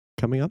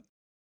coming up.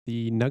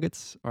 The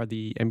Nuggets are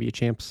the NBA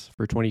champs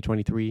for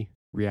 2023,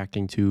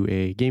 reacting to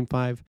a Game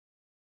 5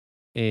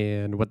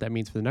 and what that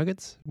means for the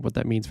Nuggets, what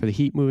that means for the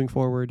Heat moving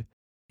forward,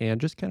 and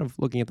just kind of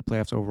looking at the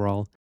playoffs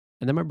overall.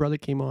 And then my brother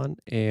came on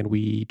and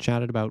we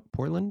chatted about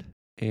Portland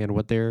and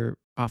what their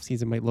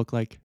offseason might look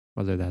like,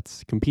 whether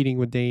that's competing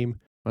with Dame,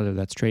 whether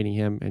that's trading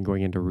him and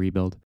going into a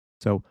rebuild.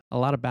 So a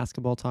lot of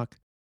basketball talk,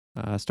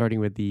 starting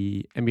with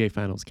the NBA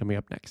Finals coming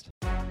up next.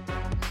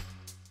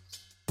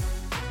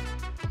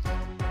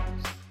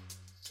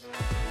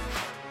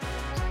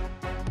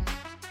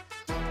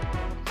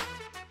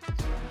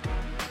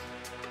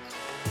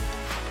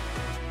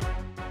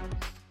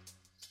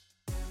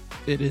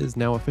 It is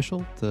now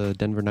official. The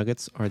Denver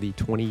Nuggets are the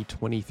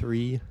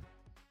 2023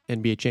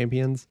 NBA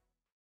champions.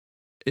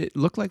 It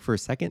looked like for a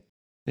second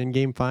in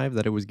Game 5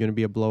 that it was going to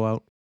be a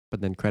blowout,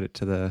 but then credit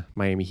to the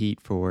Miami Heat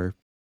for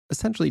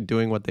essentially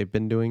doing what they've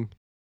been doing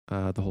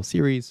the whole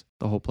series,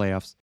 the whole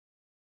playoffs.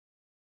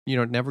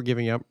 Never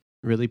giving up,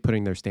 really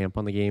putting their stamp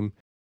on the game,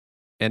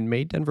 and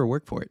made Denver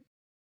work for it.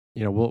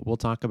 We'll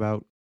talk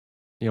about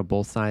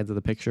both sides of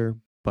the picture,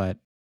 but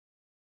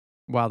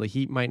while the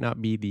Heat might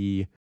not be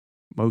the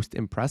most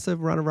impressive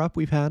runner-up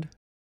we've had,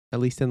 at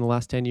least in the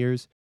last 10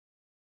 years,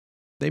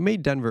 they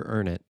made Denver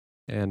earn it.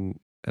 And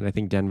I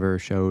think Denver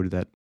showed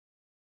that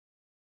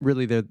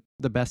really they're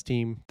the best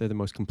team. They're the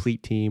most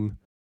complete team.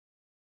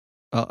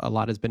 A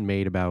lot has been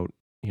made about,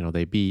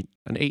 they beat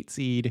an 8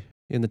 seed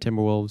in the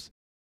Timberwolves.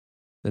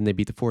 Then they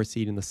beat the 4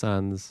 seed in the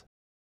Suns.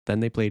 Then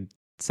they played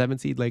 7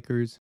 seed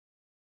Lakers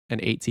and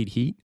 8 seed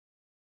Heat.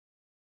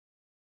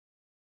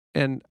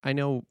 And I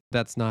know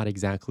that's not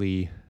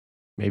exactly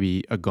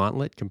maybe a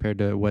gauntlet compared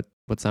to what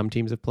some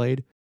teams have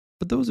played.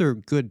 But those are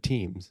good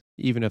teams,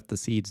 even if the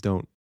seeds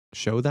don't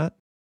show that.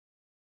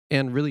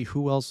 And really,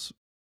 who else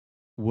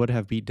would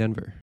have beat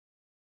Denver?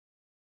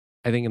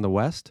 I think in the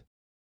West,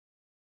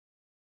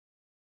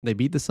 they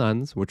beat the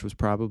Suns, which was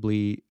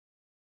probably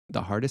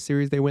the hardest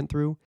series they went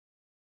through,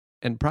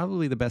 and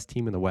probably the best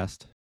team in the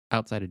West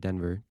outside of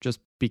Denver, just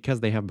because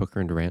they have Booker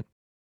and Durant.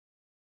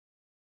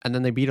 And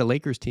then they beat a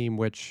Lakers team,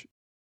 which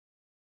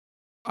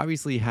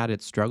obviously had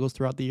its struggles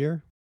throughout the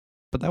year,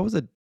 but that was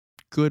a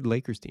good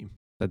Lakers team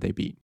that they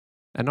beat.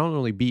 And not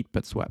only beat,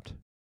 but swept.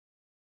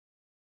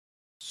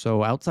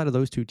 So outside of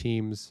those two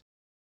teams,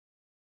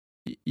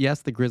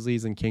 yes, the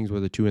Grizzlies and Kings were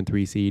the 2 and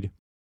 3 seed.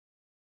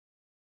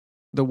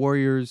 The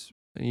Warriors,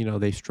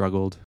 they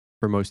struggled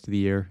for most of the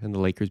year, and the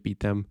Lakers beat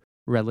them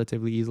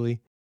relatively easily.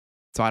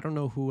 So I don't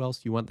know who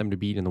else you want them to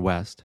beat in the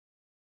West.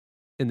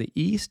 In the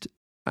East,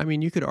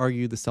 you could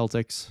argue the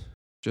Celtics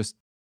just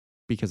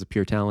because of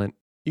pure talent.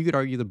 You could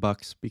argue the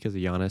Bucks because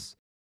of Giannis.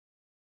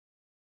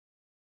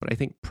 But I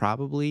think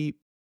probably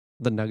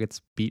the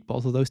Nuggets beat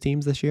both of those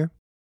teams this year.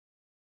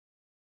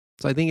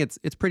 So I think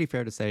it's pretty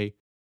fair to say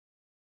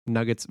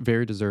Nuggets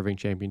very deserving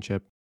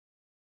championship.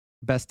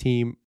 Best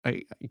team.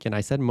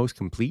 I said most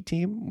complete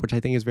team, which I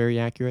think is very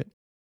accurate.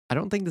 I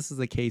don't think this is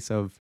a case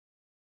of,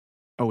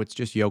 it's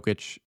just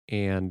Jokic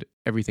and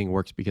everything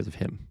works because of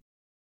him.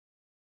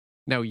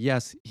 Now,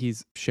 yes,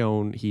 he's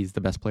shown he's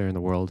the best player in the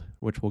world,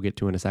 which we'll get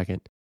to in a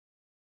second.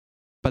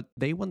 But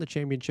they won the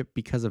championship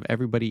because of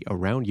everybody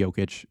around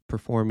Jokic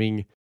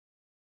performing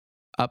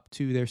up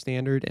to their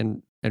standard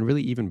and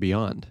really even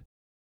beyond.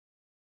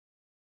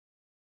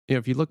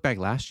 If you look back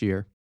last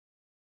year,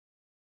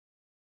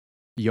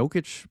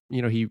 Jokic,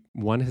 he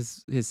won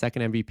his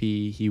second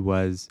MVP. He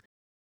was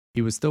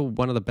still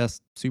one of the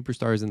best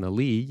superstars in the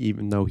league,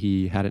 even though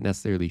he hadn't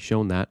necessarily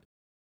shown that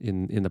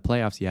in the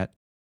playoffs yet.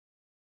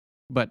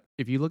 But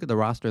if you look at the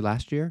roster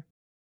last year,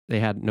 they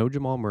had no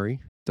Jamal Murray,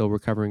 still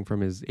recovering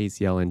from his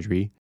ACL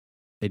injury.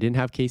 They didn't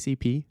have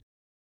KCP.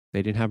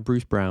 They didn't have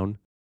Bruce Brown.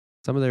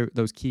 Some of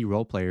those key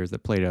role players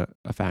that played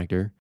a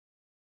factor.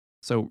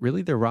 So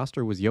really their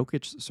roster was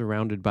Jokic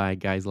surrounded by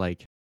guys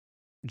like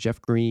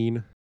Jeff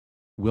Green,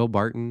 Will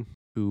Barton,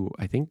 who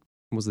I think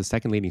was the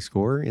second leading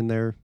scorer in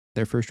their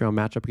first round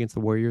matchup against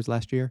the Warriors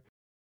last year.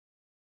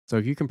 So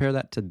if you compare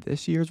that to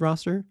this year's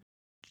roster,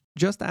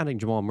 just adding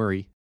Jamal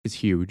Murray is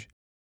huge.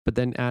 But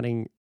then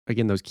adding,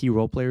 again, those key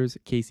role players,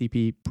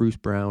 KCP, Bruce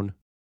Brown,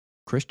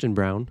 Christian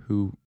Brown,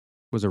 who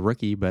was a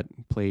rookie but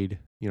played,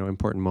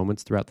 important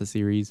moments throughout the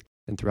series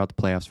and throughout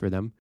the playoffs for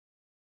them.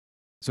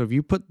 So if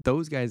you put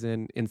those guys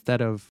in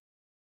instead of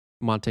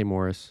Monte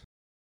Morris,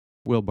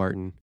 Will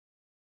Barton,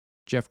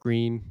 Jeff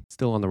Green,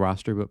 still on the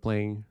roster but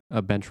playing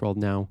a bench role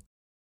now,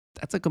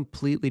 that's a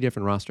completely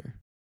different roster.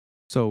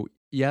 So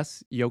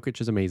yes,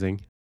 Jokic is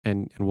amazing,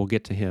 and we'll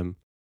get to him,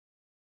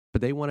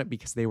 but they won it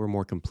because they were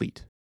more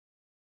complete.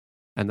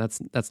 And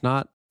that's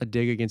not a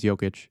dig against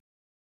Jokic.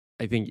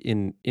 I think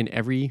in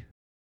every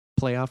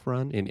playoff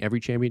run, in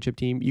every championship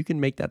team, you can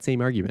make that same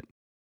argument.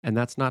 And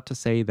that's not to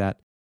say that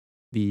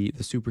the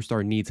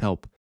superstar needs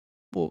help.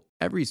 Well,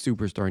 every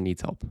superstar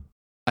needs help.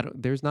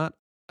 There's not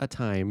a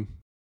time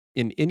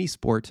in any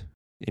sport,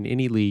 in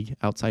any league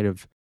outside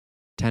of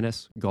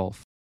tennis,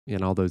 golf,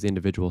 and all those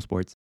individual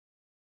sports,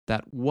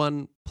 that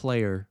one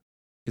player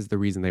is the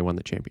reason they won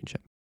the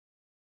championship.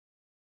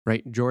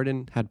 Right?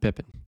 Jordan had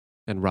Pippen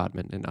and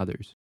Rodman and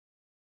others.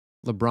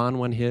 LeBron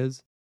won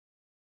his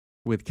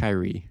with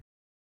Kyrie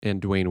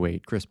and Dwayne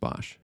Wade, Chris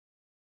Bosh.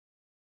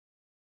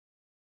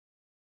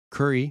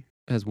 Curry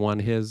has won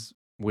his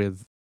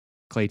with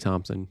Klay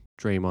Thompson,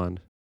 Draymond.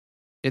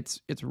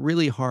 It's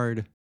really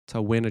hard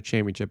to win a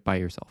championship by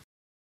yourself.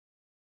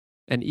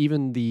 And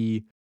even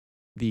the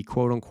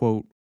quote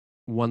unquote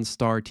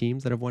 1-star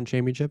teams that have won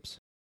championships,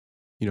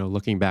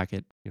 looking back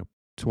at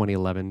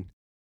 2011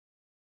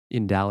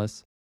 in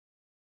Dallas.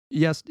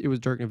 Yes, it was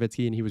Dirk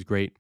Nowitzki and he was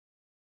great,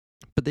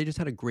 but they just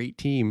had a great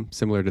team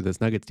similar to this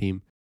Nuggets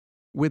team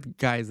with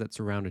guys that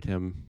surrounded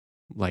him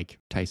like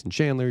Tyson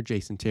Chandler,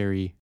 Jason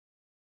Terry,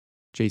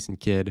 Jason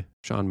Kidd,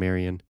 Sean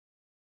Marion.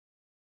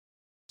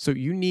 So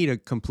you need a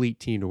complete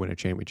team to win a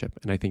championship,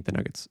 and I think the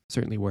Nuggets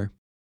certainly were.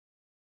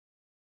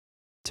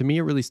 To me,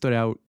 it really stood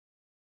out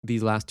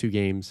these last two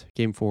games,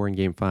 Game 4 and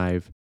Game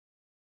 5,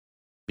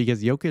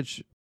 because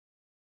Jokic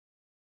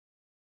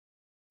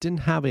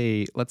didn't have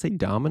a, let's say,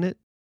 dominant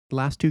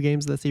last two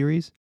games of the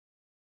series,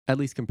 at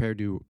least compared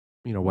to,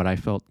 what I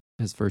felt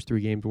his first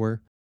three games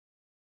were.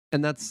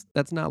 And that's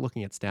not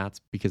looking at stats,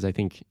 because I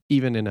think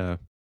even in a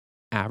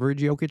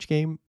average Jokic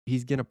game,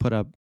 he's going to put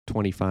up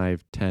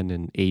 25, 10,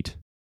 and 8.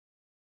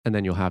 And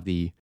then you'll have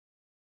the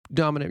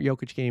dominant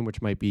Jokic game,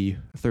 which might be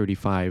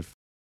 35,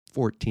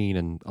 14,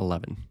 and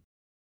 11.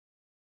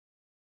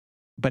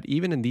 But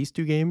even in these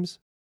two games,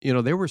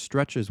 there were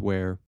stretches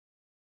where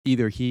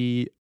either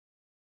he,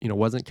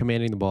 wasn't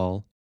commanding the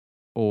ball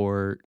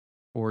or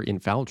in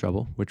foul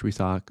trouble, which we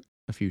saw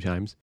a few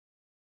times.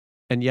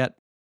 And yet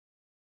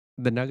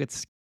the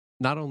Nuggets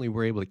not only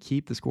were able to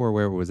keep the score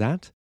where it was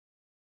at,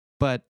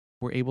 but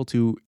were able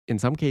to, in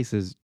some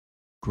cases,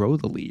 grow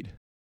the lead.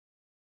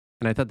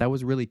 And I thought that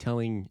was really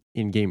telling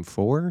in Game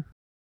 4.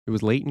 It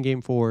was late in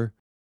Game 4.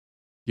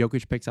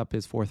 Jokic picks up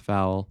his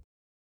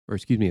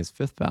his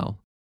fifth foul.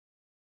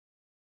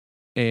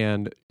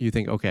 And you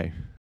think, okay,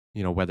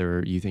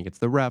 whether you think it's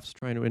the refs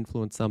trying to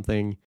influence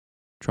something,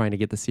 trying to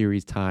get the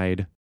series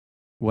tied,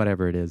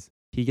 whatever it is,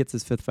 he gets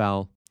his fifth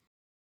foul.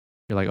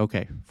 You're like,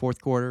 okay, fourth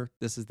quarter,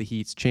 this is the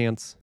Heat's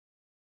chance.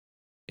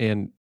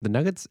 And the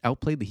Nuggets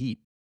outplayed the Heat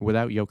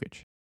without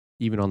Jokic,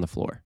 even on the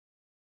floor.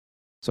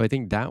 So I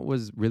think that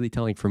was really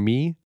telling for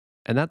me.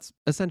 And that's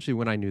essentially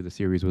when I knew the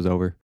series was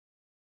over.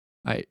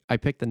 I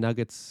picked the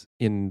Nuggets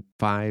in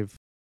 5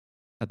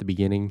 at the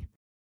beginning.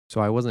 So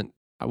I wasn't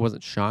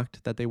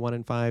shocked that they won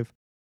in 5.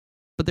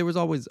 But there was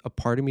always a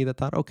part of me that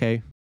thought,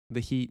 okay, the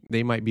Heat,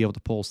 they might be able to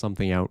pull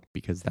something out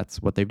because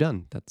that's what they've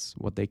done. That's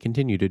what they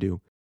continue to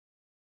do.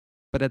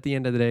 But at the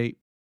end of the day,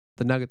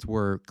 the Nuggets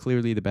were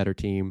clearly the better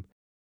team.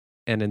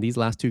 And in these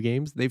last two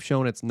games, they've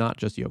shown it's not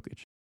just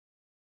Jokic,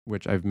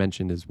 which I've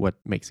mentioned is what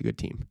makes a good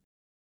team.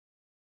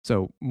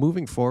 So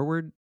moving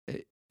forward,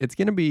 it's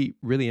going to be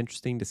really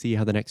interesting to see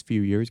how the next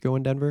few years go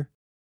in Denver,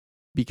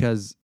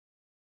 because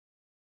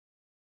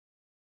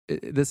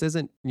this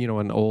isn't,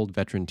 an old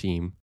veteran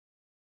team.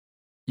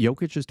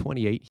 Jokic is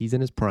 28. He's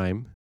in his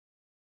prime.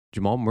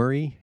 Jamal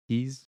Murray,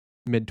 he's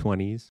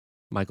mid-20s.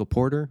 Michael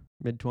Porter,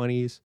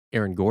 mid-20s.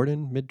 Aaron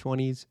Gordon,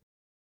 mid-20s.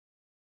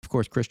 Of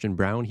course, Christian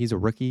Brown, he's a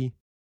rookie.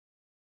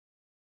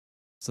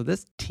 So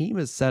this team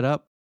is set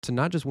up to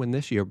not just win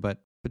this year,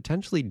 but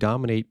potentially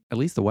dominate at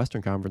least the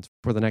Western Conference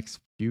for the next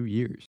few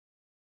years.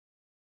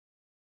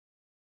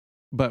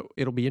 But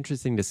it'll be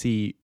interesting to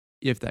see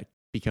if that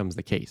becomes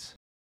the case.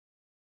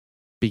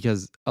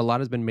 Because a lot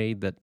has been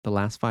made that the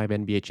last 5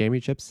 NBA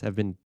championships have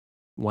been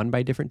won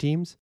by different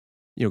teams,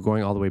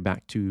 going all the way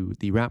back to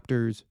the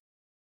Raptors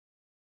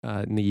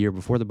in the year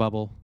before the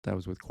bubble. That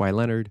was with Kawhi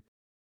Leonard.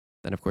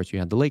 Then, of course, you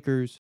had the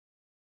Lakers,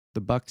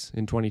 the Bucks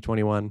in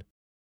 2021,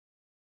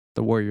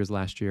 the Warriors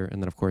last year,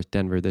 and then, of course,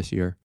 Denver this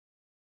year.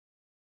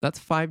 That's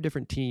 5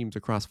 different teams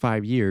across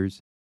 5 years.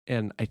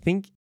 And I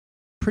think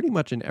pretty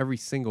much in every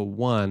single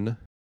one,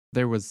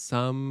 there was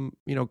some,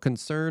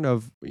 concern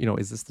of,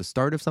 is this the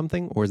start of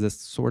something or is this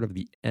sort of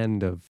the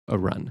end of a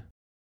run,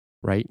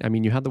 right? I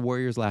mean, you had the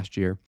Warriors last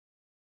year.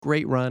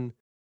 Great run.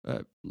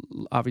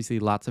 Obviously,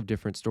 lots of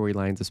different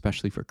storylines,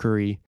 especially for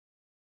Curry.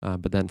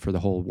 But then for the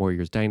whole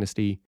Warriors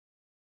dynasty,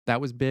 that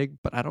was big.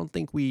 But I don't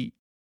think we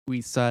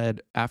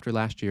said after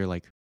last year,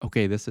 like,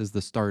 okay, this is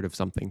the start of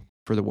something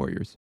for the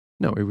Warriors.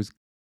 No, it was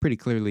pretty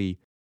clearly,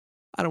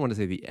 I don't want to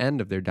say the end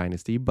of their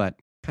dynasty, but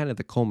kind of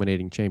the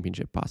culminating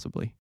championship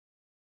possibly.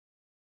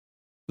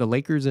 The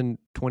Lakers in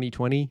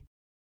 2020,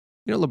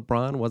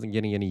 LeBron wasn't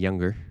getting any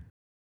younger.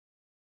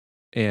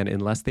 And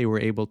unless they were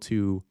able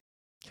to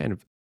kind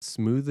of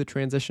smooth the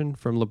transition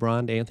from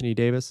LeBron to Anthony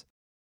Davis,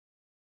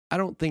 I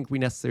don't think we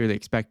necessarily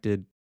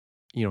expected,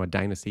 a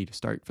dynasty to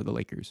start for the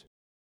Lakers.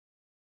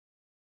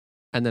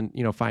 And then,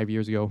 5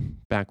 years ago,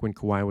 back when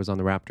Kawhi was on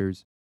the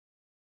Raptors,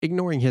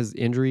 ignoring his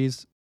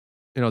injuries,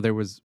 there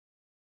was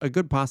a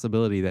good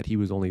possibility that he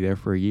was only there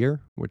for a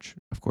year, which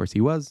of course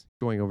he was,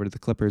 going over to the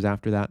Clippers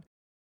after that.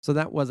 So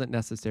that wasn't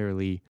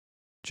necessarily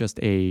just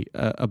a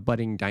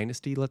budding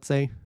dynasty, let's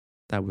say.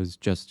 That was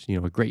just,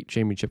 a great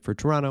championship for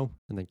Toronto,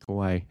 and then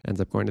Kawhi ends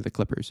up going to the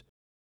Clippers.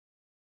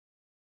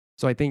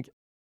 So I think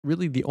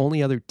really the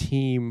only other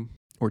team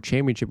or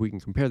championship we can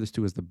compare this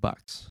to is the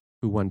Bucks.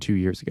 who won 2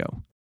 years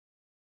ago.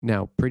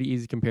 Now, pretty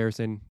easy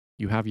comparison.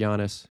 You have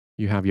Giannis,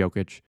 you have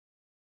Jokic,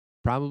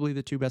 probably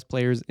the two best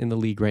players in the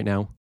league right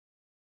now.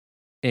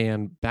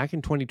 And back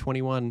in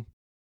 2021,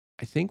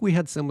 I think we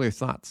had similar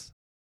thoughts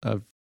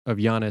of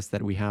Giannis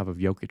that we have of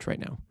Jokic right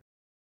now.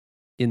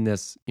 In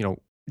this,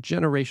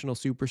 generational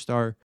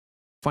superstar,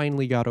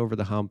 finally got over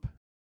the hump,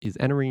 is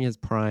entering his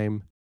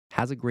prime,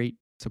 has a great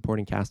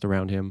supporting cast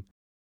around him.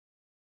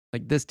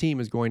 Like, this team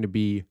is going to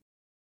be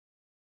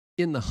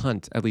in the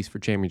hunt, at least for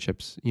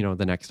championships,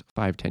 the next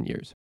 5-10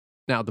 years.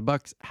 Now, the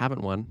Bucks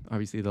haven't won,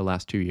 obviously, the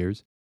last 2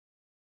 years.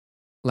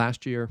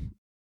 Last year,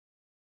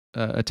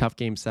 a tough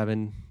Game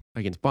 7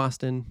 against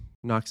Boston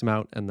knocks them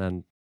out. And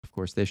then, of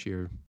course, this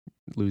year,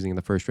 losing in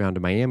the first round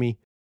to Miami.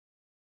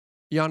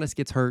 Giannis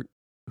gets hurt.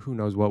 Who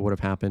knows what would have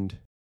happened?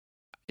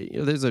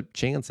 There's a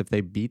chance if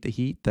they beat the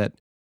Heat that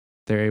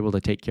they're able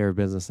to take care of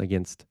business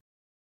against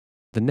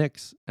the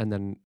Knicks and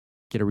then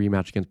get a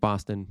rematch against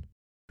Boston.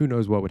 Who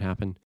knows what would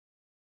happen?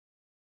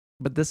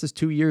 But this is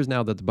 2 years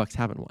now that the Bucks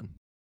haven't won.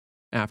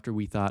 After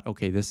we thought,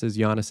 okay, this is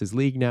Giannis's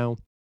league now.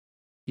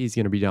 He's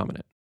going to be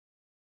dominant.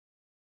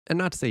 And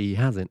not to say he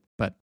hasn't,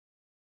 but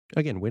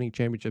again, winning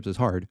championships is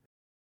hard.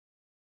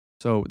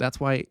 So that's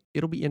why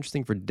it'll be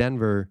interesting for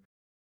Denver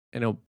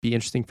and it'll be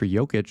interesting for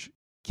Jokic.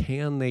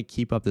 Can they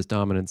keep up this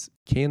dominance?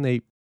 Can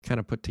they kind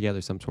of put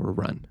together some sort of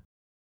run?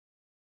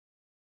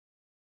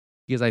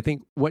 Because I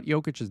think what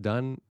Jokic has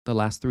done the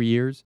last 3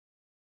 years,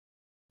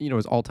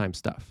 is all-time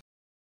stuff.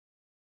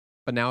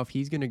 But now if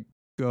he's going to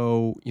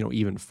go,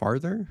 even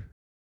farther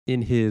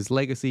in his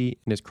legacy,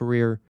 in his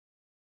career,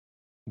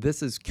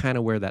 this is kind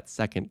of where that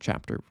second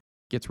chapter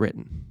gets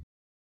written.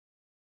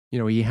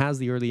 He has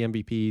the early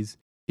MVPs.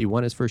 He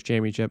won his first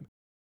championship.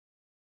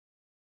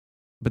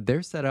 But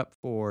they're set up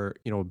for,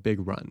 a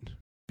big run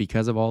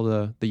because of all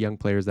the young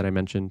players that I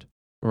mentioned,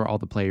 or all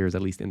the players,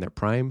 at least in their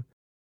prime.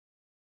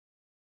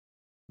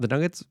 The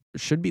Nuggets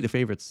should be the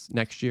favorites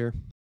next year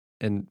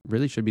and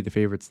really should be the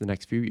favorites the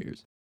next few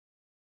years.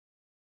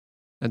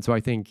 And so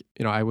I think,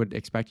 I would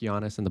expect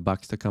Giannis and the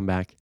Bucks to come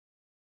back.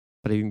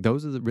 But I think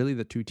those are really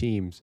the two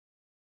teams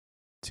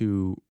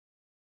to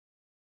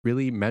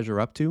really measure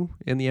up to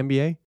in the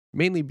NBA.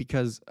 Mainly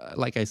because,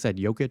 like I said,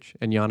 Jokic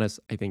and Giannis,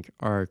 I think,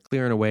 are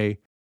clear and away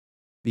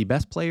the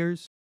best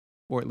players,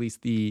 or at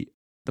least the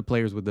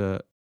players with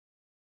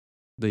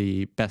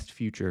the best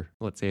future,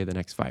 let's say, the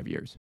next 5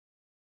 years.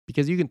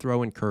 Because you can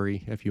throw in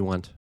Curry if you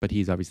want, but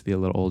he's obviously a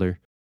little older.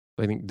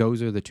 So I think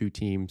those are the two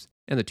teams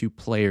and the two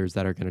players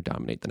that are going to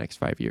dominate the next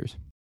 5 years.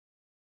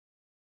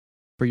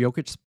 For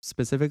Jokic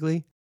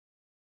specifically,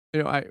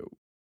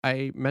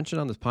 I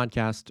mentioned on this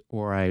podcast,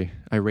 or I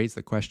raised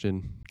the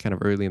question kind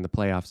of early in the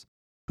playoffs,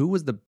 who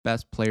was the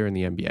best player in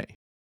the NBA?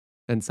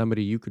 And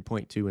somebody you could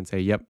point to and say,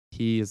 yep,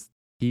 he is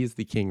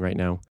the king right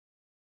now.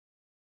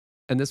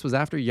 And this was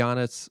after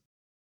Giannis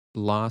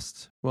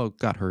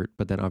got hurt,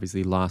 but then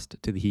obviously lost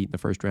to the Heat in the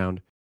first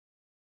round.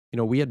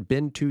 We had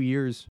been 2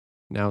 years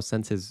now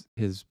since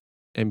his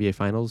NBA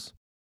Finals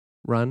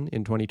run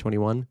in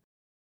 2021.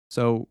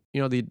 So,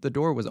 the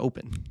door was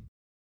open.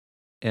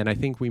 And I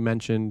think we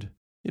mentioned,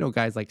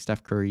 guys like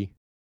Steph Curry,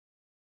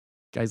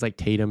 guys like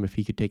Tatum, if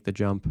he could take the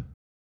jump.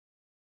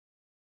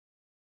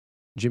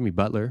 Jimmy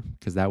Butler,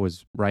 because that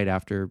was right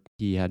after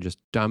he had just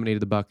dominated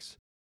the Bucks.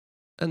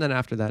 And then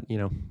after that,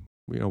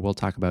 we'll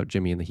talk about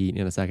Jimmy and the Heat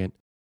in a second.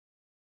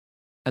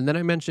 And then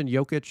I mentioned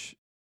Jokic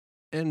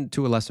and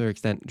to a lesser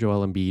extent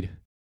Joel Embiid,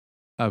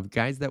 of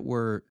guys that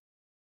were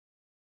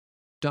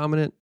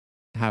dominant,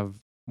 have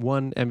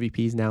won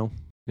MVPs now.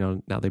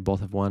 Now they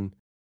both have won,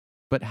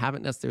 but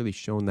haven't necessarily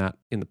shown that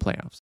in the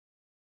playoffs.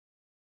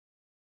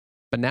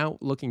 But now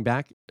looking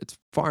back, it's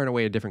far and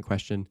away a different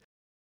question.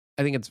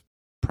 I think it's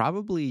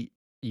probably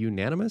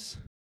unanimous.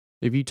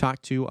 If you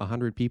talk to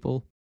 100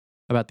 people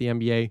about the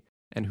NBA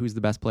and who's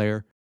the best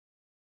player,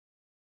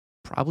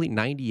 probably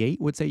 98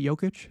 would say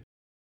Jokic.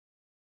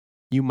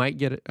 You might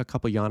get a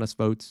couple Giannis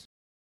votes.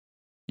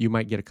 You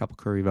might get a couple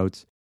Curry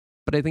votes.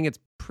 But I think it's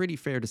pretty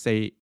fair to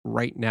say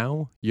right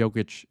now,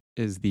 Jokic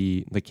is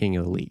the king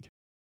of the league.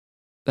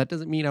 That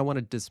doesn't mean I want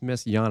to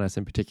dismiss Giannis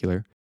in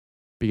particular,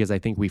 because I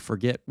think we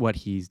forget what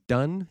he's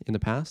done in the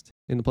past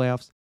in the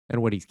playoffs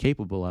and what he's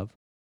capable of.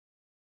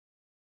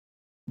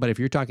 But if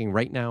you're talking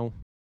right now,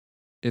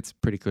 it's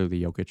pretty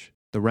clearly Jokic.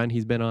 The run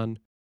he's been on,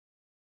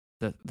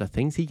 the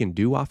things he can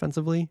do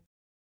offensively.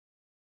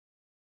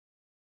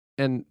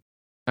 And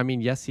I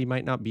mean, yes, he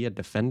might not be a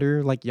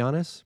defender like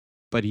Giannis,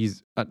 but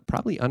he's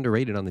probably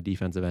underrated on the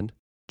defensive end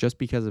just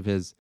because of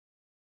his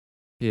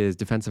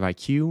defensive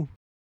IQ,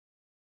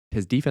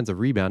 his defensive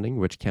rebounding,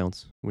 which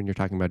counts when you're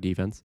talking about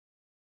defense.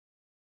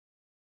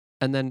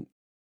 And then,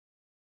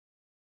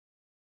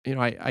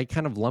 I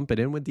kind of lump it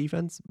in with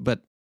defense,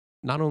 but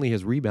not only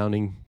his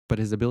rebounding, but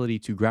his ability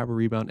to grab a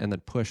rebound and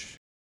then push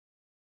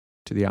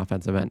to the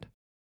offensive end.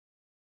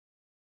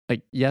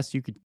 Like, yes,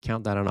 you could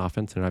count that on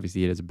offense, and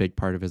obviously it is a big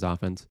part of his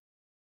offense.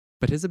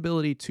 But his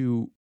ability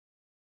to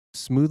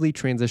smoothly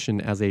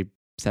transition as a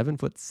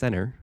 7-foot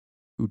center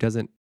who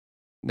doesn't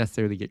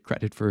necessarily get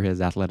credit for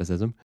his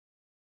athleticism,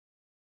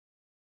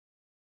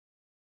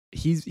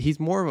 he's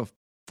more of a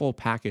full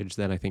package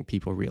than I think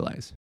people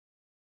realize.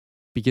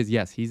 Because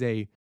yes, he's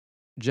a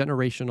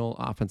generational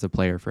offensive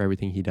player for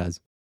everything he does.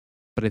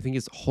 But I think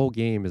his whole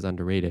game is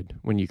underrated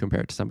when you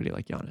compare it to somebody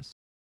like Giannis.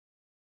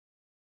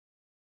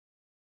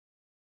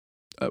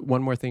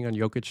 One more thing on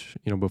Jokic,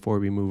 before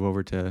we move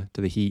over to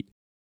the Heat.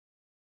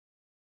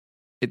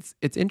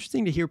 It's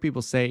interesting to hear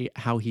people say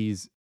how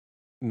he's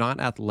not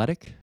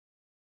athletic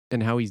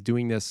and how he's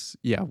doing this,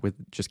 with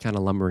just kind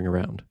of lumbering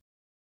around.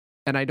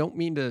 And I don't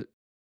mean to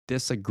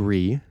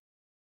disagree,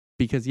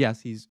 because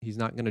yes, he's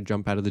not going to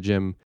jump out of the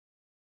gym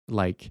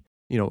like,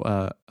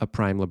 a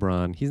prime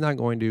LeBron. He's not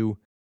going to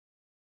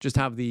just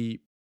have the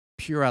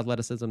pure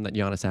athleticism that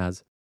Giannis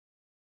has.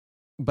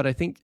 But I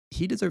think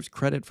he deserves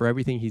credit for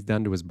everything he's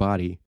done to his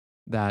body.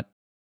 That,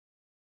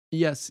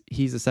 yes,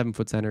 he's a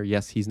 7-foot center.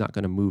 Yes, he's not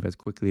going to move as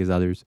quickly as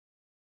others.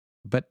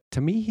 But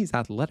to me, he's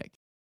athletic.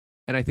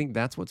 And I think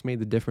that's what's made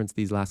the difference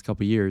these last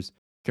couple of years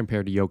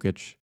compared to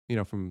Jokic,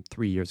 from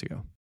 3 years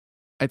ago.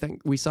 I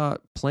think we saw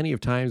plenty of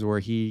times where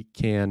he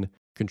can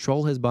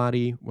control his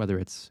body, whether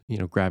it's,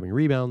 grabbing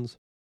rebounds,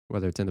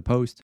 whether it's in the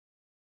post.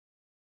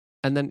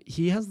 And then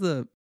he has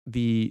the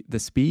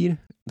speed,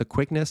 the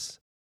quickness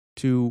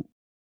to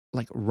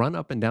run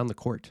up and down the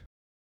court.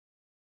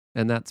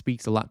 And that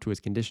speaks a lot to his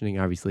conditioning,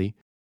 obviously.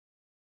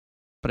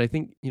 But I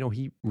think,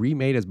 he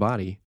remade his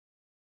body,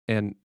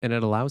 and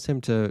it allows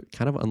him to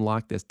kind of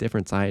unlock this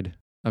different side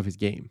of his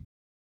game.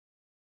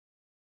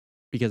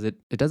 Because it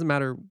doesn't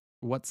matter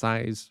what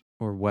size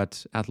or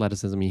what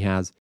athleticism he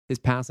has, his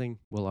passing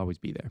will always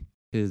be there.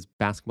 His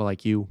basketball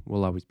IQ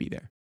will always be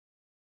there.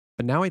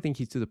 But now I think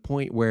he's to the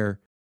point where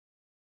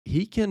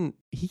he can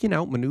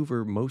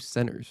outmaneuver most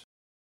centers.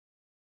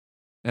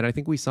 And I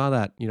think we saw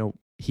that,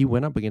 he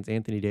went up against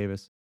Anthony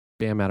Davis,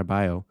 Bam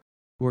Adebayo,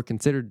 who are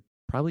considered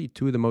probably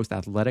two of the most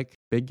athletic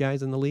big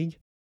guys in the league.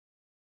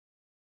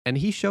 And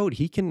he showed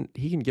he can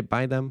get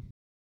by them.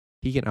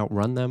 He can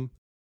outrun them.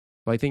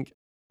 So I think,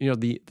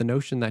 the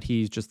notion that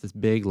he's just this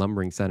big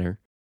lumbering center,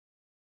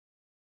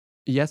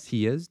 yes,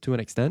 he is to an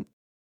extent,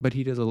 but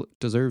he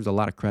deserves a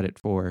lot of credit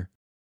for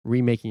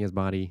remaking his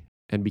body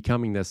and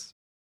becoming this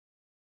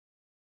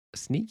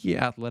sneaky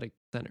athletic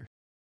center,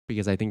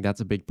 because I think that's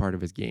a big part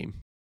of his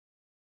game.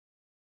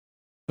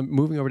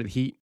 Moving over to the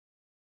Heat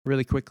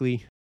really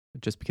quickly,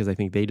 just because I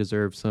think they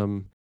deserve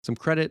some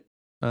credit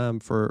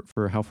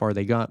for how far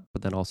they got,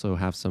 but then also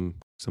have some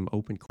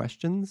open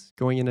questions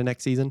going into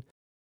next season.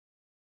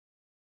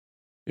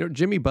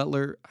 Jimmy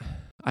Butler,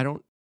 I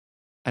don't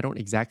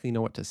exactly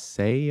know what to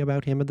say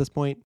about him at this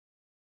point.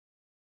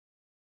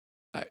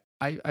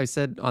 I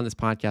said on this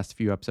podcast a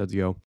few episodes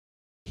ago,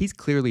 he's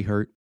clearly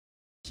hurt.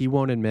 He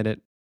won't admit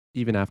it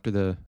even after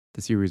the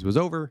series was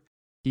over.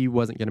 He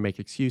wasn't going to make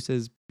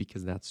excuses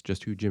because that's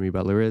just who Jimmy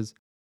Butler is.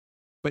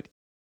 But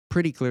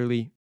pretty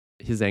clearly,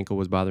 his ankle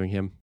was bothering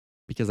him,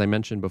 because I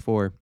mentioned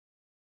before,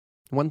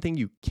 one thing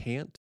you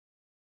can't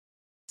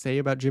say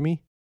about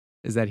Jimmy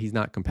is that he's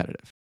not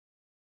competitive,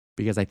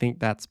 because I think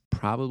that's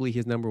probably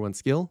his number one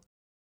skill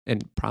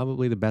and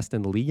probably the best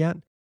in the league at.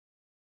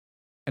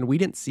 And we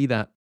didn't see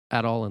that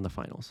at all in the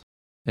finals.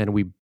 And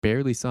we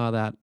barely saw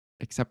that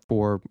except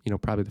for,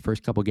 probably the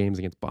first couple games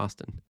against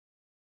Boston.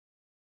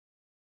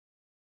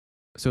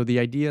 So the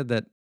idea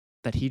that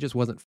he just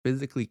wasn't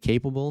physically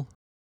capable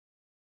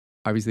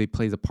obviously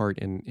plays a part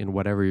in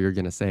whatever you're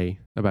going to say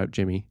about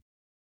Jimmy.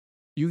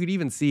 You could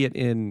even see it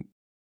in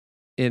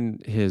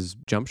his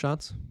jump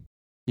shots.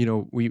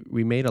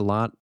 We made a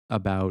lot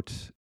about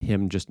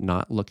him just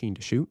not looking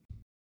to shoot,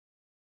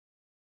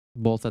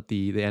 both at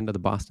the end of the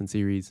Boston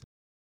series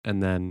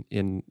and then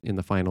in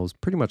the finals,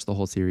 pretty much the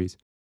whole series.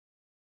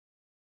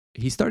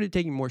 He started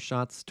taking more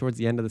shots towards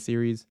the end of the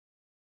series,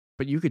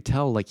 but you could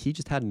tell he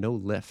just had no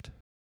lift.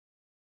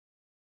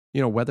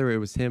 Whether it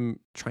was him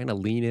trying to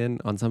lean in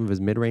on some of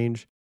his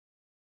mid-range,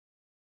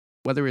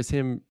 whether it's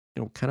him,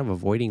 kind of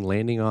avoiding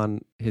landing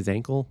on his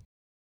ankle,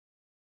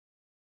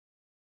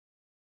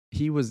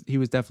 he was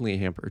definitely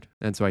hampered.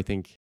 And so I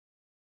think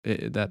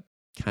that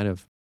kind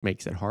of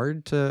makes it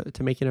hard to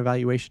make an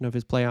evaluation of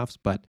his playoffs.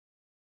 But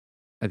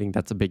I think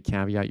that's a big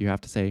caveat you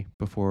have to say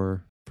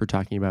for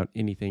talking about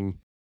anything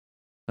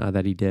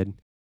that he did.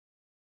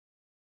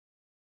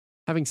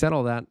 Having said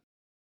all that,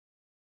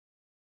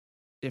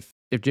 if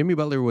Jimmy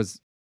Butler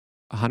was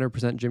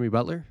 100% Jimmy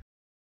Butler,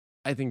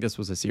 I think this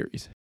was a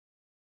series.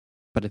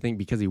 But I think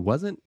because he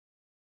wasn't,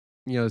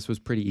 this was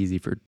pretty easy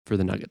for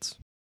the Nuggets.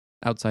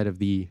 Outside of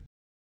the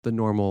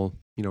normal,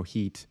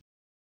 Heat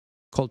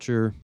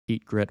culture,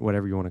 Heat grit,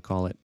 whatever you want to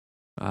call it,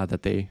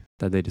 that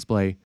they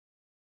display.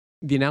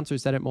 The announcer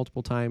said it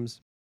multiple times,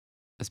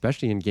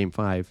 especially in Game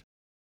 5.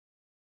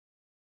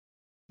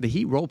 The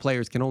Heat role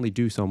players can only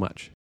do so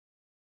much.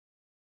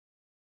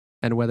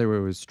 And whether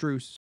it was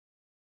Strus,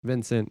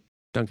 Vincent,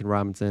 Duncan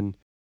Robinson,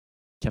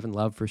 Kevin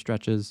Love for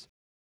stretches,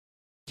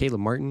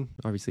 Caleb Martin,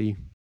 obviously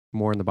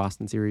more in the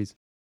Boston series.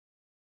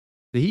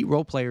 The Heat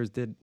role players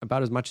did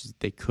about as much as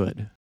they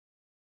could.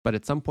 But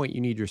at some point, you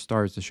need your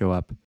stars to show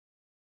up.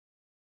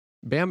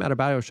 Bam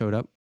Adebayo showed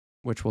up,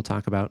 which we'll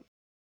talk about.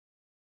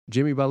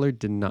 Jimmy Butler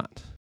did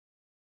not.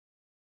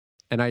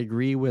 And I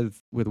agree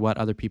with what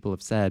other people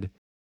have said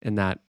in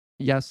that,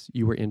 yes,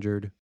 you were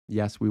injured.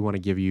 Yes, we want to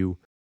give you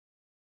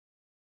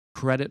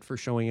credit for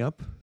showing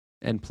up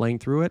and playing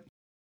through it.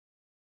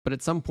 But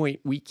at some point,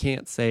 we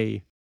can't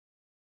say,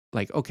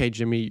 like, okay,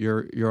 Jimmy,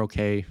 you're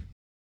okay.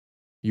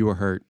 You were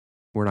hurt.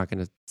 We're not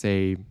going to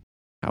say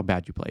how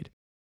bad you played.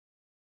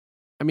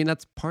 I mean,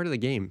 that's part of the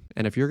game.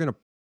 And if you're going to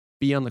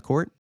be on the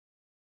court,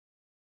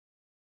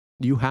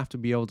 you have to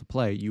be able to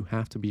play. You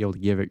have to be able to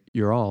give it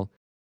your all.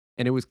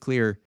 And it was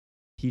clear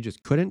he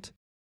just couldn't.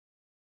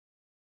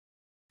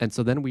 And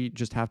so then we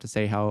just have to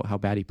say how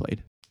bad he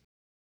played.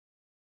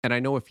 And I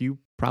know if you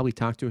probably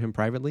talk to him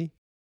privately,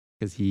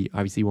 because he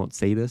obviously won't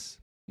say this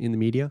in the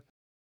media,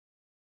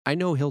 I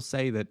know he'll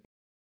say that,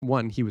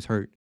 one, he was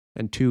hurt,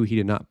 and two, he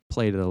did not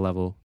play to the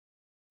level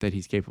that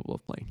he's capable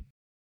of playing.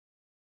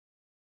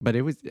 But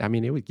it was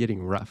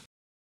getting rough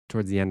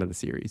towards the end of the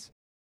series.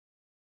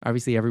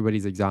 Obviously,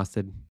 everybody's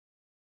exhausted.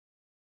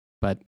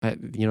 But,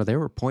 there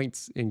were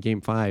points in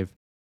Game 5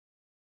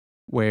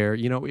 where,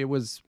 it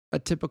was a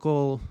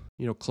typical,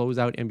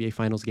 closeout NBA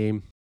Finals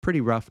game.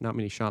 Pretty rough, not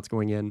many shots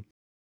going in.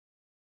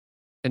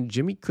 And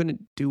Jimmy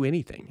couldn't do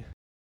anything.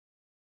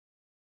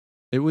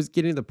 It was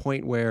getting to the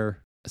point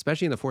where,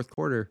 especially in the fourth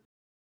quarter,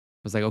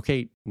 it was like,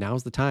 okay,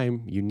 now's the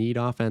time. You need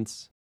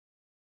offense.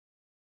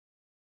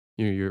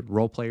 Your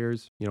role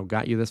players,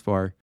 got you this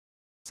far.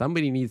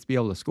 Somebody needs to be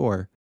able to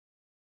score.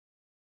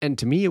 And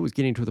to me, it was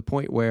getting to the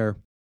point where,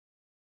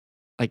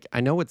 like,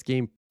 I know it's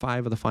Game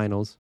 5 of the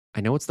finals.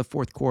 I know it's the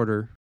fourth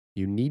quarter.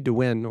 You need to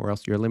win or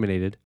else you're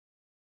eliminated.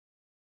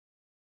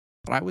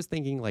 But I was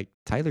thinking, like,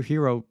 Tyler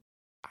Hero,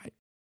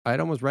 I'd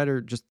almost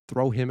rather just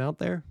throw him out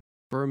there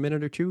for a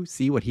minute or two,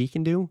 see what he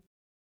can do.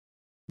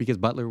 Because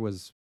Butler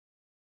was,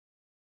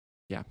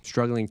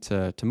 struggling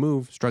to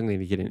move, struggling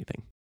to get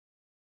anything.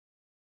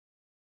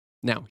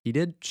 Now, he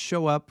did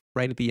show up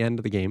right at the end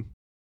of the game.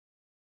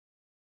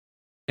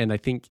 And I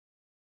think,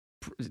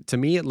 to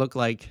me, it looked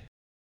like,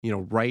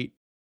 right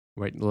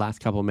in the last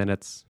couple of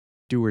minutes,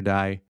 do or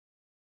die.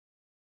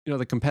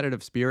 The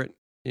competitive spirit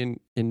in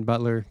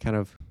Butler kind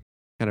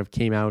of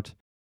came out.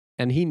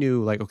 And he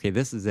knew, like, okay,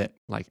 this is it.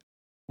 Like,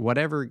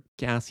 whatever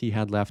gas he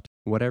had left,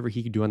 whatever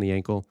he could do on the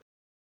ankle,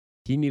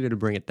 he needed to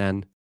bring it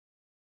then.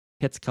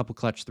 Hits a couple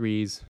clutch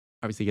threes.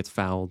 Obviously gets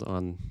fouled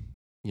on,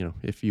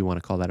 if you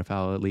want to call that a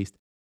foul at least.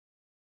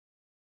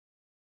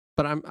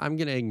 But I'm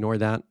going to ignore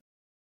that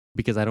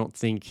because I don't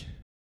think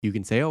you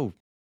can say, oh,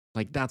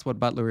 like, that's what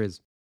Butler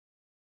is.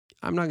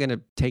 I'm not going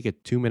to take a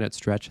 2-minute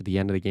stretch at the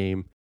end of the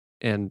game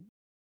and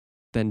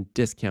then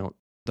discount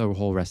the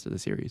whole rest of the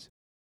series.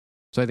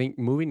 So I think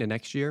moving to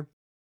next year,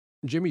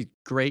 Jimmy's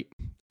great,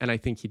 and I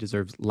think he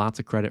deserves lots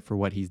of credit for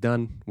what he's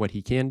done, what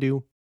he can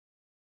do.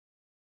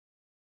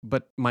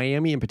 But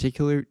Miami in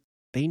particular,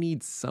 they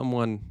need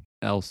someone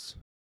else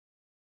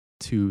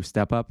to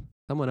step up,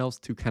 someone else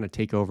to kind of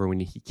take over when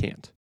he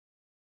can't.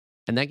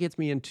 And that gets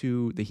me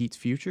into the Heat's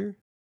future.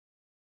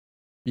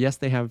 Yes,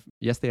 they have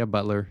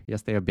Butler.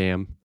 Yes, they have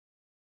Bam.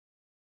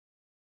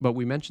 But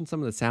we mentioned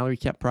some of the salary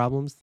cap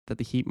problems that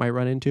the Heat might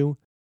run into.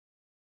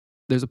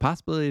 There's a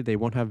possibility they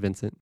won't have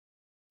Vincent.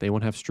 They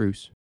won't have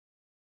Strus.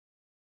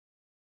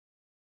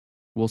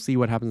 We'll see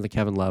what happens to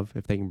Kevin Love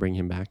if they can bring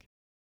him back.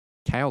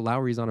 Kyle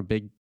Lowry's on a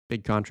big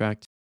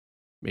contract.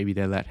 Maybe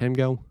they let him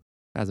go,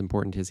 as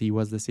important as he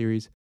was this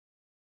series.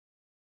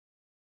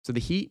 So the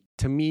Heat,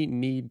 to me,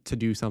 need to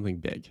do something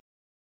big.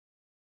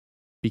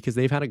 Because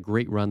they've had a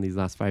great run these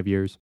last 5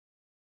 years,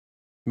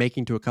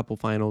 making to a couple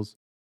finals.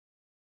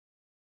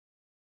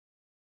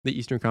 The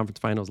Eastern Conference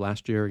Finals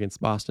last year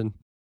against Boston.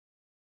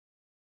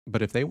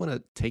 But if they want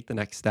to take the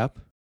next step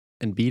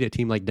and beat a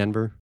team like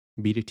Denver,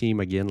 beat a team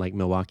again like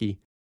Milwaukee,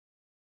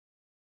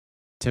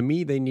 to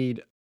me, they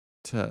need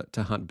to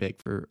hunt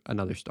big for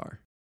another star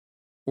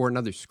or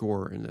another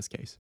scorer in this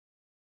case.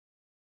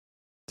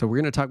 So we're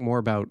going to talk more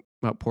about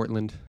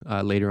Portland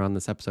later on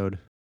this episode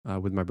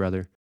with my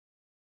brother.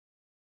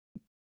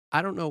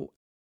 I don't know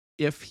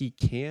if he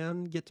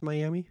can get to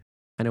Miami.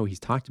 I know he's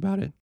talked about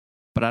it,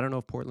 but I don't know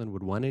if Portland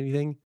would want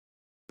anything.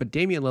 But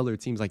Damian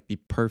Lillard seems like the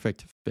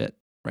perfect fit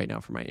right now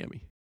for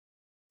Miami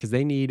because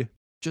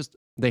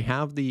they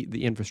have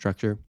the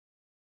infrastructure.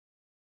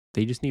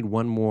 They just need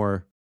one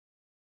more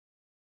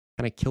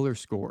kind of killer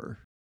scorer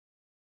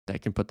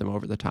that can put them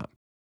over the top.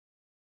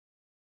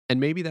 And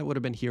maybe that would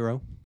have been Hero.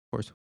 Of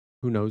course,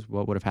 who knows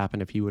what would have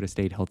happened if he would have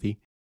stayed healthy.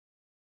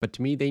 But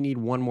to me, they need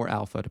one more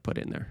alpha to put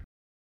in there.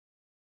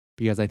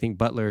 Because I think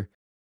Butler,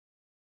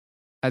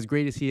 as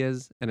great as he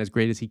is and as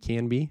great as he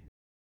can be,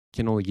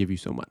 can only give you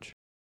so much.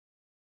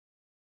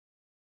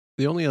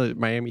 The only other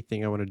Miami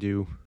thing I want to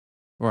do,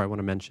 or I want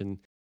to mention,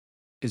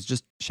 is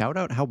just shout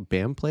out how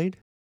Bam played.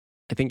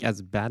 I think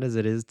as bad as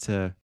it is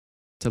to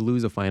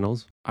lose a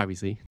finals,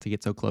 obviously, to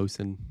get so close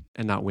and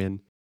not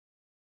win,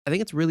 I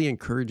think it's really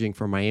encouraging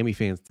for Miami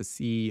fans to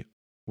see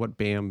what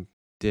Bam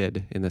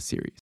did in this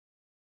series.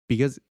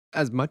 Because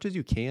as much as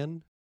you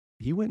can,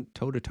 he went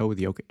toe-to-toe with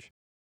Jokic.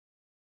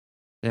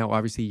 Now,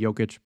 obviously,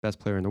 Jokic, best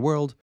player in the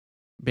world.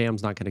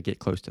 Bam's not going to get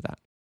close to that.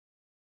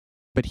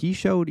 But he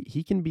showed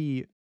he can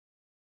be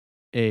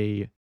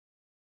a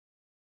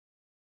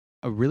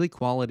really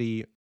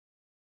quality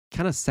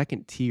kind of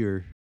second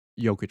tier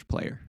Jokic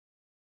player.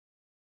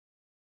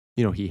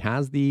 He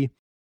has the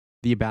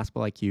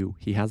basketball IQ,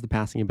 he has the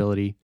passing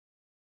ability.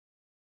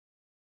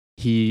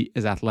 He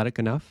is athletic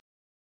enough.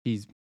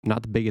 He's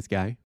not the biggest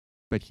guy,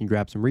 but he can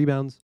grab some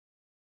rebounds.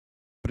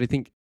 But I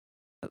think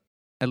uh,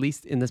 at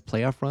least in this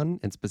playoff run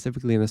and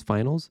specifically in this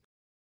finals,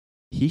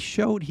 he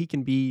showed he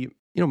can be,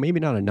 maybe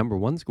not a number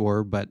one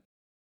scorer, but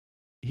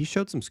he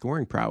showed some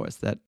scoring prowess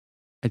that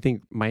I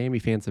think Miami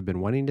fans have been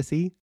wanting to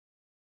see,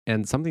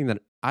 and something that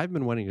I've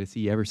been wanting to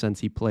see ever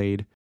since he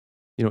played,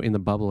 in the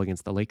bubble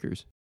against the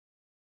Lakers.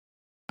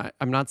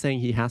 I'm not saying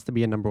he has to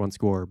be a number one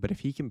scorer, but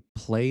if he can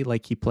play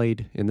like he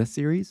played in this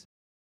series,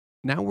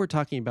 now we're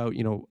talking about,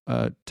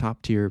 a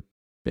top tier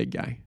big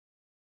guy.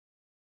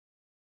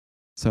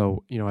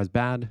 So, as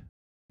bad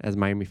as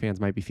Miami fans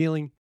might be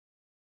feeling,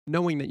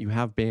 knowing that you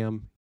have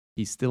Bam,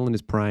 he's still in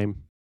his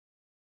prime,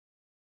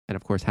 and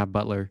of course have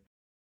Butler,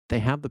 they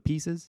have the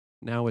pieces.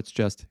 Now it's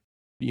just,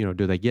 do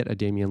they get a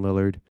Damian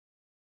Lillard?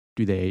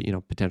 Do they,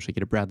 potentially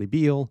get a Bradley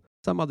Beal?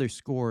 Some other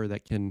scorer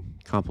that can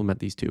complement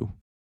these two?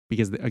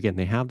 Because again,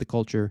 they have the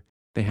culture,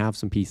 they have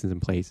some pieces in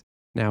place.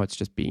 Now it's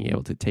just being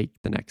able to take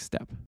the next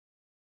step.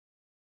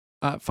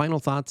 Final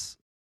thoughts.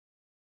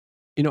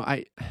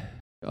 A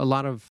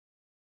lot of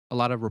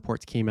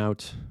reports came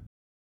out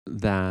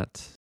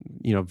that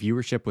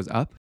viewership was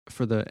up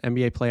for the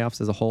NBA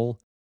playoffs as a whole.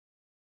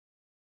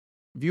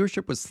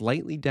 Viewership was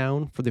slightly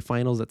down for the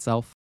finals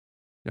itself.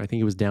 I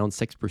think it was down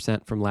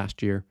 6% from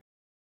last year.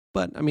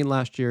 But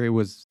last year it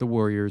was the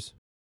Warriors,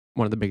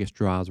 one of the biggest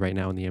draws right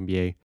now in the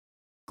NBA,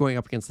 going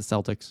up against the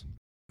Celtics,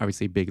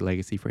 obviously big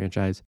legacy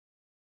franchise.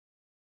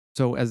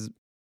 So as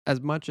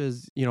much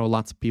as,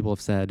 lots of people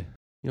have said,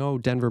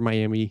 Denver,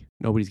 Miami,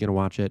 nobody's going to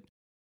watch it.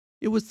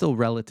 It was still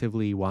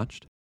relatively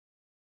watched.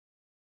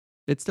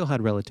 It still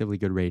had relatively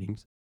good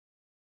ratings.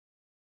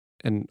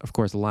 And of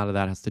course, a lot of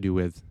that has to do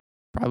with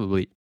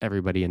probably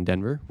everybody in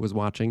Denver was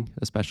watching,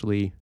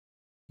 especially,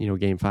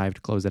 game 5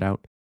 to close it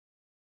out.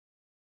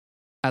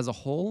 As a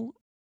whole,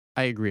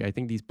 I agree. I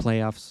think these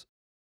playoffs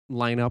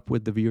line up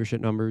with the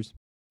viewership numbers.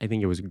 I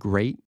think it was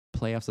great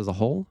playoffs as a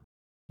whole,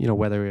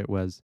 whether it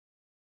was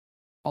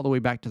all the way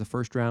back to the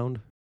first round,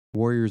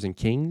 Warriors and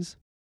Kings.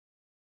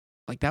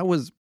 Like that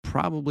was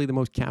probably the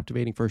most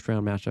captivating first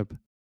round matchup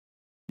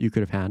you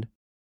could have had.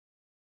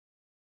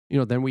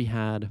 Then we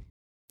had,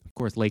 of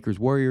course, Lakers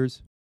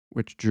Warriors,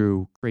 which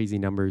drew crazy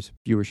numbers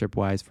viewership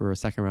wise for a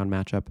second round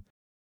matchup.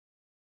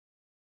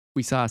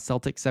 We saw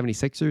Celtics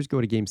 76ers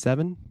go to game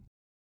 7.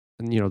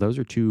 And, those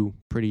are two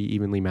pretty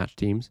evenly matched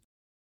teams.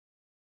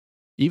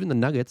 Even the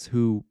Nuggets,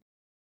 who,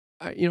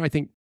 I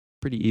think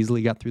pretty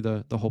easily got through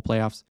the whole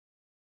playoffs.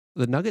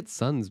 The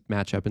Nuggets-Suns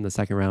matchup in the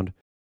second round,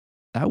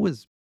 that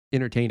was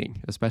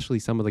entertaining, especially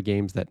some of the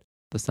games that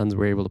the Suns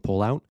were able to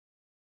pull out.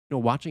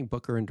 Watching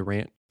Booker and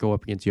Durant go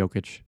up against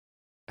Jokic,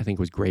 I think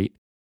was great.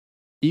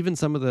 Even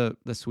some of the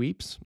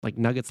sweeps, like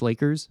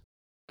Nuggets-Lakers,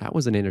 that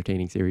was an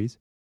entertaining series.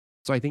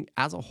 So I think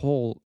as a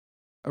whole,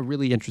 a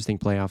really interesting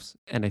playoffs,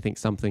 and I think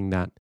something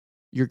that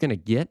you're going to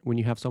get when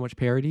you have so much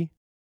parity.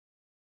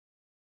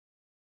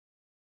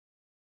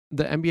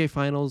 The NBA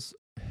Finals,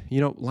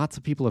 lots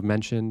of people have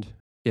mentioned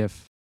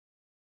if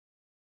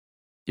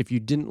you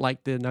didn't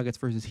like the Nuggets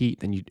versus Heat,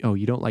 then you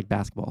don't like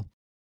basketball.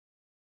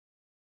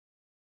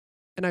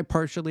 And I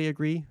partially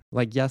agree.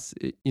 Like, yes,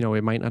 it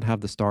might not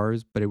have the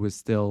stars, but it was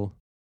still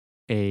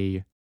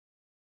a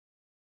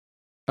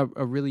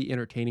really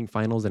entertaining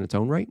finals in its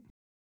own right.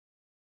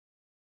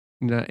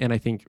 And I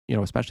think,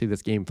 especially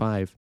this game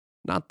 5,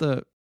 not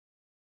the,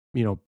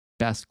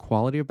 best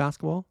quality of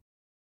basketball,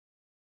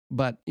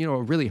 but, a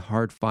really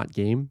hard fought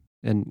game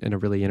and a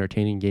really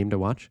entertaining game to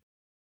watch.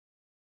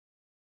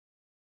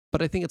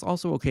 But I think it's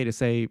also okay to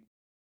say,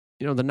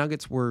 the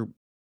Nuggets were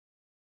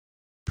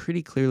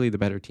pretty clearly the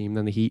better team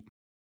than the Heat.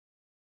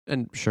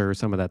 And sure,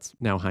 some of that's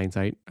now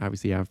hindsight,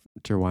 obviously,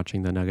 after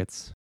watching the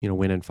Nuggets,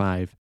 win in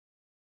 5.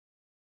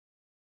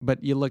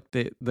 But you look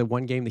at the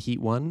one game the Heat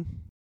won.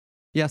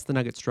 Yes, the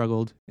Nuggets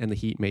struggled and the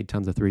Heat made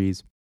tons of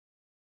threes.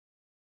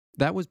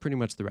 That was pretty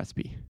much the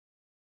recipe.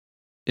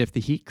 If the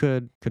Heat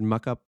could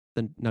muck up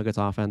the Nuggets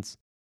offense,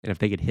 and if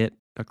they could hit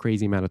a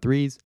crazy amount of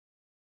threes,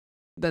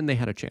 then they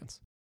had a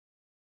chance.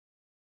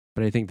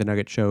 But I think the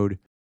Nuggets showed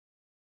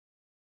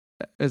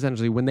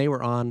essentially when they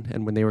were on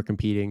and when they were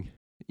competing,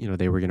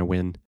 they were going to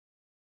win.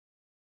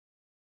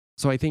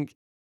 So I think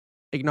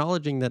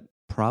acknowledging that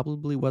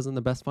probably wasn't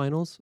the best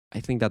finals, I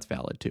think that's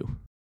valid too.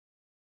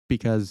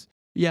 Because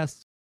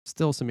yes,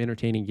 still some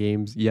entertaining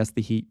games. Yes,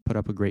 the Heat put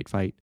up a great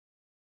fight.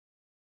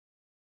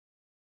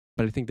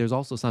 But I think there's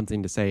also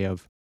something to say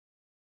of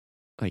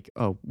like,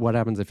 oh, what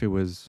happens if it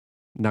was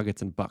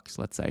Nuggets and Bucks,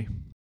 let's say,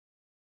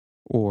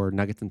 or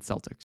Nuggets and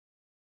Celtics?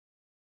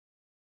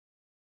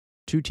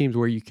 Two teams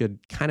where you could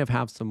kind of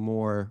have some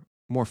more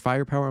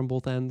firepower on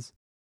both ends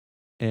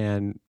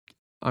and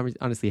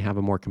honestly have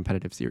a more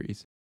competitive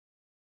series.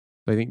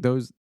 So I think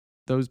those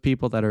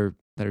people that are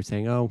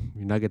saying, oh,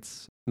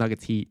 Nuggets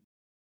Heat,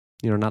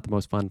 not the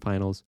most fun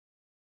finals.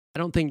 I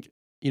don't think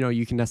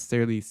you can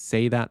necessarily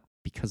say that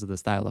because of the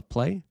style of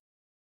play,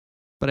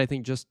 but I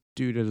think just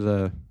due to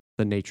the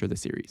nature of the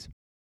series.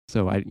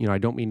 So I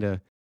don't mean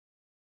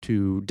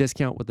to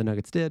discount what the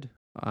Nuggets did,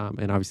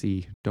 and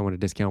obviously don't want to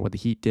discount what the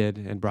Heat did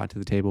and brought to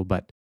the table.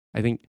 But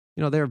I think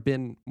there have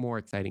been more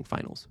exciting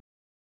finals.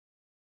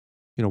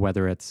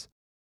 Whether it's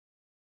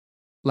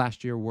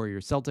last year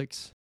Warriors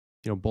Celtics,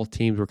 both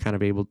teams were kind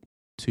of able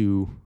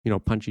to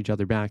punch each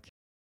other back.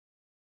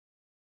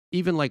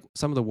 Even like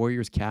some of the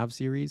Warriors Cavs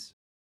series,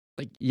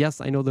 like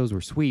yes, I know those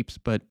were sweeps,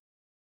 but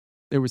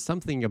there was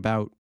something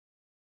about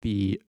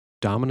the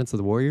dominance of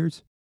the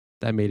Warriors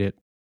that made it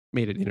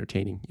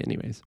entertaining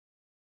anyways.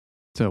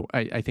 So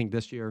I think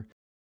this year,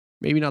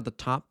 maybe not the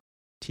top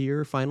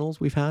tier finals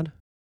we've had,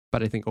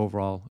 but I think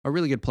overall a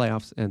really good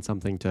playoffs and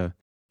something to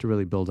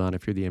really build on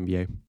if you're the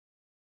NBA.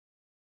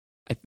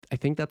 I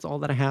think that's all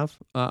that I have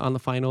on the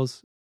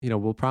finals.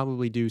 We'll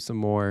probably do some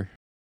more,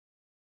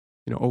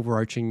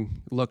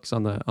 overarching looks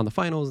on the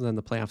finals and then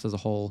the playoffs as a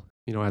whole,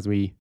 as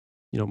we,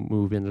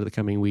 move into the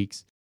coming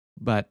weeks.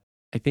 But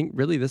I think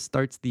really this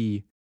starts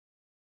the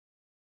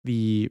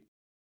NBA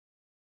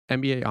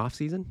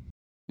offseason.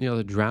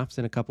 The draft's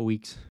in a couple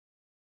weeks.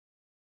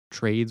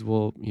 Trades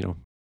will,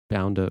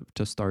 bound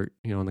to start,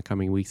 in the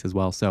coming weeks as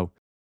well. So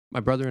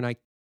my brother and I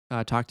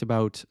talked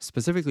about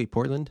specifically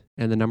Portland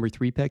and the number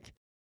 3 pick.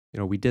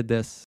 We did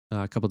this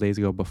a couple days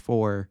ago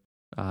before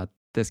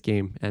this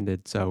game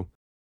ended. So,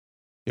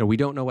 we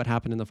don't know what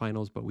happened in the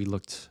finals, but we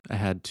looked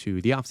ahead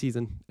to the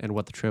offseason and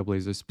what the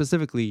Trailblazers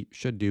specifically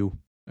should do.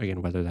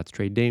 Again, whether that's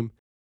trade Dame,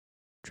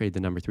 trade the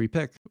number 3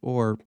 pick,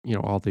 or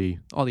all the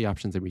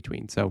options in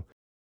between. So,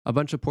 a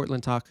bunch of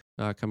Portland talk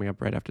coming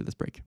up right after this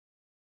break.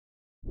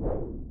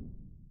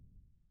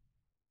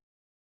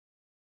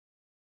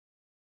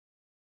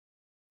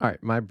 All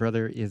right, my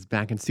brother is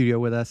back in studio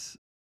with us.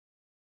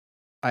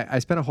 I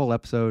spent a whole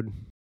episode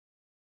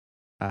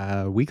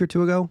a week or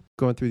two ago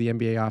going through the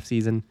NBA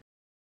offseason,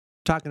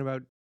 talking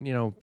about,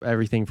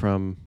 everything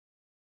from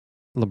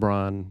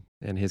LeBron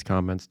and his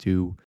comments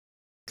to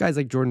guys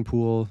like Jordan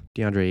Poole,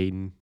 DeAndre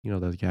Ayton,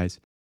 those guys.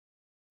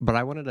 But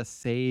I wanted to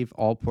save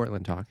all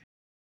Portland talk,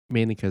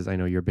 mainly because I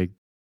know you're a big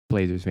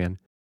Blazers fan,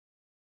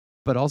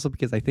 but also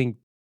because I think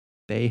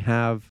they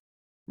have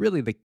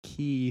really the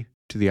key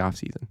to the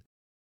offseason.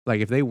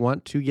 Like, if they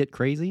want to get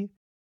crazy,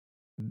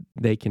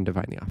 they can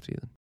define the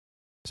offseason.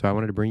 So I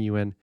wanted to bring you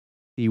in,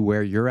 see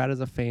where you're at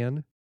as a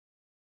fan,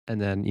 and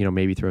then,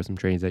 maybe throw some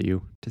trades at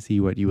you to see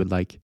what you would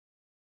like.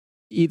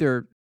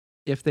 Either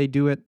if they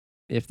do it,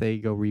 if they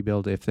go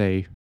rebuild, if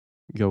they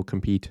go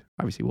compete,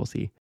 obviously we'll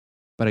see.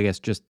 But I guess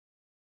just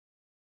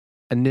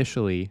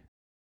initially,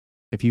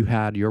 if you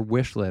had your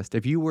wish list,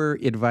 if you were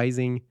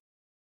advising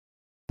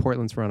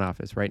Portland's front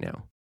office right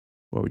now,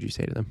 what would you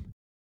say to them?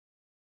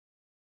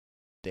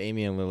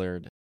 Damian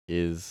Lillard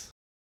is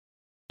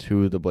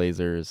to the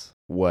Blazers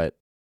what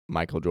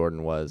Michael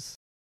Jordan was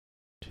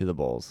to the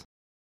Bulls.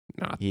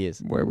 He is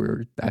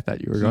where I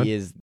thought you were going. He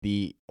is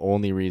the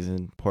only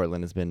reason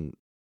Portland has been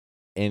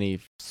any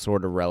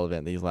sort of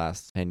relevant these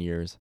last 10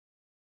 years.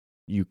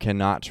 You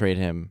cannot trade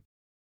him.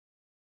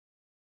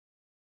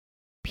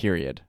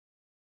 Period.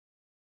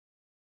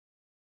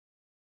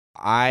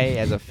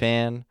 As a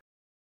fan,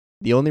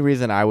 the only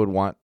reason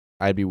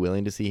I'd be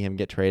willing to see him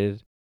get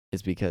traded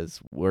is because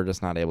we're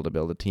just not able to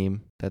build a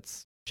team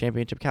that's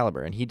championship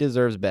caliber, and he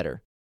deserves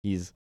better.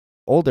 He's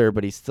older,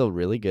 but he's still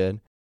really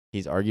good.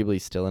 He's arguably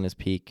still in his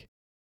peak.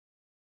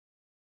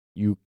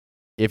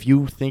 If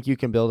you think you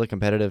can build a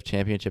competitive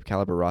championship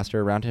caliber roster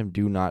around him,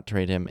 do not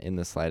trade him in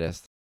the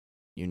slightest.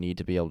 You need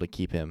to be able to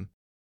keep him.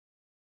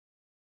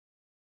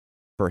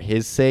 For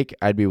his sake,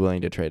 I'd be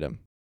willing to trade him.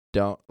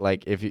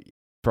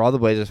 For all the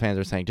Blazers fans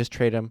are saying, just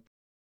trade him.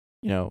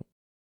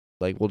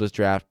 We'll just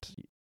draft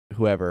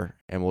whoever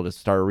and we'll just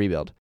start a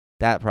rebuild.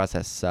 That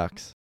process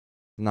sucks.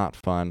 Not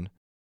fun.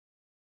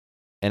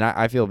 And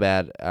I feel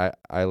bad.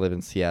 I live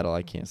in Seattle.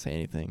 I can't say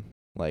anything.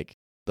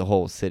 The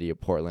whole city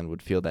of Portland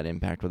would feel that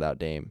impact without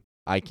Dame.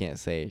 I can't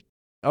say,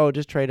 oh,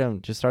 just trade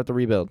him. Just start the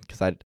rebuild because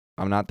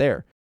I'm not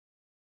there.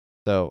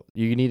 So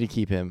you need to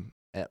keep him.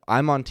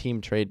 I'm on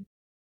team trade.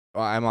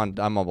 I'm on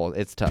both.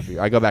 It's tough.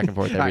 I go back and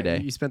forth every day.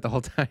 You spent the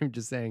whole time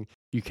just saying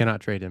you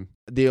cannot trade him.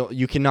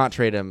 You cannot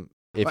trade him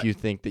if you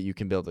think that you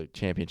can build a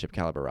championship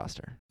caliber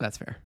roster. That's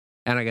fair.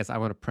 And I guess I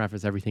want to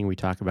preface everything we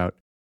talk about.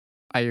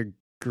 I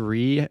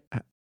agree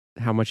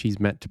how much he's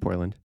meant to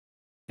Portland.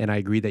 And I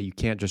agree that you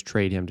can't just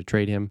trade him to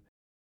trade him.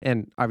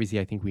 And obviously,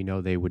 I think we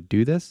know they would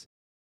do this.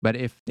 But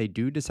if they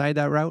do decide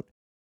that route,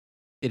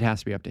 it has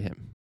to be up to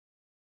him.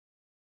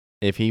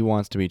 If he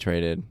wants to be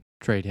traded,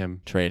 trade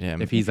him.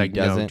 If he's like,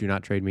 no, do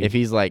not trade me. If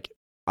he's like,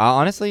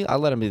 honestly, I'll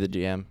let him be the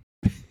GM.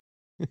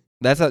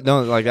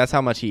 That's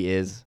how much he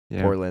is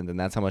Portland, and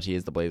that's how much he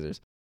is the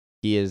Blazers.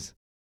 He is,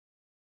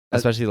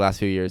 especially the last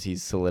few years,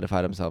 he's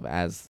solidified himself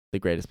as the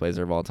greatest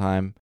Blazer of all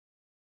time.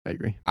 I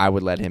agree. I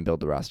would let him build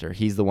the roster.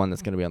 He's the one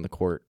that's going to be on the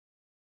court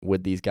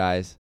with these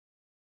guys.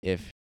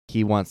 If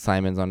he wants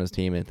Simons on his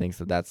team and thinks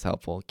that that's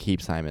helpful, keep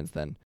Simons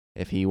then.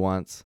 If he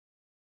wants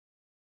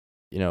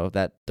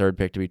that third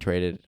pick to be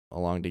traded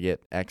along to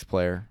get X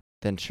player,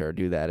 then sure,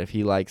 do that. If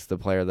he likes the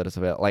player that is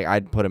available, like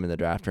I'd put him in the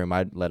draft room.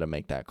 I'd let him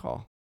make that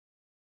call.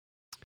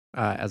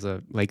 As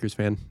a Lakers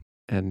fan,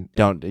 and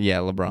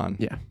LeBron.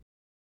 Yeah.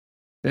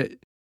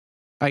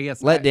 I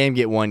guess let Dame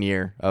get 1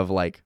 year of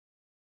like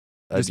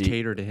just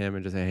cater to him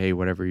and just say, hey,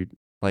 whatever you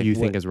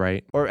think is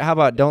right. Or how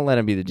about don't let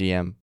him be the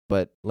GM,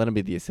 but let him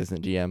be the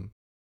assistant GM.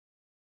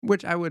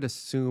 Which I would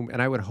assume,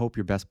 and I would hope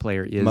your best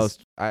player is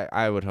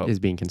I would hope is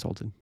being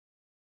consulted.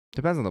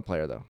 Depends on the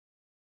player though.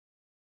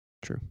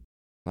 True.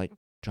 Like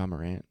John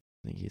Morant,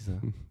 I think he's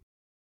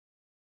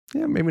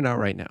yeah, maybe not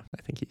right now.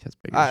 I think he has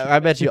bigger. I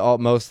bet you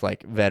most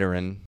like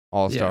veteran,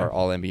 all-star,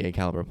 all NBA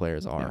caliber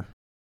players are. Yeah.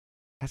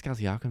 Pascal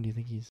Siakam, do you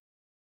think he's?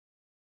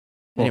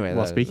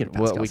 Anyway, speaking of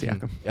Pascal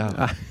Siakam,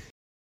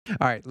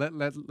 all right,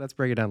 let's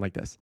break it down like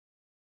this.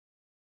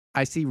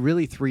 I see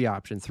really three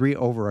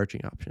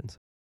overarching options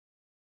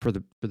for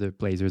the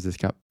Blazers this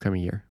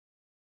coming year.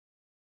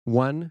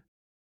 One,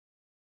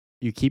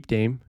 you keep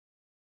Dame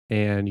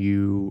and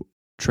you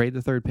trade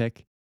the third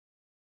pick,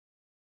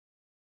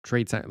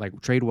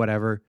 trade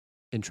whatever,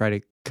 and try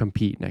to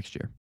compete next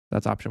year.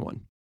 That's option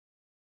one.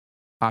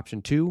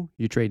 Option two,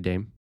 you trade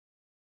Dame.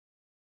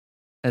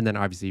 And then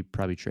obviously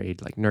probably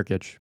trade like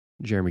Nurkic,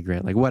 Jeremy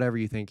Grant, like whatever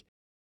you think.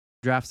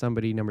 Draft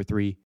somebody, number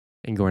 3,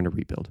 and go into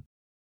rebuild.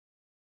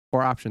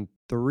 Or option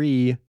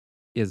 3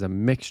 is a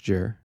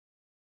mixture,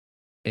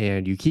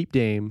 and you keep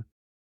Dame,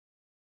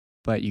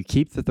 but you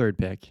keep the third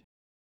pick,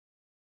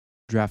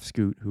 draft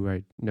Scoot, who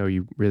I know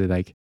you really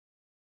like,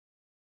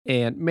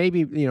 and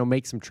maybe,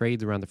 make some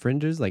trades around the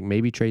fringes, like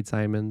maybe trade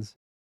Simons,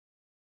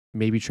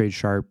 maybe trade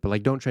Sharp, but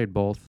like don't trade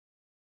both.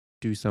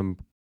 Do some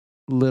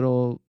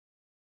little,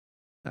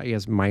 I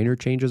guess, minor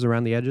changes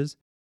around the edges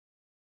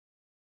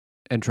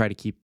and try to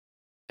keep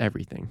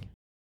everything.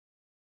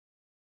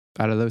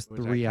 Out of those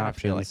three options.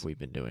 I feel like we've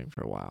been doing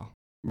for a while.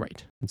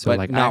 Right. And so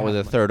but not with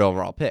a third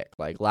overall pick.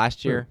 Like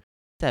last year,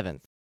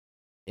 7th.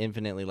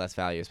 Infinitely less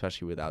value,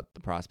 especially without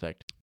the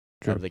prospect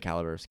of the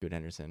caliber of Scoot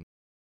Henderson.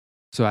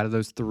 So out of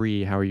those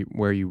three,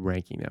 where are you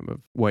ranking them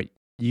of what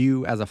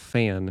you as a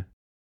fan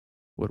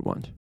would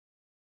want?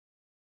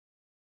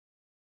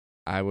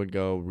 I would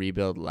go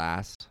rebuild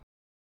last.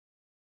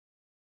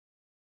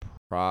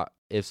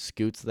 If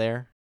Scoot's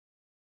there,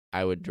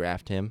 I would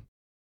draft him.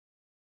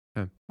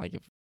 Like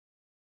if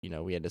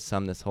we had to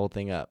sum this whole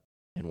thing up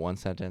in one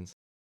sentence,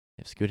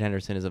 if Scoot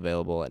Henderson is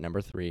available at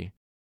number 3,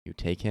 you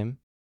take him.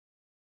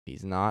 If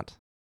he's not,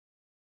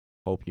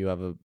 hope you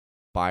have a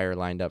buyer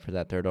lined up for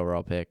that third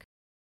overall pick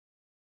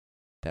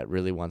that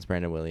really wants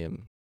Brandon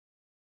Williams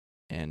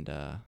and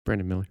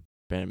Brandon Miller.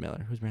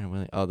 Who's Brandon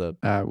Williams?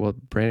 Oh,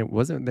 Brandon,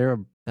 wasn't there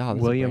a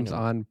Williams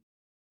on?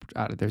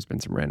 There's been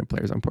some random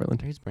players on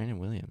Portland. Who's Brandon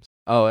Williams?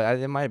 Oh,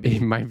 it might be. He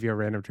might be a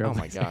random Trailblazer. Oh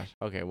my gosh.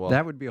 Okay, well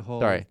that would be a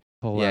whole. Sorry.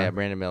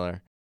 Brandon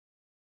Miller.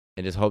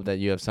 And just hope that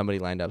you have somebody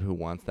lined up who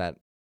wants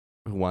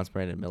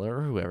Brandon Miller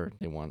or whoever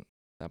they want at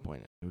that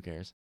point. Who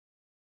cares?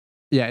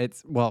 Yeah,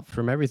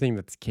 from everything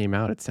that's came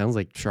out, it sounds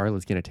like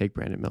Charlotte's going to take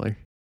Brandon Miller.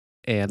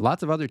 And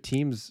lots of other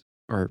teams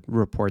or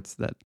reports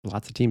that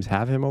lots of teams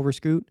have him over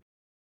Scoot,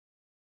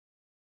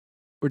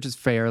 which is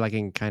fair. Like I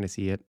can kind of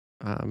see it.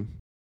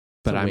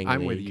 But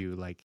I'm with you.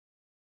 Like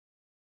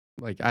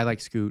I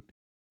like Scoot.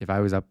 If I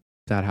was up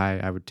that high,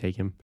 I would take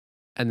him.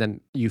 And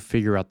then you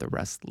figure out the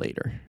rest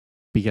later.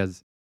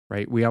 Because,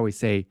 right, we always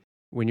say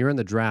when you're in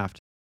the draft,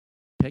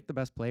 pick the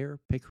best player,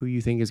 pick who you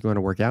think is going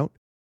to work out,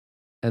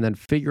 and then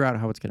figure out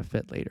how it's going to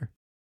fit later.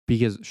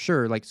 Because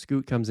sure, like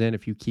Scoot comes in,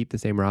 if you keep the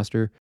same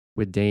roster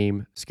with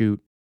Dame, Scoot,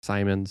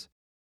 Simons,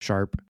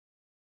 Sharp,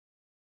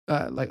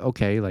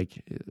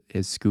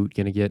 is Scoot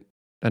going to get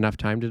enough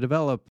time to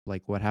develop?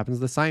 Like what happens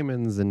to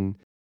Simons, and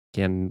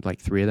can like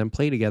 3 of them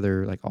play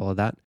together? Like all of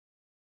that.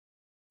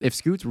 If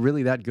Scoot's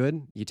really that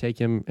good, you take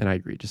him, and I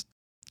agree. Just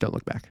don't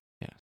look back.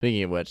 Yeah.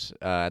 Speaking of which,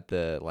 at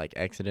the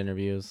exit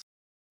interviews,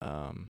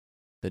 the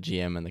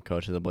GM and the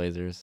coach of the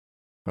Blazers,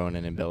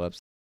 Cronin and Billups,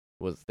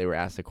 they were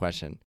asked a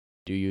question.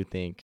 Do you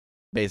think,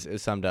 basically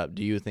summed up,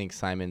 do you think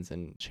Simons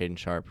and Shaedon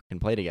Sharp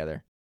can play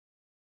together?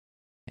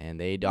 And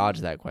they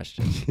dodged that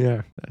question.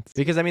 Yeah.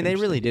 Because, they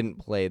really didn't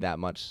play that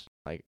much,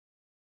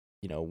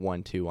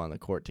 1-2 on the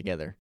court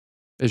together.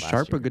 Is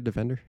Sharp a good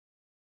defender?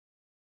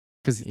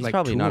 Because he's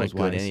probably not as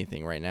good at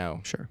anything right now.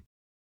 Sure.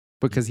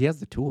 Because he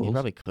has the tools. He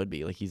probably could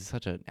be. He's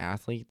such an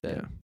athlete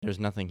that there's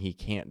nothing he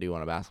can't do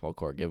on a basketball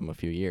court. Give him a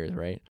few years,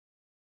 right?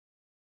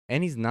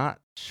 And he's not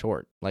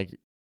short.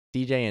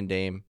 CJ and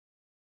Dame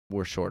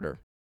were shorter.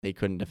 They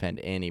couldn't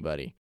defend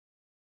anybody.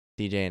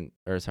 Dame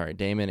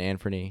and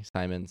Anthony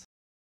Simons,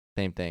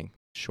 same thing.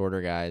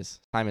 Shorter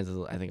guys. Simons is,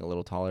 I think, a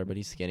little taller, but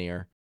he's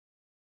skinnier.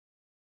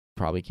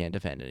 Probably can't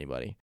defend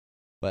anybody.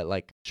 But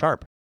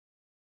Sharp.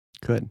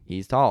 Could.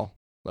 He's taller.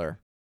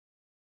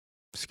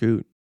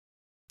 Scoot.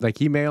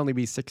 He may only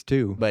be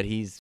 6'2", but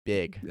he's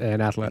big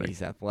and athletic.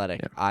 He's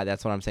athletic. Yeah.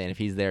 That's what I'm saying. If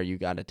he's there, you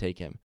got to take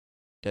him.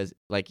 Because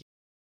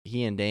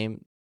he and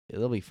Dame,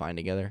 they'll be fine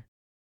together,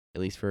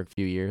 at least for a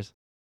few years.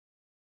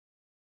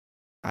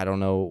 I don't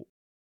know.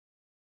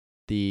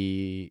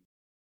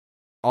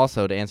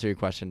 also, to answer your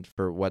question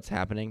for what's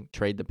happening,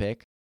 trade the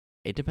pick.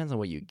 It depends on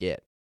what you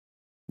get.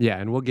 Yeah,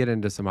 and we'll get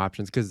into some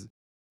options because,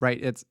 right,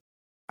 it's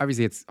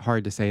obviously it's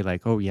hard to say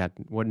like, oh yeah,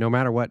 no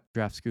matter what,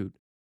 draft Scoot.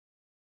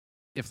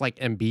 If like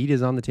Embiid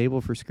is on the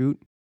table for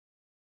Scoot,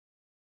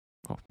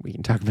 well, we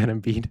can talk about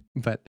Embiid,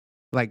 but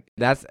like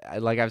That's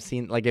like I've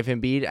seen, like if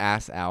Embiid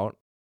asks out,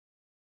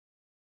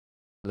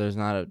 there's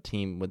not a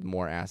team with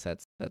more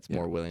assets that's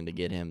more willing to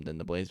get him than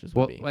the Blazers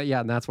would be. Well,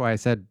 yeah, and that's why I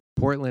said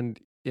Portland,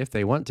 if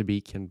they want to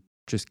be, can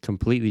just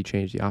completely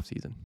change the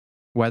offseason.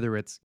 Whether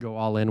it's go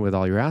all in with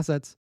all your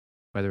assets,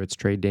 whether it's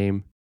trade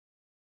Dame,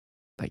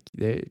 like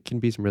there can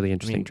be some really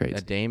interesting trades.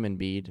 A Dame and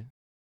Embiid,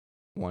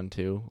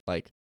 1-2,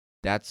 like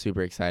that's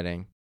super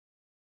exciting.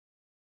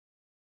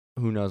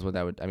 Who knows what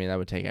that would? I mean, that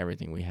would take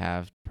everything we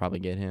have to probably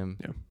get him.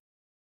 Yeah,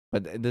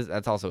 but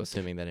that's also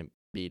assuming that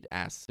Embiid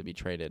asks to be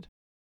traded.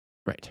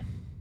 Right.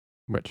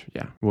 Which,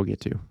 yeah, we'll get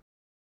to.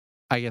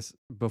 I guess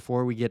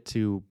before we get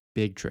to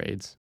big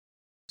trades,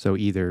 so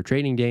either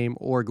trading Dame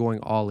or going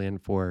all in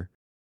for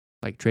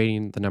like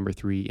trading the number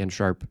 3 and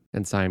Sharp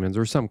and Simons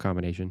or some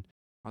combination.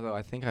 Although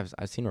I think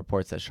I've seen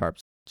reports that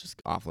Sharp's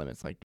just off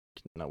limits. Like,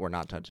 no, we're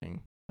not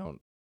touching. Don't.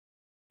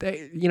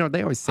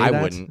 They always say that.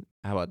 I wouldn't.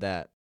 How about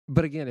that?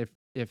 But again,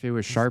 if it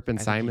was Sharp and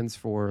Simons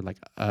for like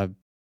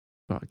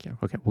okay,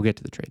 we'll get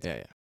to the trades.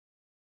 Yeah.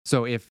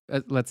 So if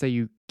let's say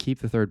you keep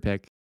the 3rd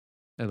pick,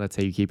 and let's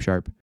say you keep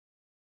Sharp,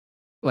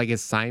 like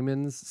is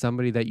Simons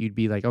somebody that you'd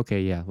be like,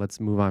 okay, yeah, let's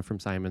move on from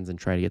Simons and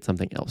try to get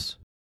something else?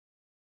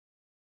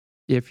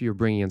 If you're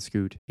bringing in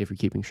Scoot, if you're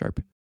keeping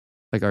Sharp,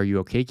 like, are you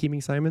okay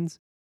keeping Simons?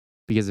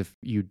 Because if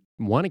you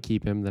want to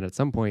keep him, then at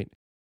some point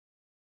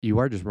you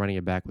are just running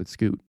it back with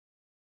Scoot.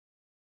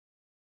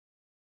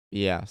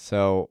 Yeah.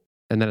 So,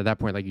 and then at that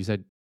point, like you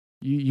said,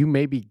 you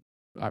may be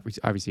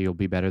obviously you'll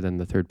be better than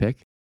the 3rd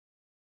pick.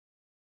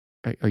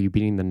 Are you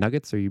beating the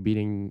Nuggets? Are you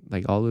beating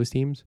like all those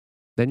teams?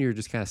 Then you're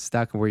just kind of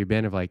stuck where you've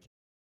been of like,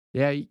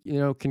 yeah,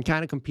 can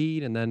kind of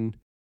compete and then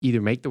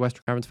either make the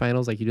Western Conference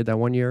Finals like you did that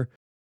one year,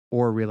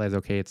 or realize,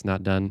 okay, it's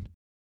not done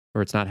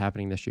or it's not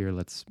happening this year.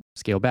 Let's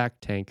scale back,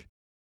 tank,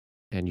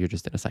 and you're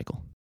just in a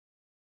cycle.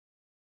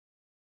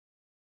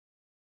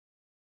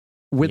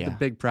 With the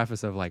big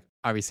preface of like,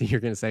 obviously you're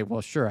going to say,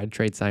 well, sure, I'd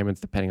trade Simons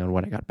depending on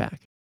what I got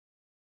back.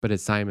 But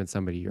is Simons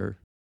somebody you're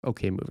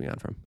okay moving on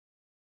from?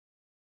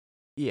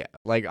 Yeah,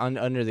 like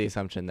under the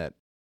assumption that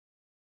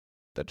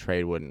the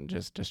trade wouldn't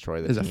just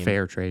destroy the team. It's a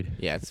fair trade.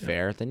 Yeah, it's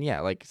fair. Then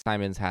yeah, like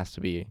Simons has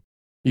to be.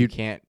 You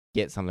can't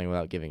get something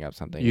without giving up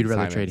something. You'd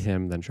rather trade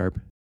him than Sharp?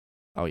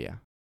 Oh yeah,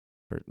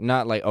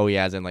 not like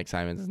as in like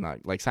Simons is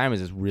not like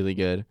Simons is really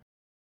good.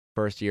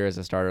 First year as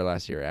a starter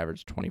last year,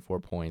 averaged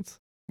 24 points.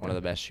 One of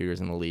the best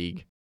shooters in the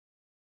league.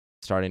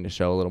 Starting to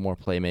show a little more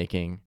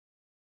playmaking.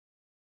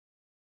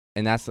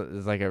 And that's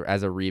like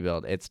as a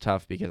rebuild, it's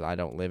tough because I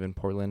don't live in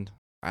Portland.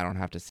 I don't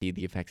have to see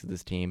the effects of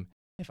this team.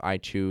 If I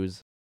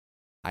choose,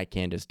 I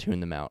can just tune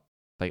them out.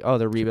 Like, oh,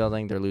 they're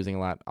rebuilding, they're losing a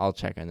lot. I'll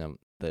check on them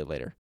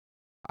later.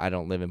 I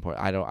don't live in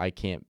Portland. I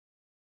can't,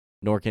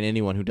 nor can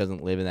anyone who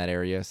doesn't live in that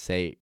area can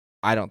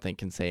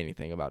say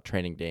anything about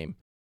trading Dame.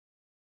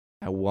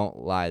 I won't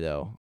lie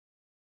though.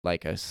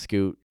 Like a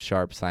Scoot,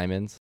 Sharp,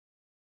 Simons,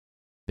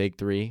 big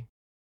 3.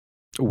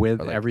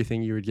 With like,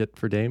 everything you would get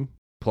for Dame?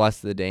 Plus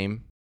the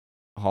Dame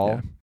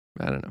haul.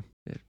 Yeah. I don't know.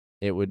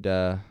 It would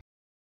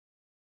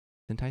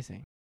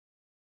enticing.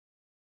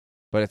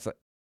 But it's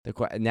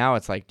like now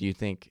it's like, do you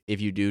think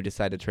if you do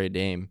decide to trade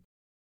Dame,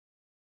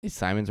 is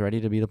Simons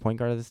ready to be the point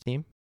guard of this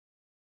team?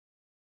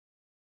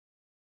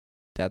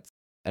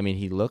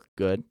 He looked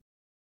good.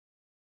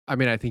 I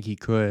mean, I think he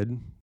could.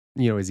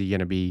 Is he going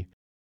to be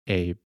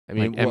a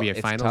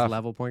NBA Finals tough.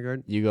 Level point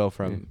guard? You go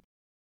from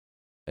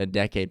a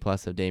decade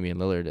plus of Damian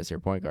Lillard as your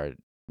point guard.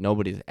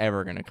 Nobody's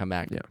ever going to come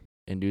back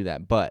and do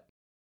that. But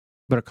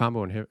a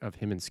combo of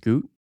him and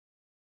Scoot?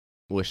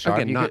 With Sharp,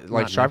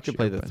 again, Sharp could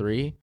play the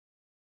 3.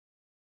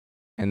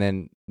 And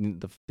then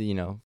the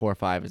 4 or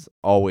 5 has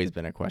always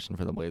been a question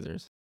for the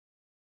Blazers.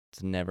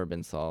 It's never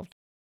been solved.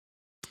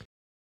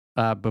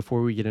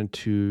 Before we get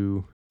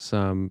into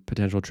some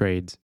potential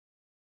trades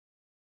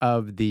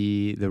of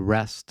the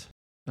rest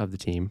of the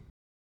team,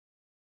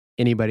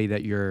 anybody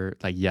that you're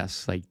like,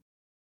 yes, like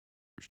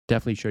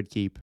definitely should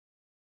keep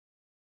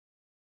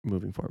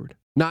moving forward.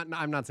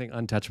 I'm not saying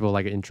untouchable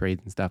like in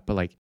trades and stuff, but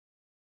like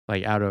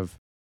out of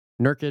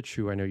Nurkic,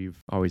 who I know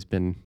you've always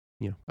been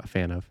a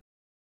fan of.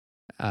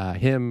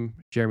 Him,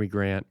 Jeremy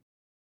Grant,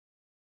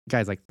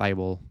 guys like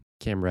Thibault,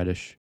 Cam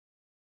Reddish.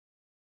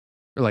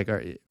 Like,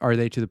 are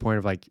they to the point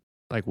of like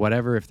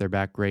whatever, if they're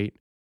back, great,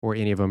 or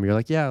any of them you're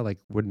like, yeah, like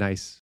would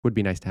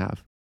be nice to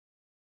have?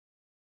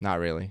 Not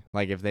really.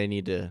 Like if they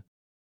need to,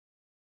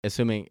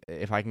 assuming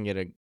if I can get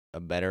a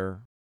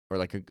better or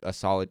like a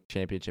solid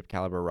championship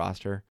caliber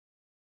roster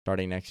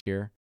starting next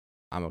year,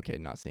 I'm okay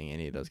not seeing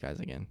any of those guys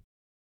again.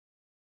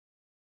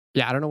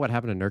 Yeah, I don't know what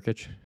happened to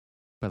Nurkic.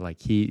 But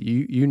like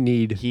you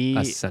need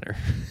a center.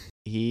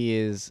 He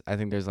is. I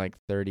think there's like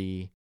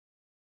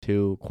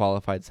 32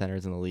 qualified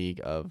centers in the league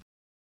of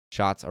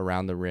shots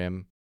around the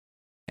rim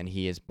and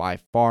he is by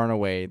far and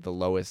away the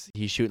lowest.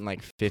 He's shooting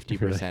like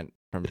 50%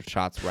 from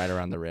shots right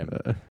around the rim.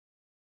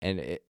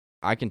 And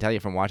I can tell you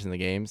from watching the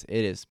games,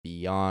 it is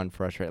beyond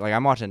frustrating. Like,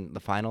 I'm watching the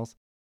finals,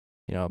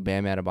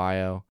 Bam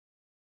Adebayo.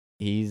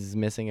 He's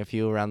missing a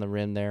few around the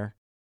rim there,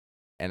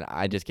 and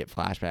I just get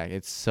flashback.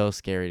 It's so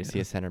scary to see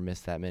a center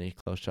miss that many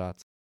close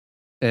shots.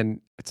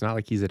 And it's not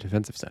like he's a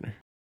defensive center.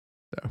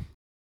 So,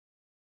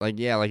 like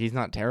he's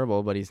not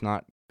terrible, but he's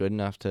not good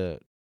enough to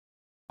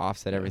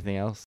offset everything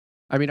else.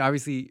 I mean,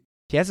 obviously,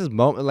 he has his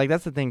moment. Like,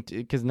 that's the thing,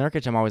 because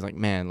Nurkic, I'm always like,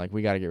 man, like,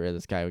 we got to get rid of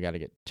this guy. We got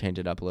to change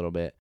it up a little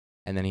bit.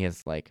 And then he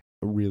has like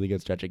a really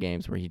good stretch of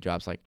games where he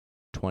drops like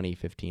 20,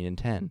 15, and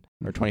 10,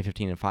 or 20,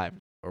 15, and 5,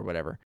 or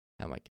whatever.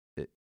 And I'm like,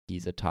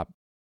 he's a top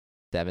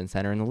 7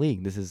 center in the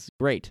league. This is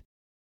great.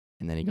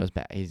 And then he goes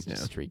back. He's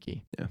just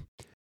streaky. Yeah.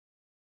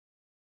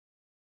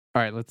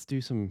 All right, let's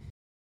do some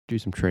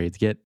trades.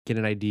 Get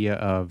an idea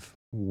of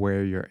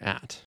where you're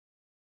at,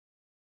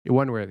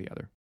 one way or the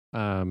other.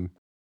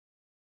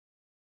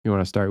 You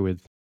want to start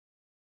with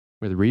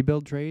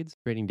rebuild trades,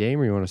 trading Dame,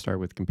 or you want to start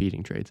with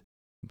competing trades?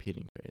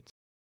 Competing trades.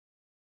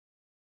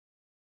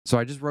 So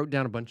I just wrote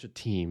down a bunch of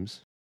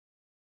teams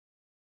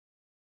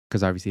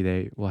because obviously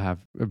they will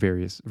have a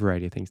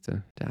variety of things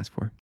to ask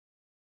for.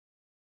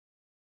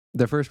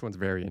 The first one's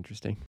very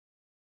interesting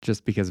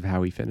just because of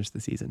how we finished the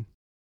season.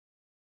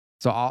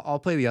 So I'll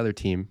play the other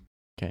team.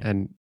 Okay.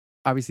 And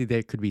obviously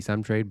there could be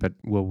some trade, but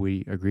will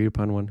we agree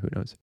upon one? Who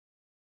knows?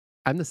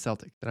 I'm the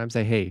Celtics, and I'm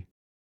saying, hey,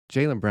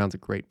 Jaylen Brown's a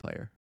great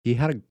player. He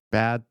had a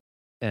bad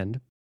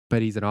end,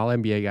 but he's an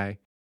all-NBA guy,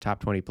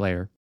 top 20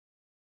 player.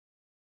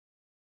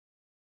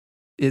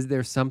 Is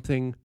there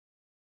something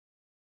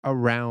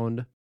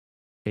around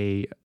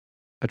a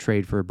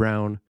trade for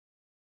Brown?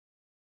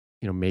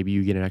 Maybe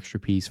you get an extra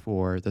piece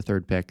for the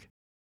third pick,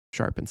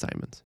 Sharp and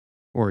Simons,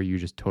 or are you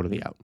just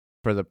totally out?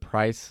 For the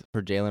price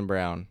for Jaylen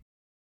Brown,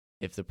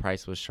 if the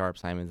price was Sharp,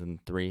 Simons, and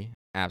 3,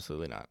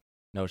 absolutely not.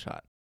 No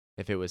shot.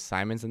 If it was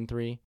Simons and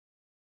 3,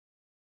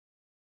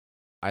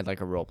 I'd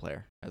like a role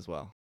player as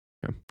well.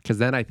 Because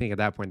then I think at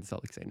that point the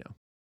Celtics say no.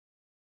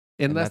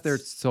 Unless they're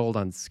sold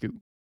on Scoot,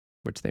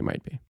 which they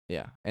might be.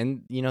 Yeah.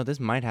 And, this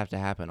might have to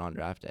happen on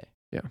draft day.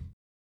 Yeah.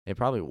 It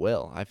probably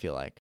will, I feel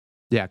like.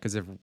 Yeah, because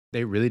if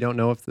they really don't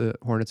know if the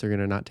Hornets are going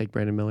to not take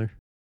Brandon Miller.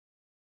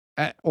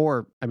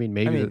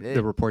 Maybe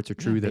the reports are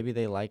true that maybe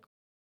they like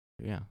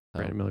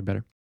Brandon Miller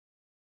better.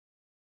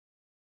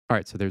 All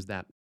right, so there's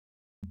that.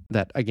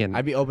 That, again.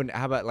 I'd be open.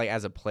 How about, like,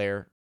 as a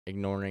player,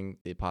 ignoring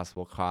the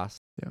possible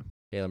cost? Yeah.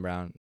 Jaylen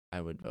Brown,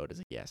 I would vote as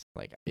a yes.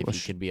 Like, if he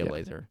could be a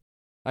Blazer.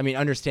 I mean,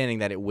 understanding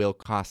that it will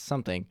cost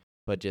something,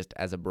 but just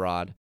as a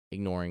broad,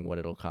 ignoring what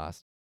it'll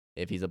cost.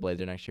 If he's a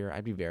Blazer next year,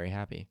 I'd be very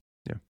happy.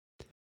 Yeah.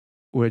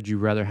 Would you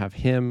rather have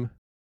him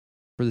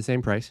for the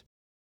same price?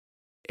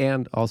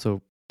 And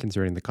also,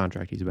 considering the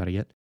contract he's about to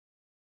get,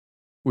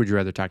 would you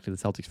rather talk to the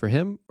Celtics for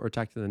him or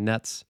talk to the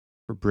Nets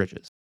for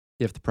Bridges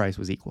if the price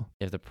was equal?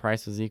 If the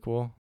price was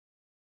equal,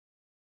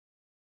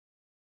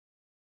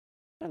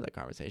 I'd have that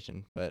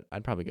conversation, but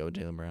I'd probably go with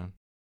Jaylen Brown.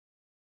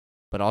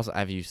 But also,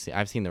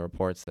 I've seen the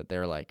reports that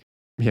they're like,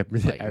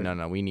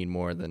 no, we need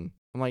more than.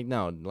 I'm like,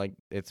 no, like,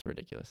 it's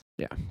ridiculous.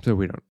 Yeah, so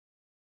we don't.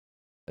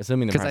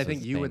 Assuming the price because I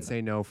think you would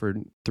say no for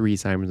 3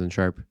 Simons and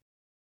Sharp.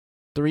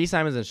 3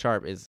 Simons and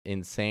Sharp is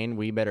insane.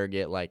 We better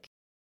get like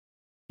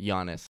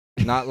Giannis.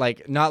 Not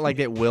like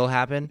it will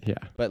happen. Yeah.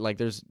 But like,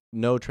 there's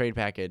no trade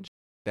package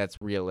that's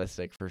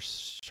realistic for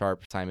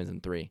Sharp, Simons,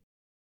 and 3.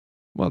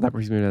 Well, that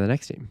brings me to the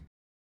next team.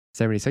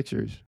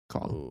 76ers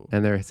call. Ooh.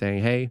 And they're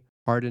saying, hey,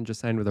 Harden just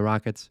signed with the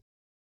Rockets.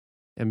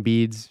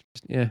 Embiid's,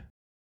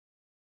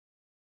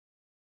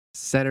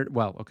 center.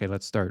 Well, okay,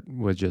 let's start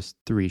with just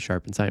 3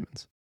 Sharp and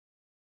Simons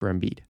for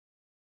Embiid.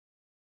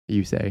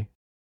 You say?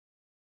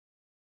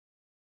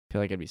 I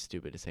feel like I'd be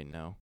stupid to say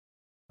no.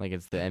 Like,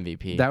 it's the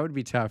MVP. That would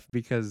be tough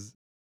because,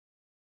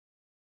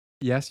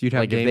 yes, you'd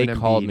have like Dame if they and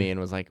called Embiid. me and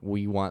was like,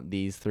 we want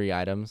these 3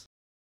 items,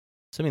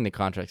 assuming the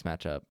contracts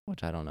match up,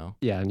 which I don't know.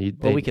 Yeah, and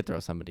we could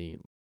throw somebody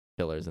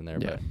killers in there,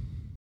 yeah.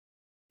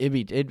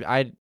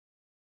 but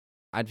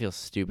I'd feel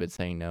stupid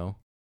saying no.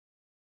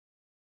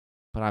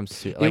 But I'm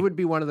it would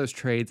be one of those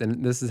trades,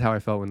 and this is how I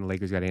felt when the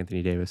Lakers got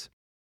Anthony Davis,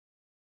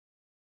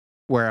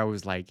 where I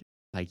was like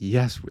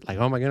yes, like,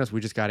 oh my goodness,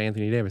 we just got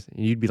Anthony Davis,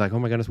 and you'd be like, oh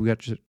my goodness, we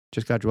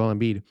just got Joel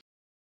Embiid,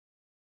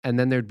 and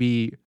then there'd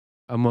be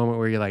a moment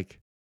where you're like,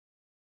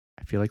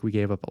 I feel like we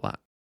gave up a lot,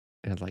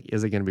 and it's like,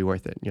 is it going to be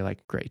worth it? And you're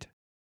like, great,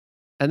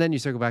 and then you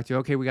circle back to,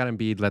 okay, we got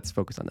Embiid, let's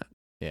focus on that.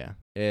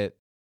 Yeah,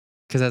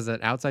 because as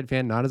an outside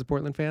fan, not as a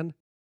Portland fan,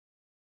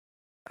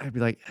 I'd be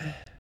like.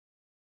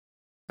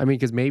 I mean,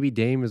 because maybe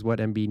Dame is what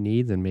Embiid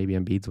needs, and maybe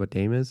Embiid's what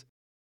Dame is.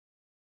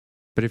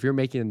 But if you're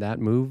making that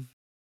move,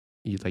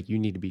 you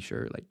need to be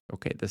sure, like,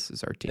 okay, this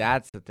is our team.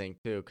 That's the thing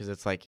too, because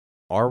it's like,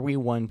 are we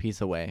one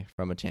piece away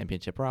from a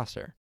championship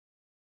roster?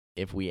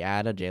 If we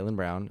add a Jaylen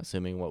Brown,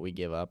 assuming what we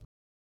give up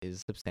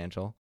is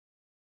substantial,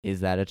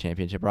 is that a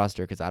championship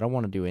roster? Because I don't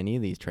want to do any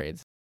of these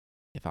trades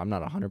if I'm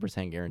not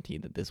 100%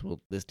 guaranteed that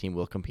this team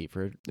will compete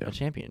for a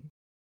championship.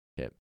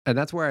 And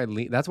that's where I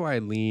lean. That's why I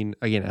lean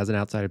again as an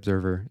outside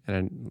observer,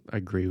 and I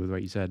agree with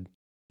what you said.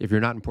 If you're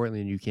not in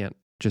Portland, you can't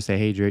just say,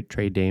 "Hey,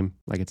 trade Dame,"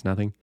 like it's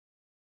nothing.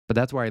 But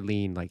that's why I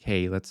lean like,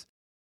 "Hey, let's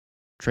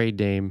trade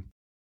Dame."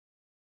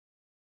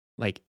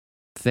 Like,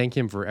 thank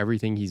him for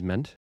everything he's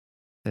meant,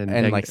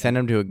 And like send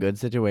him to a good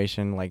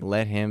situation. Like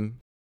let him.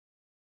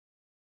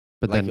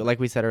 But like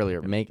we said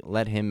earlier,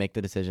 let him make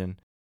the decision.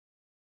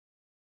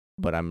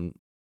 But I'm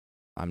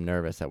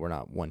nervous that we're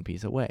not one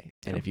piece away.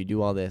 And if you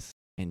do all this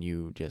and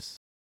you just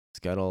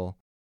scuttle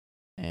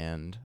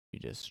and you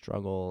just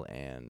struggle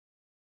and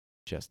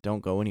just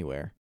don't go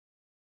anywhere.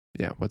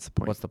 Yeah, what's the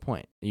point? What's the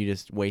point? You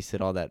just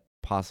wasted all that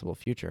possible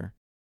future.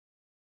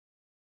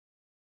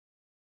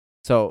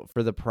 So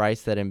for the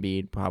price that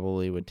Embiid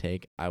probably would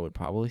take, I would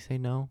probably say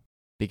no.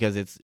 Because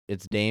it's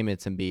Dame,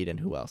 it's Embiid, and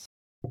who else?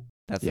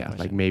 That's the question.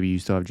 Like maybe you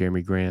still have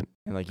Jeremy Grant.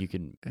 And like you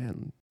could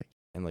and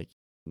like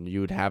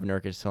you would have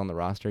Nurkic still on the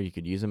roster. You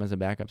could use him as a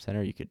backup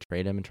center. You could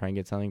trade him and try and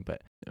get something.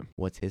 But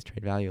what's his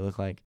trade value look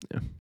like? Yeah.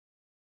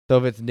 So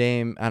if it's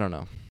Dame, I don't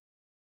know.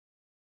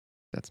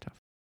 That's tough.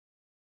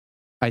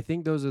 I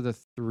think those are the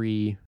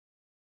three.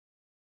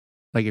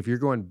 Like if you're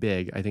going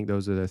big, I think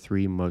those are the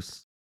three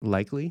most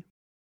likely.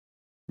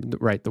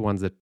 Right, the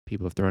ones that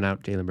people have thrown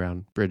out: Jaylen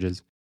Brown,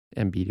 Bridges,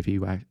 Embiid. If he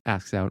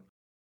asks out,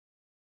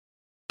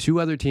 two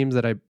other teams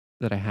that I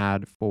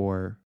had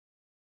for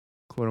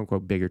quote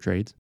unquote bigger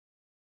trades.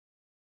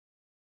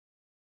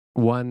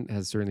 One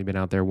has certainly been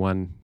out there.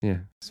 One,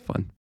 it's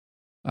fun.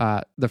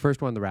 The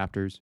first one, the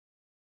Raptors.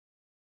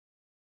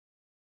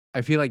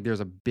 I feel like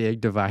there's a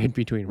big divide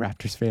between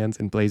Raptors fans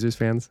and Blazers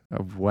fans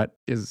of what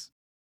is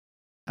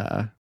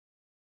a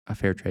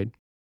fair trade.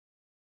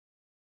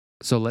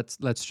 So let's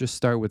just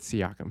start with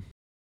Siakam.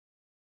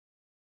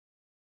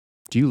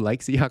 Do you like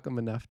Siakam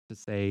enough to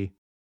say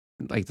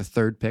like the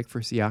third pick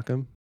for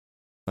Siakam?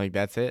 Like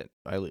that's it?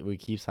 We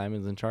keep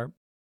Simons and Sharp?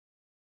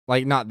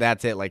 Like not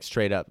that's it, like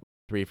straight up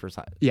 3 for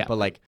Simons. Yeah. But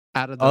like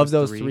out of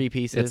those three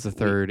pieces, it's the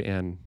third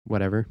and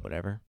whatever.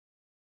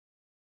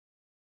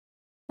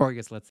 Or I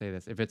guess let's say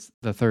this. If it's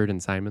the third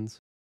and Simons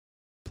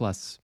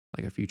plus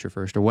like a future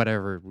first or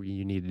whatever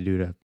you need to do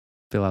to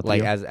fill out the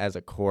like deal. as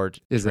a core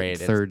is trade,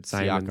 it third it's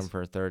Simons? Siakam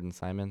for a third and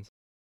Simons?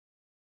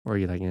 Or are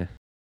you like,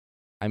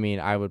 I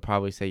mean, I would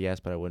probably say yes,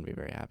 but I wouldn't be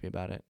very happy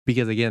about it.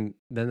 Because again,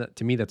 then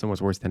to me, that's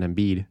almost worse than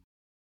Embiid.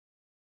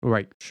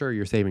 Right, sure,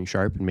 you're saving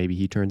Sharp and maybe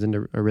he turns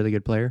into a really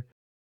good player.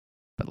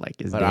 But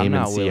like, is Dame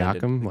and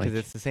Siakam? Because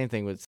it's the same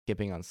thing with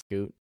skipping on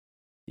Scoot.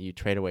 You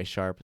trade away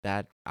Sharp.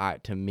 That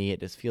to me, it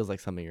just feels like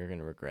something you're going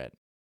to regret.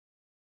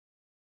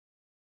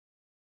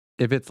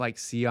 If it's like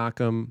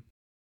Siakam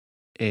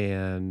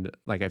and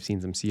like I've seen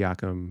some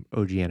Siakam,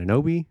 OG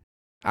Anunoby.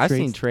 I've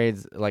seen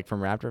trades like from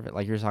Raptor,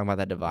 like you're talking about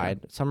that divide.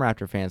 Yeah. Some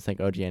Raptor fans think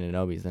OG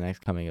Anunoby is the next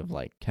coming of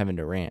like Kevin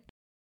Durant.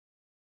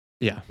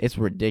 Yeah. It's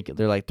ridiculous.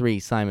 They're like 3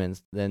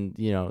 Simons, then,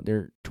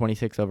 they're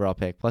 26 overall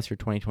pick, plus your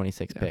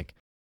 2026 pick.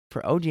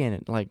 For OG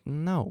and like,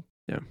 no.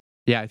 Yeah.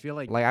 Yeah, I feel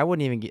like I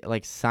wouldn't even get,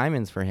 like,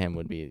 Simons for him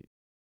would be,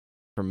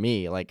 for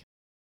me, like,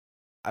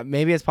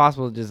 maybe it's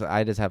possible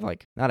I just have,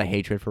 like, not a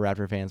hatred for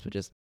Raptor fans, but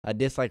just a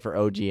dislike for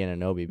OG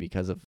and Anunoby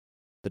because of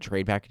the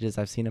trade packages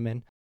I've seen him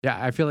in. Yeah,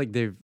 I feel like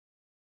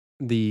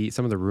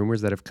some of the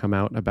rumors that have come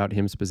out about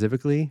him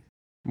specifically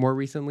more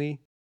recently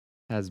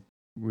has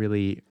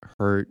really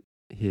hurt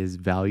his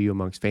value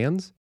amongst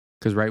fans.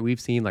 Because, right,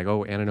 we've seen like,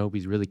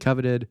 Anunoby's really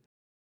coveted.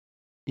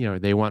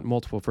 They want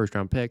multiple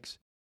first-round picks,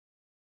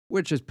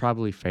 which is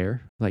probably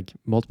fair. Like,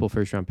 multiple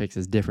first-round picks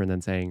is different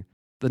than saying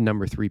the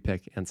number 3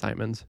 pick and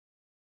Simons.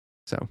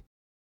 So,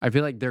 I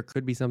feel like there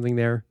could be something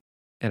there,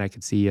 and I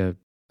could see a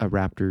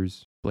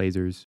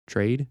Raptors-Blazers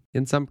trade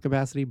in some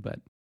capacity, but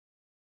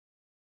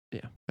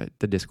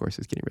the discourse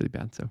is getting really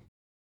bad. So,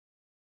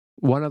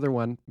 one other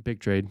one, big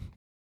trade.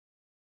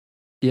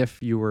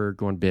 If you were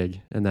going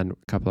big, and then a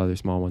couple other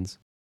small ones.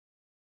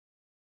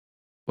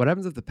 What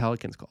happens if the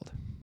Pelicans called?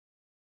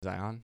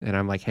 Zion? And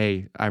I'm like,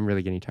 hey, I'm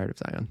really getting tired of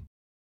Zion.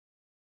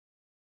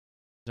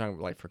 You're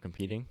talking like for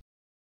competing?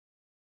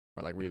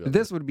 Or like rebuilding?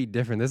 This would be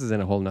different. This is in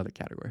a whole nother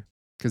category.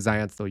 Because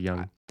Zion's still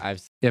young.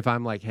 If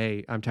I'm like,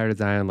 hey, I'm tired of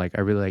Zion, like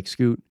I really like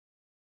Scoot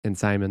and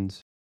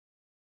Simons.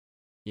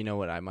 You know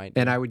what I might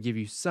do? And I would give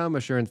you some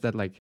assurance that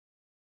like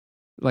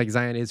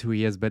Zion is who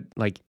he is, but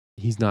like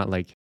he's not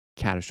like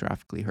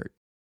catastrophically hurt.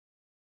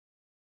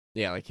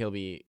 Yeah, like he'll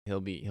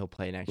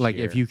play next year. Like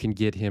if you can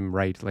get him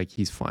right, like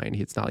he's fine.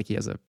 It's not like he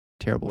has a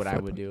terrible What I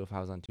would do if I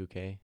was on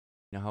 2K, you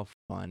know how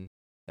fun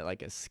that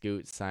like a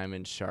Scoot,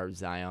 Simon, Sharp,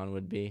 Zion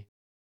would be?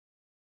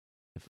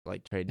 If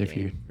like trade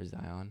Dame for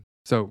Zion.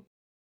 So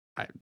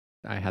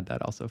I had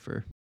that also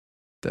for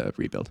the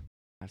rebuild.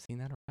 I've seen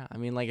that around. I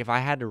mean, like if I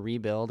had to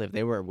rebuild, if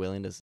they were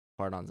willing to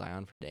part on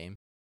Zion for Dame.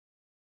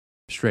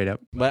 Straight up.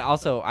 But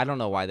also, I don't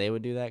know why they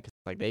would do that because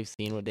like they've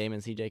seen what Dame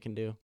and CJ can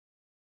do.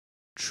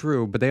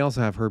 True, but they also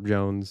have Herb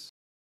Jones,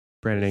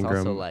 Brandon Ingram,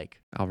 also like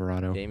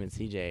Alvarado. Dame and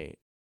CJ,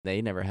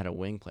 they never had a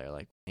wing player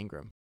like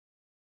Ingram.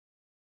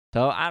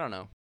 So I don't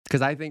know.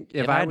 Because I think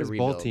if I was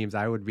both teams,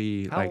 I would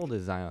be How old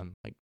is Zion?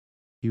 Like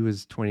he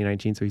was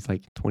 2019, so he's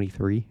like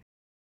 23.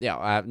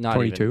 Yeah, not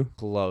 22? even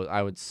close.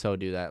 I would so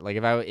do that. Like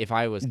if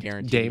I was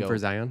guaranteed Dame to go, for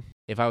Zion?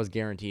 if I was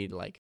guaranteed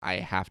like I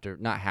have to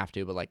not have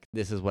to, but like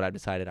this is what I've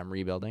decided I'm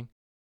rebuilding,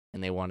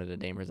 and they wanted a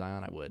Dame for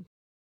Zion, I would.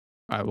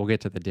 All right, we'll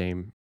get to the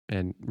Dame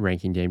and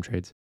ranking Dame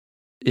trades.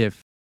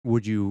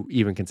 Would you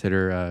even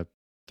consider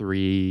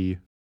 3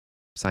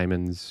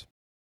 Simons,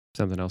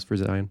 something else for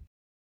Zion?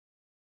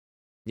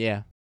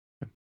 Yeah.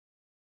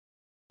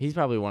 He's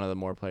probably one of the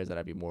more players that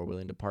I'd be more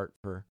willing to part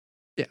for.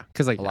 Yeah,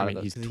 because like A lot I of mean,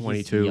 those- he's 'cause he's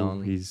 22.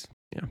 young. He's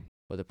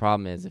But the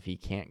problem is if he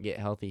can't get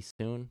healthy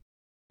soon,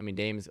 I mean,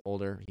 Dame's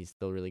older. He's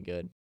still really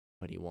good,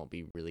 but he won't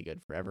be really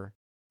good forever.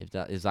 If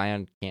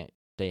Zion can't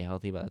stay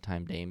healthy by the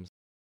time Dame's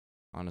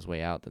on his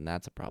way out, then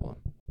that's a problem.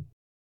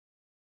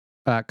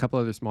 a couple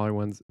other smaller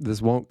ones.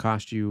 This won't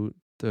cost you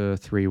the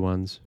 3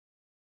 ones,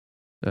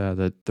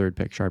 the third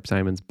pick, Sharp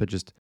Simons, but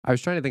just I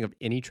was trying to think of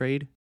any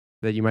trade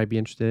that you might be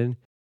interested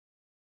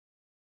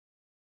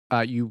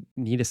in. You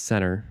need a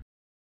center,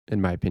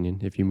 in my opinion,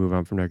 if you move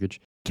on from Nurkic.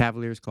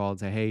 Cavaliers called,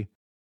 say, hey,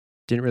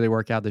 didn't really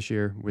work out this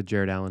year with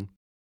Jared Allen.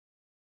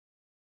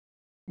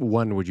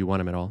 One, would you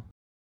want him at all?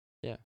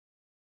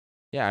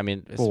 Yeah, I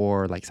mean,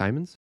 For like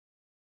Simons?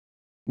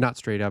 Not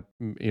straight up,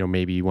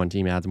 maybe one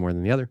team adds more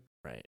than the other.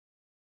 right.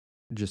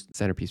 Just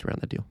centerpiece around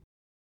that deal.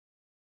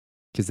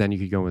 Because then you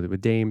could go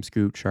with Dame,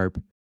 Scoot,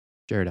 Sharp,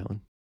 Jared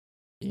Allen.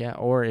 Yeah,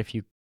 or if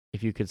you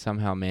could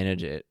somehow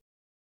manage it,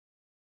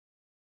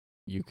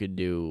 you could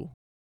do.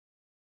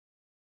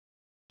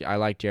 I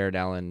like Jared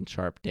Allen,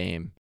 Sharp,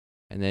 Dame,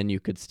 and then you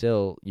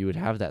would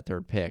have that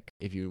third pick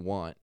if you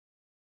want.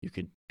 You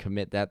could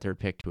commit that third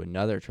pick to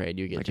another trade.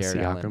 You get Like Jared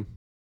a Siakam Allen.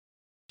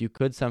 You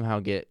could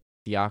somehow get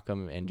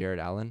Siakam and Jared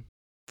Allen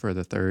for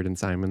the third and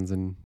Simons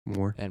and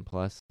more. and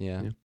plus,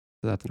 yeah. Yeah.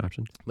 So that's an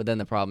option. But then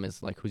the problem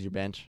is like, who's your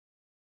bench?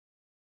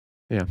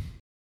 Yeah.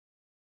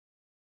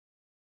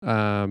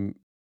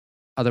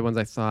 Other ones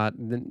I thought.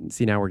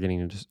 See, now we're getting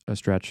into a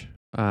stretch.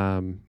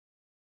 Team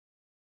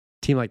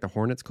like the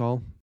Hornets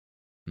call,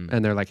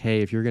 and they're like,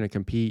 "Hey, if you're going to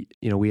compete,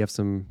 we have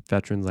some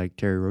veterans like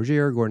Terry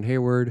Rozier, Gordon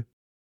Hayward.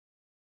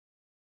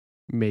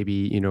 Maybe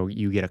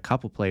you get a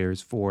couple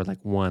players for like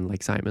one,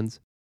 like Simons.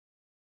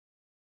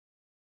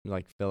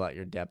 Like fill out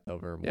your depth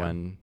over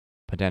one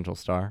potential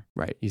star.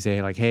 Right? You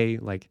say like, hey,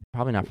 like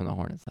Probably not from the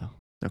Hornets though.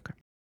 Okay.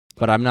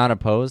 But I'm not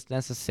opposed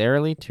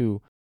necessarily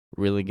to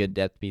really good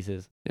depth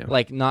pieces. Yeah.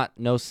 Like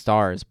no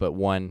stars, but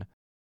one.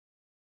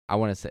 I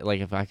want to say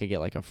like if I could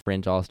get like a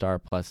fringe all-star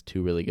plus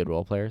 2 really good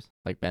role players,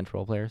 like bench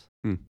role players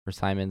for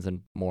Simons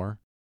and more.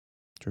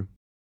 True.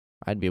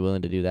 I'd be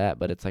willing to do that,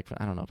 but it's like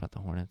I don't know about the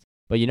Hornets.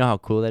 But you know how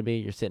cool that'd be?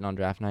 You're sitting on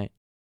draft night,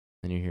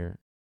 and you hear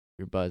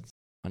your buds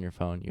on your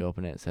phone. You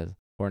open it, it says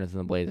Hornets and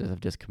the Blazers have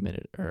just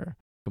completed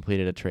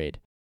a trade.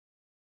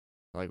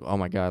 Like, oh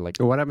my god, like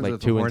what happens like if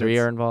 2 and 3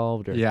 Hornets- are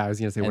involved? Or, Yeah, I was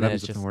gonna say, and what then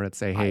happens it's if the just- Hornets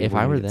say, hey, if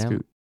I were them,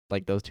 Scoot?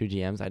 like those 2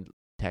 GMs, I'd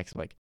text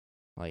like,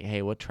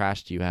 hey, what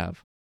trash do you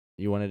have?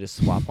 You want to just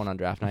swap one on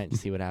draft night and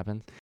see what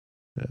happens?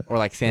 Or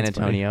like San That's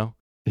funny. Antonio,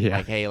 Yeah.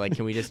 like, hey, like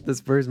can we just The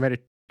Spurs made a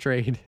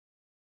trade.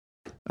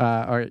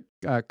 All right,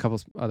 a couple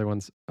other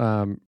ones.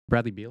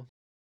 Bradley Beal.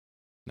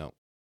 No.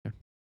 Yeah,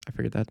 I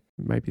figured that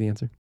might be the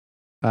answer.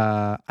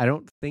 I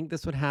don't think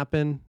this would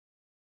happen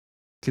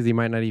because he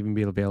might not even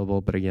be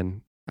available. But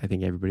again, I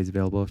think everybody's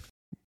available if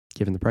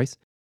given the price.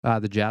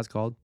 The Jazz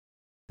called.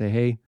 Say,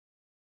 hey,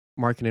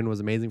 Markkanen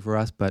was amazing for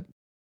us, but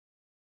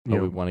we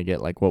want to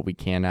get like what we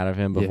can out of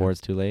him before it's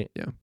too late.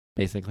 Yeah.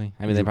 Basically.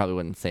 I mean, they probably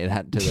wouldn't say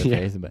that to their Yeah.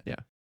 face, but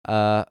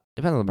Yeah.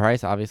 Depends on the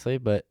price, obviously,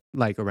 but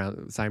like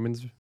around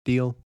Simon's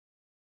deal.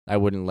 I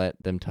wouldn't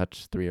let them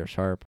touch 3 or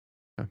Sharp.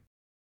 Okay.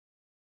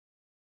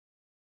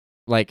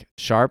 Like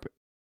Sharp,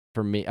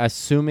 for me,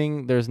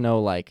 assuming there's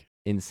no like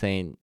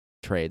insane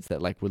trades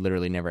that like would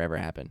literally never ever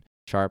happen.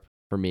 Sharp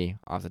for me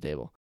off the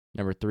table.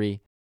 Number 3,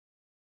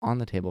 on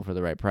the table for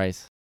the right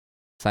price.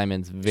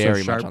 Simon's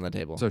very Sharp- much on the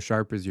table. So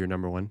Sharp is your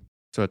number 1.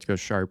 So let's go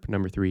Sharp,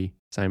 number 3,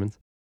 Simons.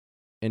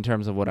 In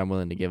terms of what I'm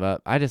willing to give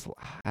up, I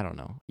don't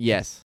know.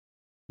 Yes.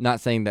 Not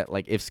saying that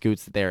like if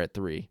Scoot's there at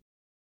 3.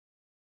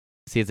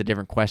 See, it's a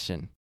different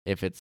question.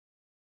 If it's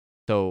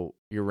so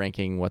you're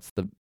ranking what's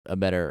a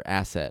better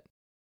asset.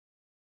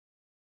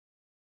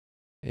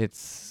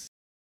 It's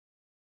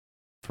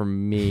for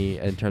me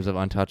in terms of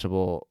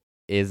untouchable,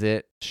 is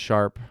it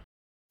Sharp,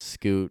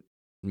 Scoot,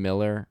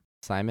 Miller,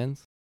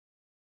 Simons?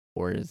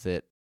 Or is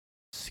it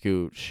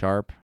Scoot,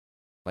 Sharp?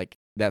 Like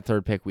that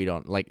third pick we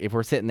don't like if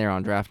we're sitting there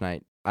on draft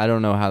night, I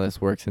don't know how this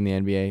works in the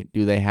NBA.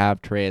 Do they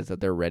have trades that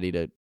they're ready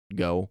to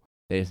go?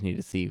 They just need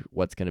to see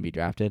what's going to be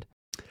drafted.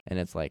 And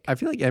it's like I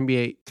feel like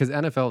NBA, because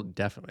NFL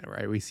definitely,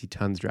 right? We see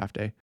tons draft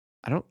day.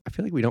 I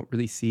feel like we don't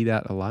really see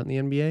that a lot in the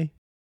NBA,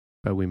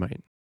 but we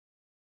might.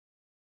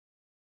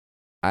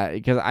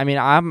 because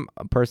I'm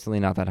personally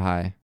not that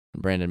high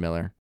on Brandon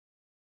Miller.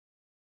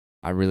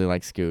 I really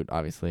like Scoot,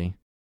 obviously.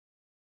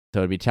 So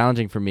it'd be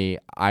challenging for me.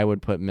 I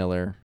would put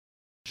Miller,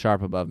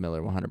 Sharp above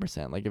Miller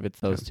 100%. Like if it's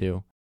those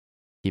two,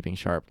 keeping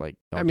Sharp, like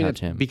don't touch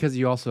him. Because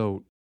you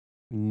also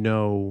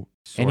know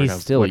And he's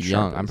still what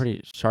young. Sharp I'm is.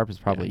 pretty Sharp is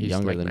probably He's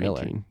younger like than 19.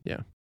 Miller. Yeah.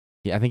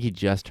 Yeah, I think he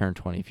just turned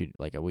 20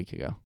 like a week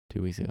ago.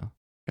 2 weeks ago.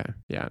 Okay.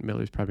 Yeah,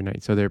 Miller's probably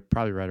 9. So they're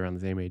probably right around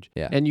the same age.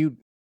 Yeah. And you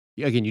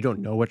don't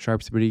know what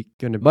Sharp's going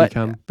to But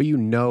become, but you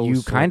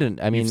kind of.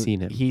 I mean, you've seen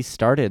him. he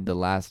started the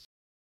last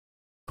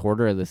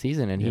quarter of the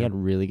season, and he Yeah. had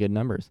really good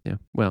numbers. Yeah.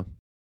 Well.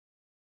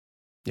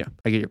 Yeah,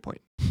 I get your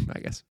point. I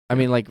guess. I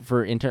mean, like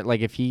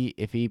if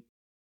he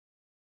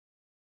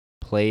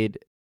played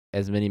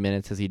as many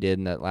minutes as he did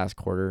in that last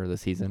quarter of the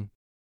season,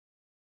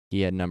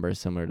 he had numbers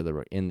similar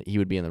to he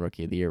would be in the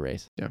Rookie of the Year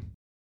race. Yeah.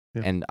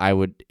 Yeah. And I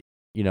would,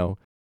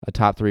 a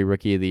top 3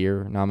 Rookie of the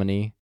Year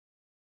nominee,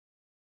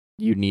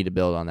 you need to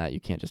build on that. You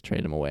can't just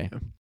trade him away. Yeah.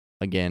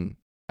 Again,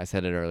 I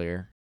said it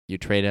earlier. You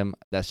trade him,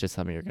 that's just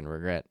something you're going to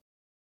regret.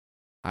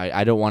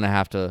 I don't want to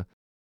have to,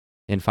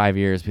 in 5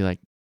 years, be like,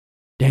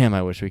 damn,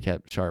 I wish we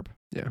kept Sharp.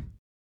 Yeah.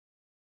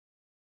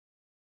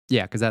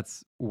 Yeah, because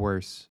that's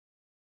worse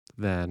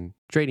than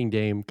trading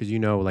Dame, because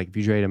like if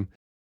you trade him,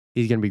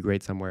 he's going to be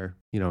great somewhere.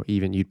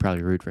 Even you'd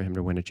probably root for him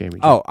to win a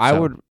championship. Oh, I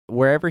would.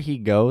 Wherever he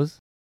goes,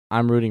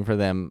 I'm rooting for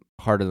them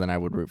harder than I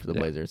would root for the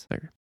Blazers.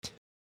 Okay.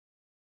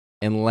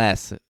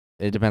 Unless,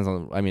 it depends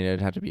on, I mean,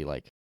 it'd have to be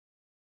like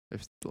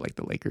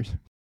the Lakers.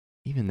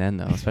 Even then,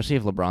 though, especially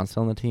if LeBron's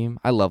still on the team.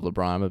 I love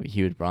LeBron. I'm a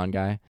huge LeBron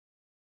guy.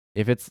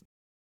 If it's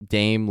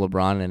Dame,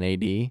 LeBron, and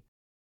AD,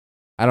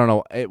 I don't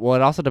know.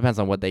 It also depends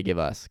on what they give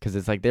us, because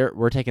it's like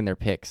we're taking their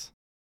picks.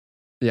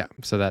 Yeah,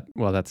 so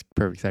that's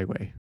perfect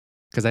segue,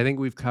 because I think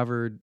we've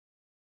covered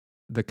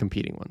the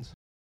competing ones,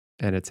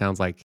 and it sounds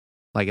like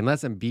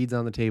unless Embiid's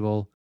on the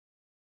table,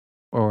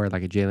 or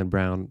like a Jaylen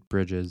Brown,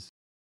 Bridges,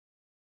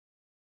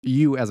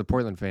 you as a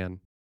Portland fan,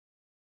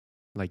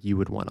 like you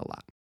would want a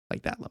lot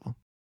like that level.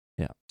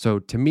 Yeah. So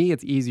to me,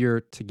 it's easier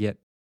to get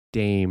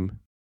Dame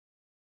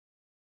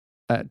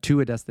to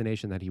a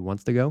destination that he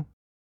wants to go,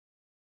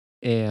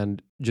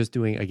 and just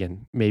doing,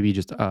 again, maybe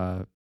just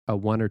a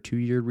 1 or 2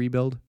 year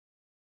rebuild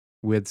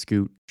with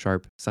Scoot,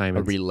 Sharp,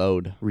 Simons. A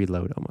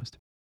reload almost.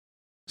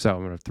 So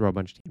I'm going to throw a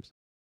bunch of teams.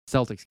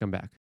 Celtics come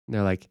back. And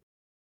they're like,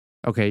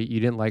 okay, you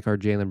didn't like our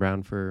Jaylen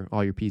Brown for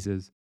all your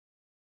pieces.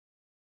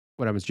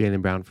 What happens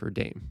Jaylen Brown for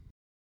Dame?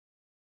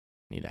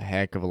 Need a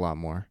heck of a lot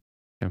more.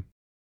 Yeah.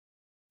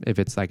 If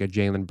it's like a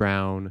Jaylen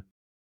Brown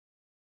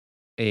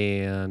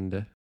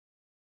and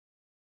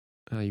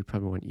you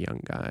probably want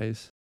young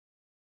guys.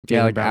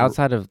 Yeah, like Brown,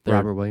 outside of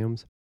Robert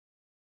Williams.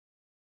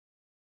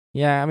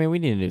 Yeah, I mean, we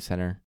need a new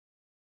center.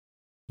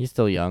 He's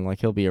still young.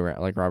 Like, he'll be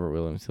around, like Robert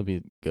Williams. He'll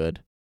be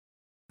good.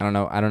 I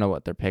don't know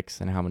what their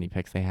picks and how many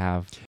picks they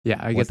have. Yeah,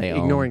 I guess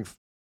ignoring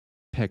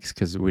picks,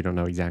 because we don't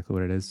know exactly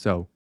what it is.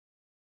 So,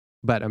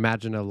 but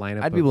imagine a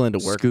lineup. I'd be willing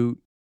to work. Scoot,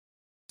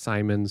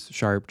 Simons,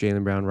 Sharp,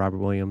 Jaylen Brown, Robert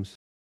Williams.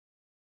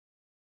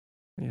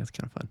 Yeah, it's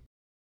kind of fun.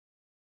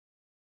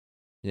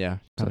 Yeah,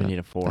 probably need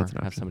a 4. Have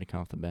Have somebody come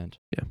off the bench.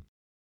 Yeah.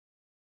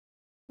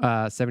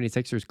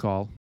 76ers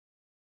call.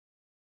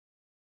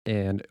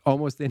 And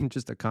almost in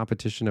just a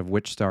competition of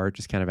which star,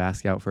 just kind of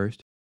ask out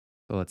first.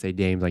 So let's say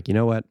Dame's like, you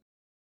know what?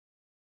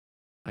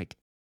 Like,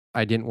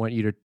 I didn't want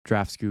you to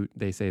draft Scoot.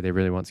 They say they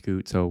really want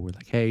Scoot. So we're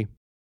like, hey,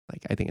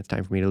 like, I think it's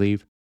time for me to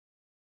leave.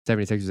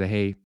 76ers say,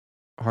 hey,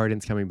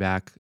 Harden's coming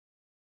back.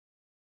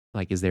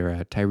 Like, is there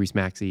a Tyrese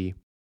Maxey,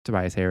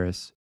 Tobias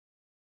Harris?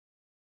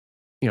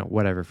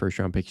 Whatever first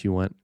round picks you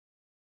want.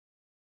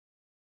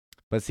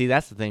 But see,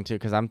 that's the thing, too,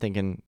 because I'm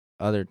thinking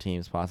other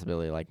teams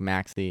possibility, like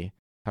Maxey.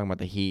 Talking about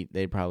the Heat,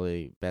 they'd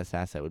probably best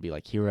asset would be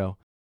like Hero,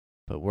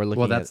 but we're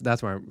looking. Well,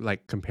 that's why I'm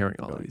like comparing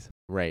all of these.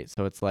 Right,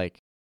 so it's like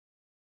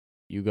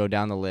you go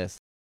down the list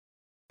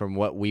from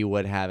what we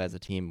would have as a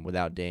team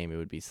without Dame. It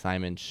would be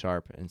Simon,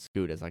 Sharp, and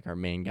Scoot as like our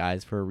main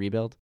guys for a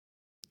rebuild.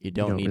 You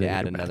don't need really to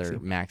add need another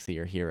Maxey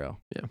or Hero.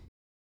 Yeah,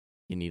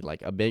 you need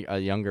like a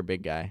younger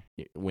big guy,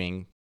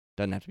 wing.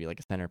 Doesn't have to be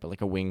like a center, but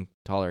like a wing,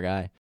 taller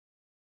guy.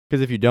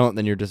 Because if you don't,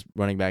 then you're just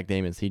running back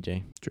Dame and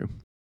CJ. True.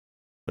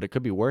 But it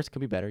could be worse, could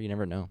be better. You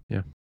never know.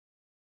 Yeah.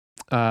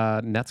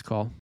 Nets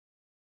call.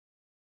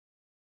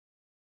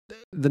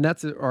 The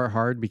Nets are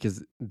hard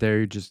because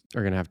they just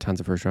are going to have tons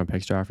of first round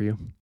picks to offer you.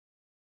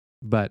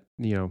 But,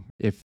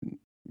 if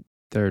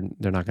they're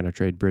not going to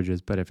trade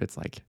Bridges, but if it's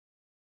like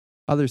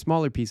other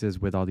smaller pieces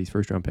with all these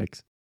first round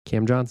picks,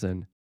 Cam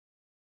Johnson,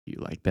 you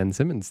like Ben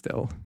Simmons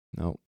still?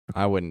 No,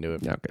 I wouldn't do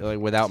it. Okay. Like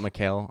without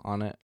McHale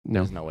on it, no.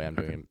 There's no way I'm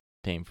doing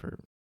a team for.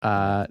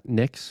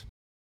 Knicks.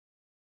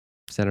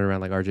 Centered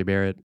around like RJ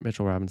Barrett,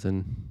 Mitchell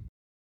Robinson.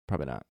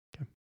 Probably not.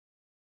 Okay.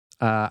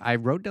 I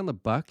wrote down the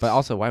Bucks. But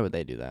also, why would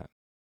they do that?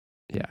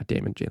 Yeah,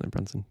 Dame and Jalen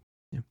Brunson.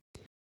 Yeah.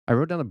 I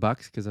wrote down the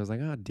Bucks because I was like,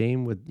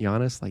 Dame with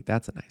Giannis, like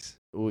that's a nice.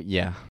 Well,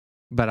 yeah.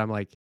 But I'm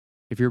like,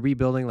 if you're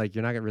rebuilding, like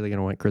you're not really going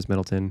to want Chris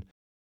Middleton.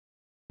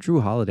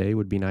 Drew Holiday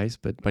would be nice,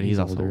 but he's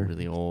also older.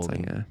 really old.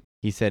 Like, yeah.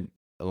 He said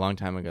a long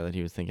time ago that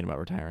he was thinking about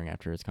retiring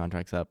after his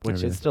contract's up, which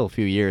really? is still a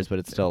few years, but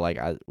it's still like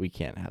we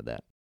can't have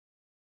that.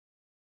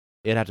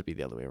 It'd have to be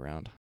the other way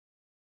around.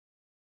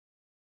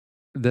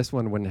 This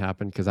one wouldn't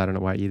happen because I don't know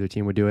why either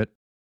team would do it.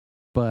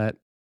 But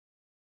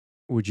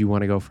would you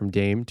want to go from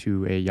Dame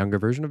to a younger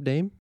version of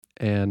Dame?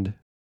 And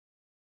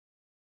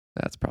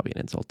that's probably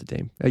an insult to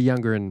Dame. A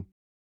younger and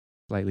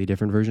slightly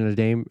different version of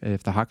Dame.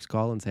 If the Hawks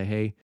call and say,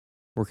 hey,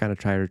 we're kind of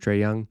tired of Trae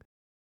Young.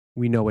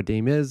 We know what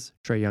Dame is.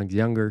 Trae Young's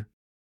younger.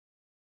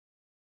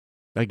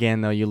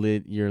 Again, though,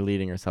 you're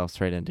leading yourself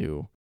straight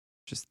into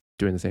Just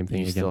doing the same thing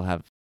you again. still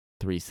have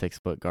 3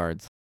 6-foot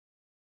guards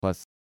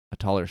plus a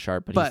taller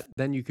sharp, but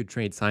then you could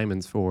trade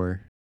Simons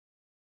for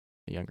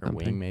a younger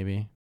something. wing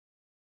maybe.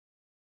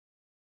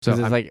 So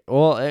Because it's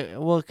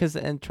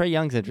because Trae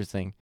Young's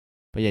interesting.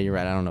 But yeah, you're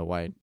right. I don't know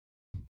why.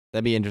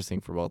 That'd be interesting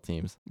for both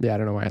teams. Yeah, I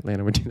don't know why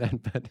Atlanta would do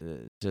that, but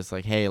Just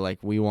like, hey, like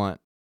we want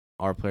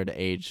our player to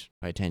age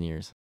by 10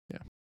 years. Yeah.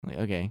 Like,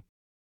 okay.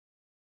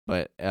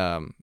 But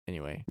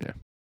anyway. Yeah.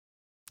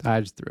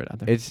 I just threw it out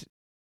there. It's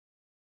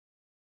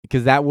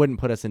because that wouldn't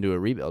put us into a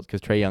rebuild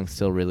because Trae Young's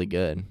still really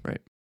good.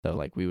 Right. So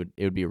like it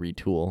would be a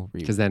retool.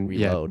 Because then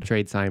reload.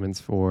 trade Simons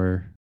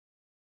for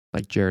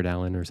like Jared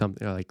Allen or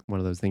something, or like one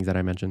of those things that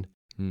I mentioned.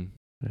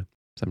 Yeah,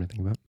 something to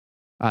think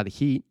about. The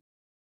Heat,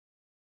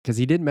 because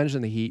he did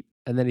mention the Heat,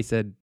 and then he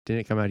said,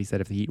 didn't it come out? He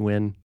said if the Heat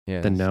win,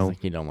 then no.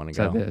 Like he don't want to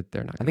So go.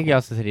 they're not. I think he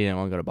also said he didn't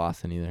want to go to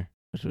Boston either,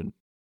 which would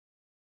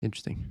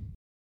Interesting.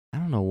 I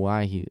don't know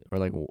why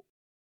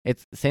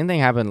it's the same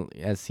thing happened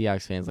as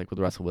Seahawks fans like with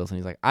Russell Wilson.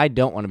 He's like, I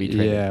don't want to be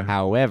traded. Yeah.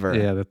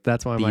 However,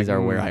 that's why these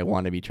are where I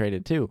want to be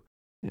traded too.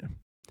 Yeah.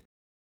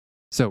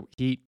 So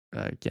Heat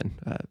again.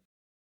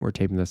 We're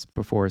taping this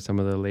before some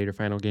of the later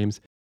final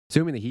games.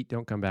 Assuming the Heat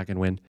don't come back and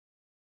win.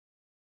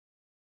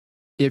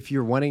 If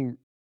you're wanting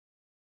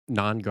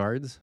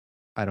non-guards,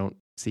 I don't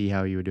see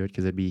how you would do it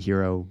because it'd be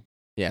Hero.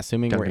 Yeah,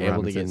 assuming Duncan we're able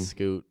Robinson. to get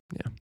Scoot.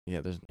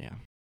 Yeah. Yeah.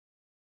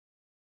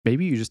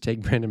 Maybe you just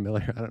take Brandon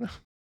Miller. I don't know.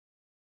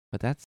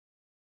 But that's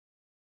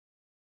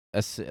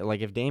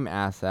like if Dame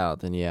asks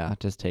out, then yeah,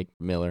 just take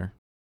Miller,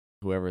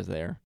 whoever's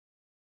there.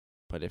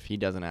 But if he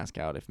doesn't ask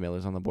out, if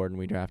Miller's on the board and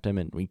we draft him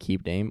and we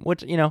keep Dame,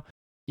 which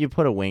you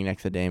put a wing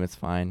next to Dame, it's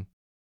fine.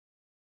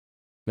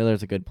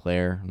 Miller's a good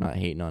player. I'm not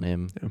hating on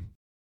him. Yeah.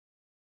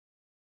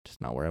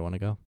 Just not where I want to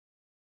go.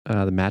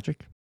 The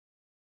Magic.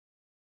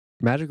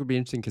 Magic would be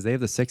interesting because they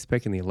have the 6th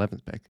pick and the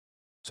 11th pick.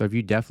 So if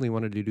you definitely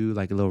wanted to do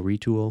like a little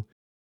retool,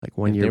 like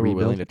 1 year they were rebuild,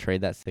 willing to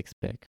trade that 6th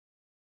pick.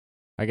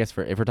 I guess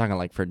if we're talking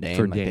like for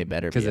Dame, they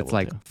better be because able it's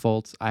like to.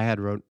 Fultz. I had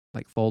wrote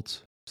like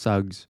Fultz,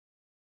 Suggs,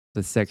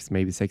 the 6th,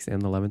 maybe 6th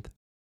and the 11th.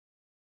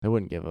 They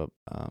wouldn't give up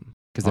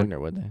Because Wagner,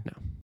 would they? No,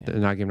 they're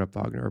not giving up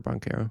Wagner or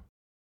Boncaro.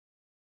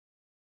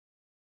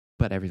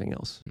 But everything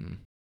else.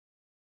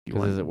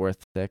 Because is it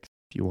worth 6?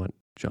 If you want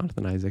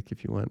Jonathan Isaac,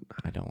 if you want.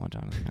 I don't want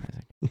Jonathan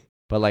Isaac.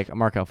 But like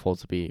Markel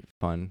Fultz would be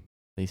fun,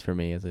 at least for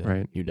me as a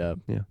UW.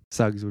 Yeah.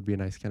 Suggs would be a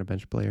nice kind of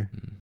bench player.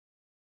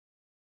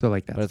 So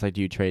like that. But it's like,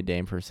 do you trade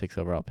Dame for a 6th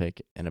overall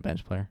pick and a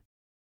bench player?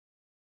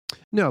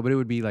 No, but it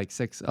would be like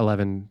 6,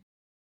 11.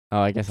 Oh,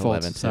 I guess Fultz,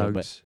 11 too. Suggs.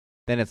 But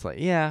then it's like,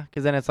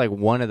 because then it's like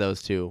one of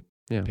those two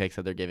Yeah. picks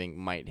that they're giving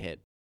might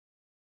hit.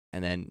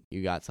 And then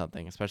you got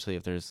something, especially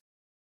if there's.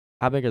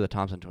 How big are the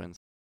Thompson twins?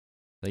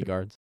 Are they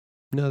guards?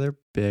 No, they're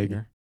big.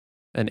 Bigger?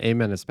 And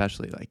Amen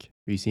especially. Like,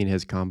 have you seen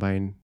his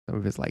combine? Some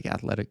of his like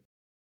athletic.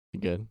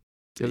 Good.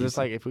 Because it's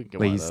like if we can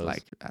get He's one of those.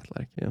 like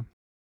athletic,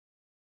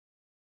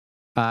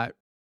 yeah.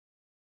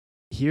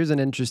 Here's an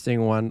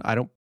interesting one. I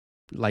don't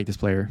like this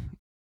player,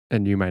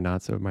 and you might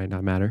not, so it might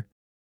not matter.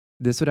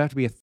 This would have to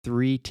be a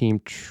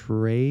 3-team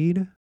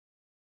trade,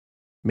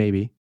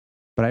 maybe.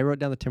 But I wrote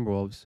down the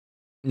Timberwolves.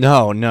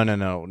 No.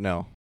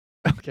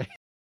 Okay.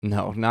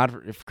 No, not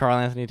if Karl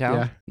Anthony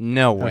Towns. Yeah.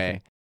 No way.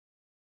 Okay.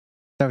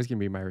 That was gonna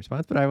be my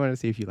response, but I want to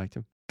see if you liked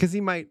him because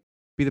he might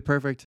be the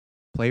perfect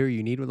player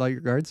you need with all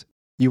your guards.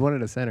 You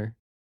wanted a center.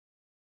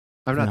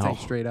 I'm not saying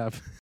straight up.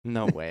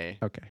 No way.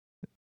 Okay.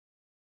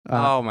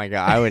 Oh my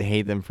God, I would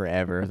hate them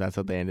forever if that's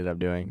what they ended up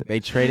doing. They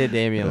traded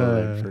Damian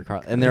Lillard for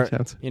Karl, and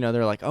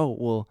they're like, oh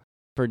well,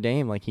 for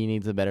Dame, like he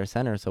needs a better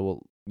center,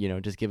 so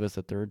we'll just give us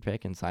a 3rd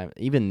pick and sign.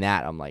 Even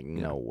that, I'm like,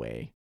 no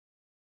way.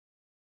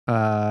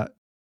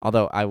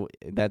 Although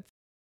that's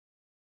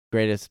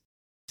greatest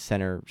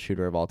center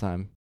shooter of all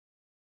time.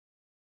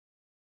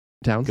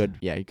 Towns?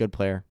 Good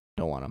player.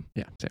 Don't want him.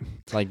 Yeah,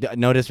 same. Like,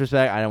 no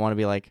disrespect. I don't want to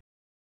be like,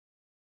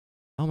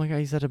 oh my God,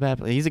 he's such a bad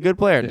player. He's a good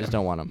player. Just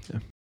don't want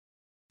him.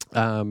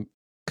 Yeah.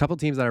 Couple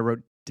teams that I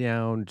wrote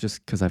down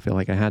just because I feel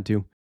like I had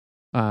to.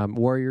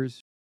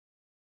 Warriors,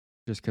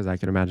 just because I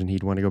could imagine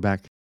he'd want to go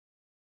back.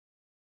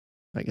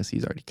 I guess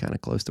he's already kind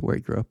of close to where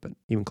he grew up, but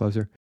even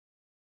closer.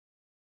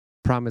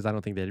 Problem is, I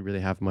don't think they'd really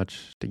have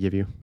much to give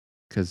you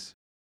because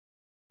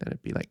then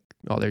it'd be like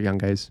all their young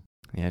guys.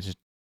 Yeah, just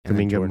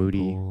Kuminga,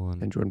 Moody,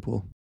 and Jordan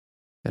Poole,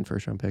 and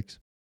 1st-round picks.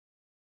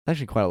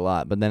 Actually, quite a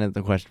lot. But then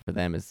the question for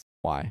them is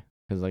why?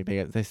 Because like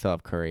they still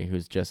have Curry,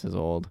 who's just as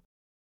old.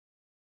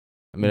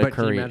 I mean, but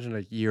Curry. Can you imagine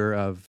a year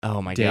of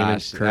Dame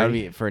gosh, Curry? That would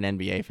be for an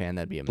NBA fan.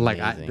 That'd be amazing. Like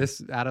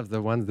out of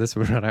the ones, this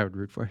is what I would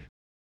root for.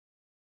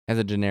 As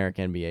a generic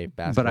NBA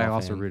basketball But I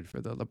also fan. rooted for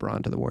the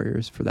LeBron to the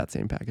Warriors for that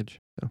same package.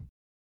 So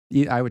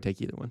I would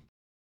take either one.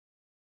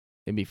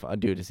 It'd be fun,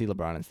 dude. To see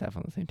LeBron and Steph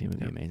on the same team would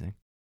be amazing.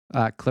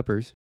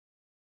 Clippers.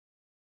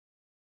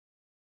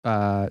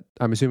 I'm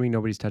assuming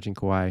nobody's touching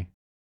Kawhi.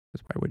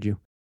 That's why would you?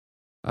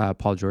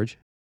 Paul George.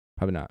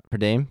 Probably not. For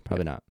Dame,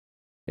 probably not.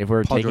 If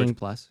we're Paul taking George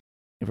plus.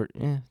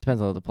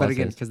 Depends on what the plus But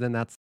again, is. because then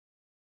that's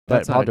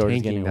But Paul not a George is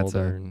tanking. getting That's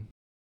older.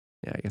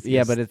 yeah, I guess.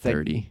 Yeah, but it's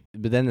 30.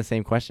 But then the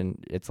same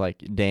question. It's like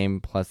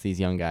Dame plus these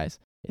young guys.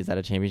 Is that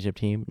a championship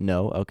team?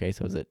 No. Okay,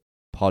 so is it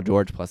Paul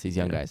George plus these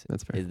young guys?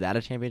 That's fair. Is that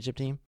a championship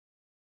team?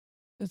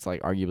 It's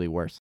like arguably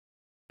worse.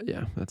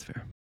 Yeah, that's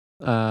fair.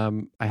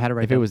 I had it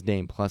right. If it was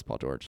Dame plus Paul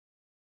George,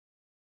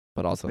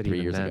 but also but 3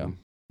 even years then, ago.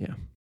 Yeah.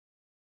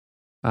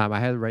 I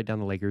had to write down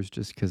the Lakers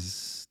just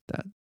because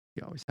that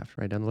you always have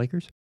to write down the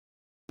Lakers.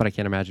 But I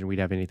can't imagine we'd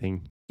have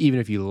anything, even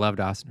if you loved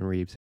Austin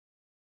Reeves.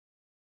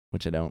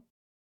 Which I don't.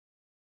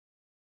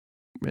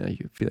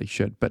 You feel like you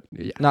should, but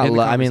yeah.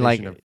 I mean,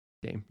 like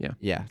game. Yeah.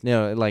 Yeah.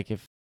 No, like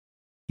if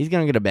he's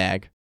gonna get a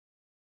bag.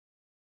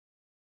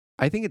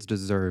 I think it's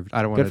deserved.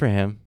 I don't want Good for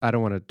him. I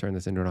don't want to turn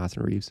this into an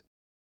Austin Reeves.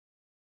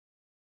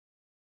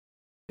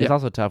 It's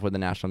also tough with the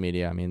national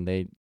media. I mean,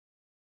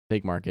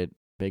 big market,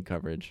 big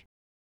coverage.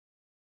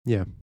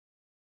 Yeah.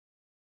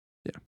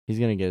 He's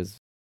gonna get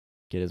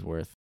his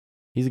worth.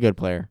 He's a good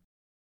player.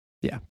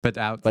 Yeah, but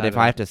if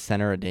I have to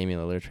center a Damian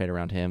Lillard trade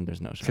around him,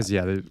 there's no shot. Because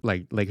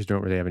Lakers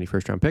don't really have any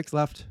first round picks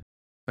left.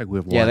 Like we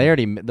have one. Yeah,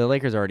 the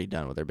Lakers are already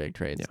done with their big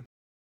trades. Yeah,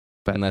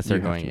 but unless they're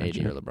going AD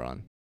or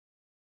LeBron,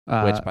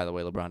 which by the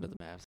way, LeBron to the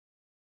Mavs.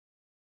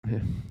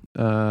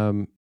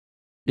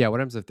 Yeah. What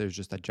happens if there's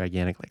just a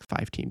gigantic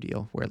 5-team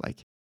deal where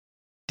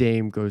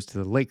Dame goes to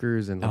the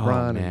Lakers and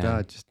LeBron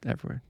and just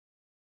everywhere?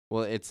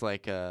 Well, it's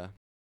like at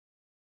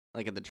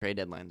the trade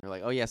deadline, they're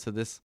like, oh yeah, so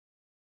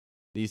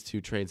these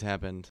two trades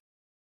happened,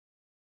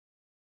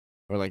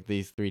 or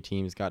these 3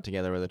 teams got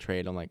together with a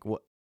trade. I'm like,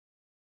 what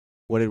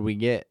did we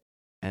get?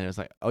 And it was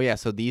like, oh yeah,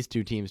 so these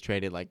 2 teams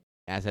traded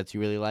assets you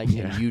really like,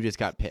 and you just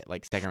got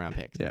second round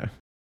picks. Yeah.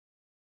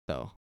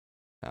 So,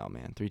 oh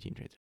man, 3-team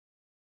trades.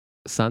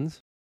 Suns?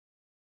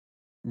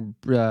 I'm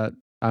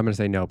gonna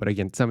say no, but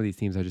again, some of these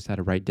teams I just had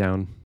to write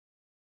down.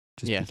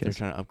 Because they're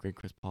trying to upgrade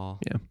Chris Paul.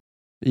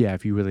 Yeah.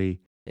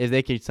 If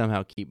they could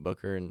somehow keep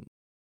Booker and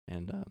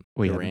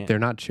Durant. They're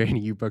not trading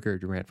you Booker or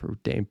Durant for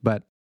Dame,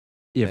 but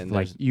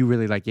if you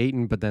really like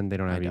Ayton, but then they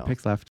don't have any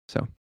picks left,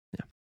 so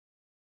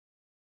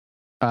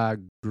yeah.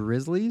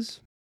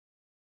 Grizzlies.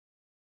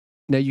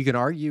 Now you can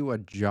argue a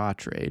Ja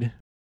trade,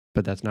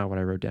 but that's not what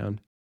I wrote down.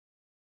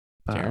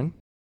 Jaren?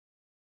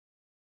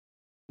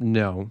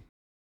 No,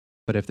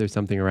 but if there's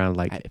something around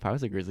if I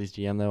was a Grizzlies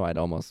GM though, I'd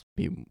almost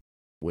be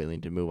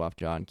willing to move off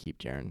Ja and keep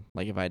Jaren.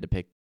 If I had to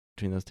pick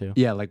between those two.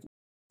 Yeah,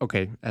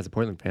 okay, as a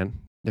Portland fan,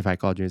 if I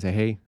called you and say,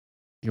 hey,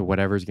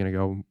 whatever's gonna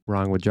go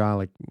wrong with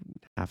Ja,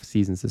 half a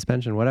season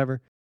suspension,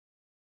 whatever,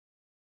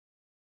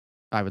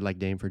 I would like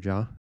Dame for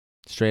Ja.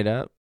 Straight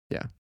up?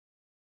 Yeah.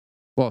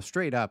 Well,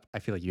 straight up, I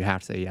feel like you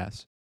have to say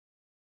yes.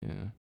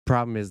 Yeah.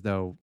 Problem is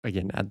though,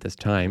 again, at this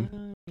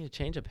time,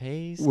 change of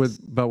pace. With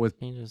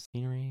change of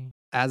scenery.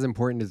 As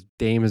important as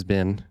Dame has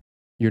been,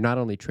 you're not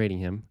only trading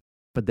him,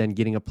 but then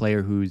getting a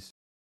player who's,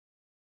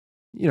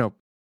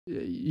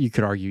 you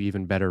could argue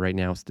even better right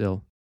now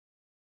still.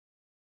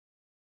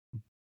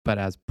 But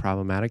as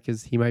problematic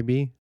as he might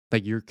be,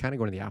 you're kind of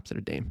going to the opposite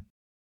of Dame.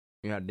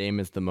 Yeah,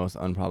 Dame is the most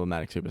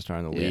unproblematic superstar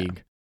in the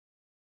league.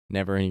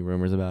 Never any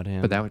rumors about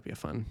him. But that would be a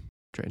fun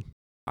trade.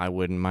 I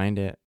wouldn't mind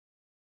it.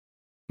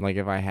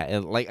 If I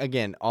had,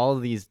 again, all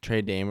of these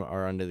trade Dame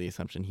are under the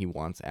assumption he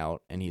wants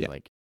out, and he's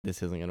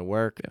this isn't going to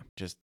work. Yeah.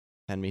 Just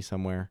send me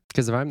somewhere.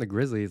 Because if I'm the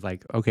Grizzlies,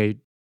 okay,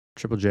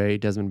 Triple J,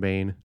 Desmond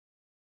Bane.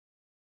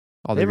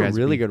 They have a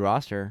really good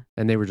roster.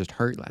 And they were just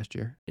hurt last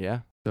year.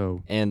 Yeah.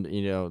 So and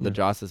the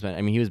Josh suspension.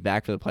 I mean, he was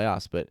back for the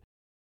playoffs, but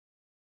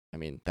I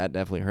mean that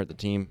definitely hurt the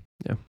team.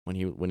 Yeah. When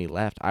he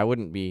left, I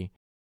wouldn't be.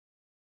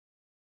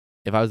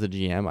 If I was the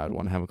GM, I would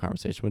want to have a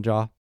conversation with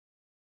Ja.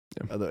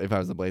 Yeah. If I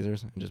was the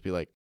Blazers, and just be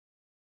like,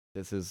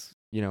 "This is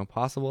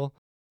possible."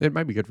 It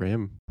might be good for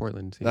him,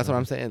 Portland. That's what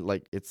I'm saying.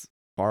 It's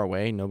far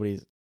away.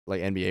 Nobody's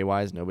NBA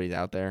wise. Nobody's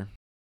out there.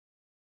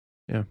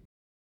 Yeah.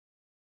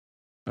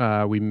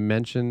 We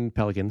mentioned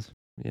Pelicans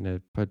in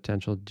a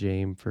potential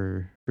Dame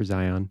for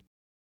Zion.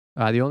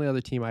 The only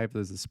other team I have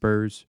is the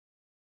Spurs.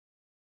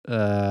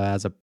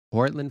 As a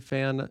Portland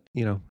fan,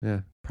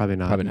 probably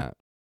not. Probably not.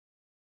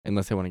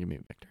 Unless they want to give me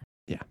Victor.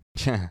 Yeah.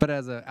 But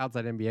as an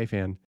outside NBA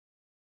fan,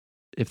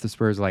 if the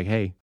Spurs are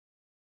hey,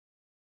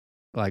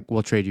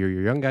 we'll trade you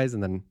your young guys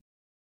and then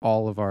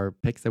all of our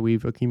picks that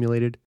we've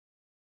accumulated,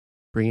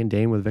 bring in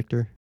Dame with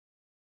Victor.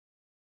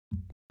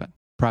 But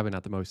probably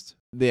not the most.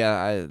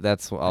 Yeah,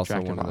 that's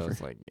also one of offer. those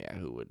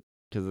who would?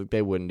 Because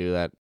they wouldn't do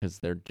that because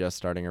they're just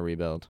starting a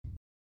rebuild.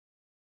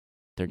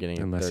 They're getting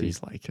unless he's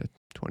a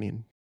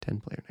 20-10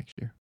 player next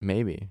year.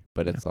 Maybe,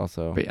 but it's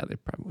also. But yeah, they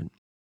probably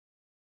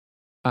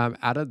wouldn't.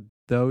 Out of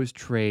those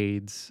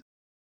trades,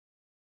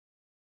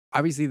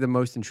 obviously the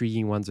most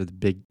intriguing ones are the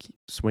big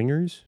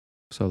swingers.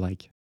 So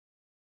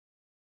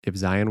if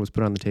Zion was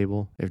put on the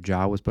table, if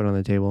Ja was put on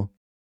the table.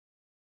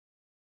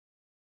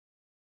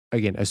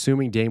 Again,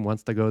 assuming Dame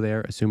wants to go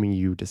there, assuming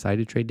you decide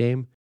to trade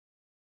Dame,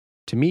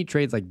 to me,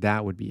 trades like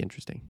that would be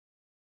interesting.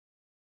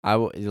 I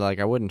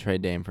wouldn't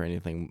trade Dame for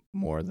anything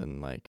more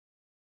than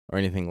or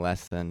anything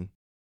less than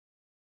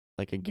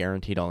a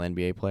guaranteed All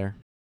NBA player.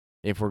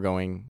 If we're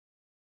going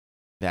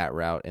that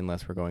route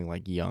unless we're going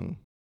like young.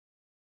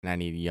 And I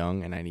need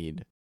young and I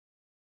need.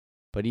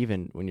 But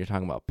even when you're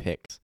talking about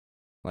picks,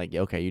 like,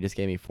 okay, you just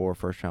gave me 4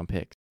 first-round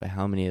picks, but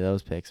how many of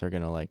those picks are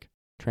going to, like,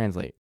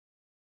 translate?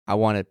 I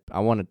want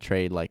to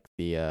trade, like,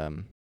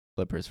 the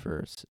Clippers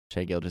for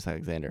Shai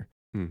Gilgeous-Alexander.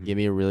 Mm-hmm. Give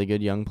me a really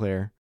good young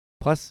player.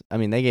 Plus, I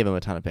mean, they gave him a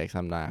ton of picks.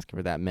 I'm not asking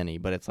for that many,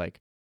 but it's like,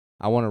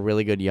 I want a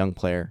really good young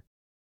player.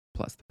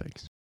 Plus the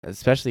picks.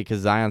 Especially because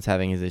Zion's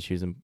having his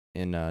issues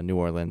in New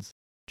Orleans.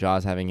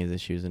 Jaw's having his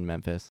issues in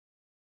Memphis.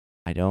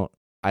 I don't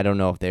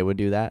know if they would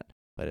do that,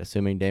 but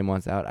assuming Dame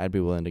wants out, I'd be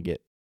willing to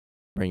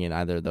bring in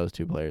either of those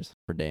 2 players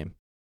for Dame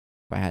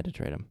if I had to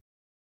trade him.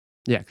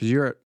 Yeah, because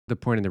you're at the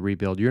point in the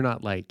rebuild. You're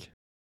not like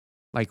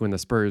when the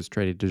Spurs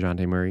traded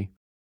DeJounte Murray.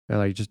 They're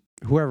like, just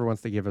whoever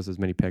wants to give us as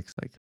many picks,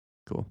 like,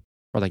 cool.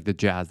 Or like the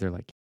Jazz, they're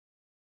like,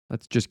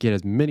 let's just get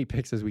as many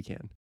picks as we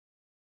can.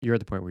 You're at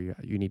the point where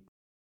you need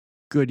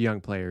good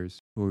young players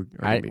who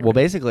are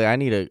basically, I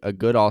need a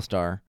good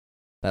all-star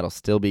that'll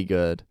still be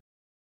good,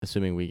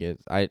 assuming we get.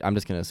 I'm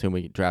just gonna assume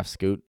we draft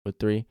Scoot with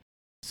 3.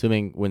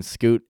 Assuming when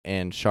Scoot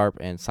and Sharp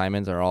and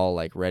Simons are all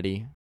like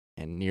ready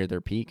and near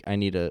their peak, I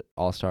need an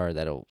all-star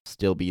that'll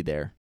still be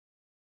there.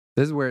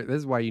 This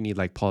is why you need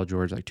like Paul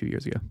George like 2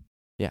 years ago.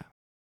 Yeah,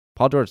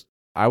 Paul George.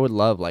 I would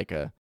love like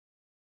a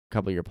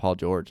couple year Paul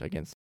George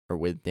against or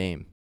with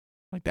Dame.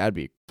 Like that'd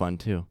be fun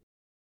too.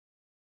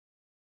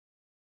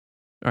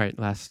 All right,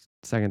 last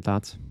second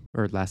thoughts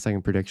or last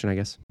second prediction, I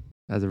guess,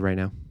 as of right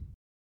now.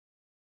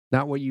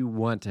 Not what you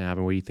want to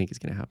happen, what you think is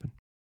going to happen.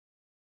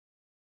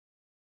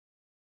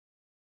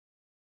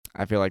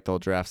 I feel like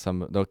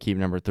they'll keep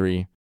number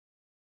 3,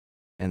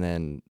 and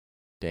then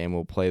Dame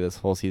will play this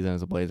whole season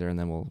as a Blazer, and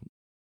then we'll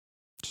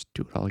just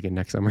do it all again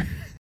next summer.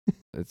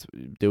 Let's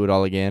do it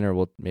all again, or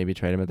we'll maybe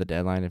trade him at the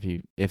deadline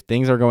if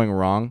things are going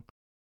wrong,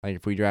 like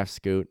if we draft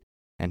Scoot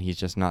and he's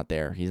just not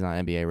there, he's not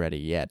NBA ready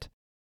yet,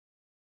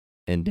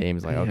 and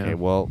Dame's like, okay,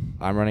 well,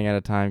 I'm running out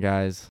of time,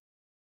 guys.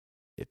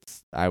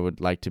 I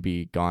would like to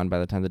be gone by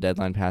the time the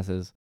deadline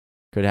passes.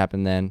 Could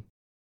happen then.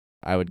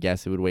 I would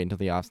guess it would wait until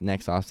the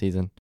next off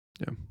season.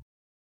 Yeah.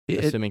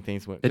 Assuming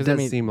things went. It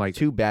does seem like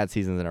 2 bad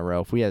seasons in a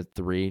row. If we had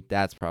 3,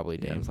 that's probably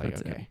Dame's like,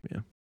 okay.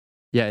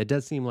 Yeah, it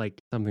does seem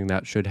like something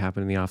that should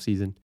happen in the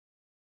offseason.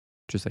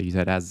 Just like you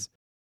said, as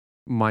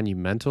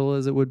monumental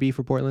as it would be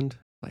for Portland.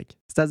 Like,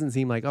 it doesn't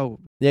seem like,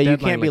 you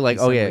can't be like,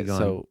 oh, yeah, gone.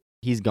 So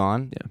he's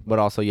gone, but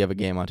also you have a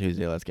game on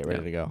Tuesday. Let's get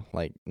ready to go.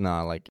 Like,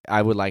 no, like,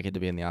 I would like it to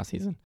be in the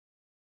offseason.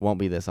 Won't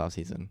be this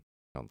offseason,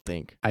 I don't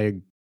think.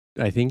 I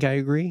think I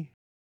agree.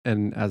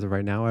 And as of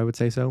right now, I would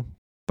say so.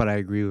 But I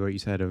agree with what you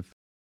said of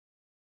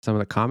some of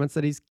the comments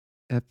that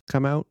have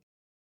come out.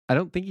 I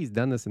don't think he's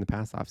done this in the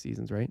past off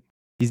seasons, right?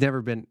 He's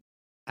never been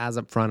as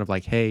upfront of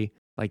like, hey,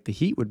 like the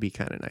Heat would be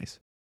kind of nice.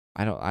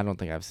 I don't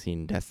think I've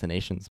seen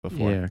destinations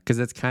before. Yeah, because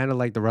it's kind of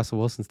like the Russell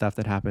Wilson stuff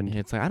that happened.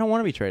 It's like, I don't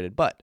want to be traded,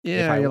 but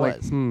if I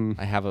was,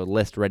 I have a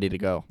list ready to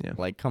go. Yeah.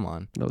 Like, come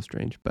on. A little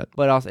strange, but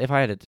also if I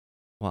had to,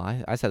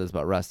 I said this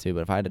about Russ too,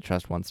 but if I had to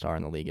trust one star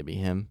in the league, it'd be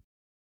him.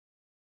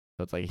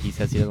 So it's like he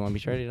says he doesn't want to be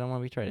traded, he don't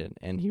want to be traded,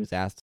 and he was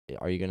asked,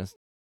 are you gonna,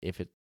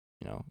 if it,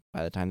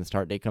 by the time the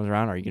start date comes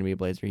around, are you gonna be a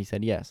Blazer? He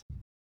said yes.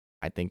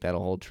 I think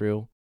that'll hold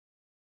true.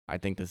 I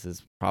think this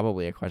is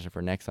probably a question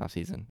for next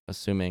offseason,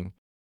 assuming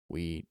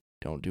we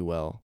don't do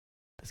well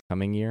this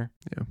coming year.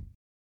 Yeah.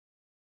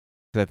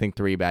 Because I think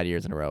 3 bad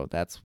years in a row,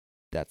 that's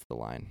the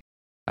line.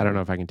 I don't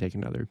know if I can take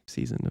another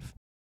season of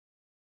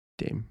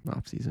Dame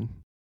offseason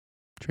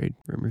trade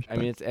rumors. I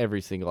mean, it's every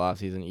single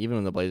offseason. Even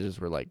when the Blazers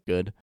were like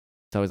good,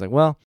 it's always like,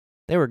 well,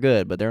 they were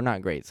good, but they're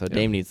not great. So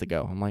Dame needs to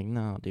go. I'm like,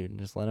 no, dude,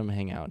 just let him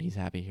hang out. He's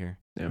happy here.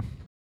 Yeah.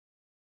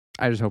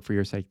 I just hope for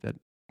your sake that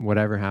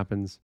whatever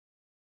happens,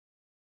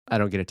 I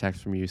don't get a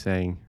text from you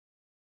saying,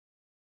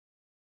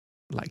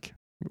 like,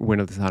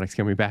 when are the Sonics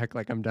coming back?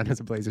 Like, I'm done as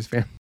a Blazers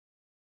fan.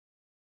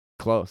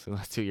 Close. The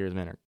last 2 years,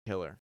 man, are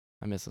killer.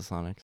 I miss the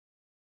Sonics.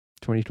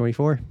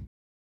 2024.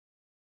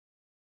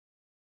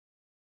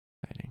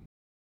 Exciting.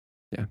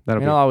 Yeah,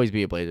 I'll always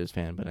be a Blazers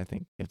fan, but I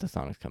think if the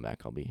Sonics come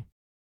back, I'll be.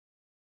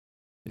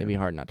 It'd be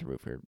hard not to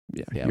root for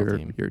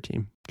your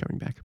team coming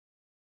back.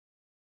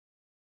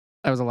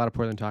 That was a lot of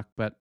Portland talk,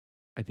 but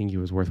I think it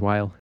was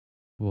worthwhile.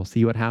 We'll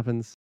see what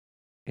happens.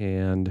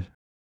 And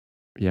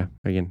yeah,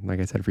 again, like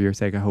I said, for your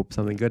sake, I hope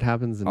something good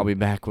happens. And I'll be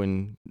back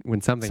when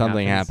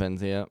something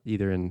happens. Yeah.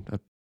 Either in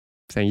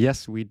saying,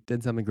 yes, we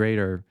did something great,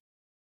 or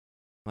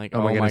like,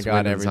 oh my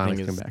God, everything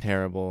is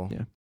terrible.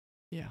 Yeah.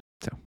 Yeah.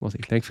 So we'll see.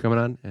 Thanks for coming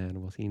on,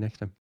 and we'll see you next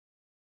time.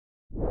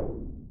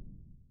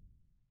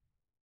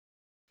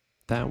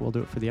 That will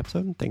do it for the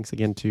episode. Thanks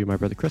again to my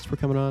brother Chris for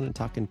coming on and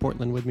talking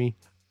Portland with me.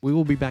 We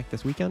will be back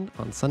this weekend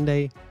on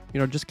Sunday.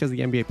 Just because the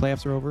NBA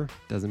playoffs are over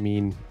doesn't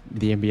mean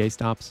the NBA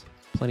stops.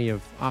 Plenty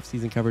of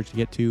off-season coverage to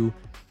get to.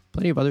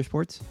 Plenty of other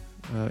sports.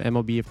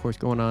 MLB, of course,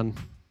 going on.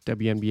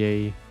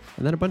 WNBA.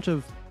 And then a bunch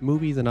of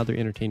movies and other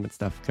entertainment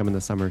stuff coming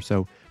this summer.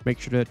 So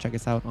make sure to check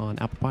us out on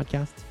Apple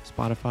Podcasts,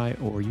 Spotify,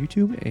 or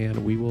YouTube.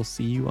 And we will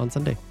see you on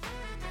Sunday.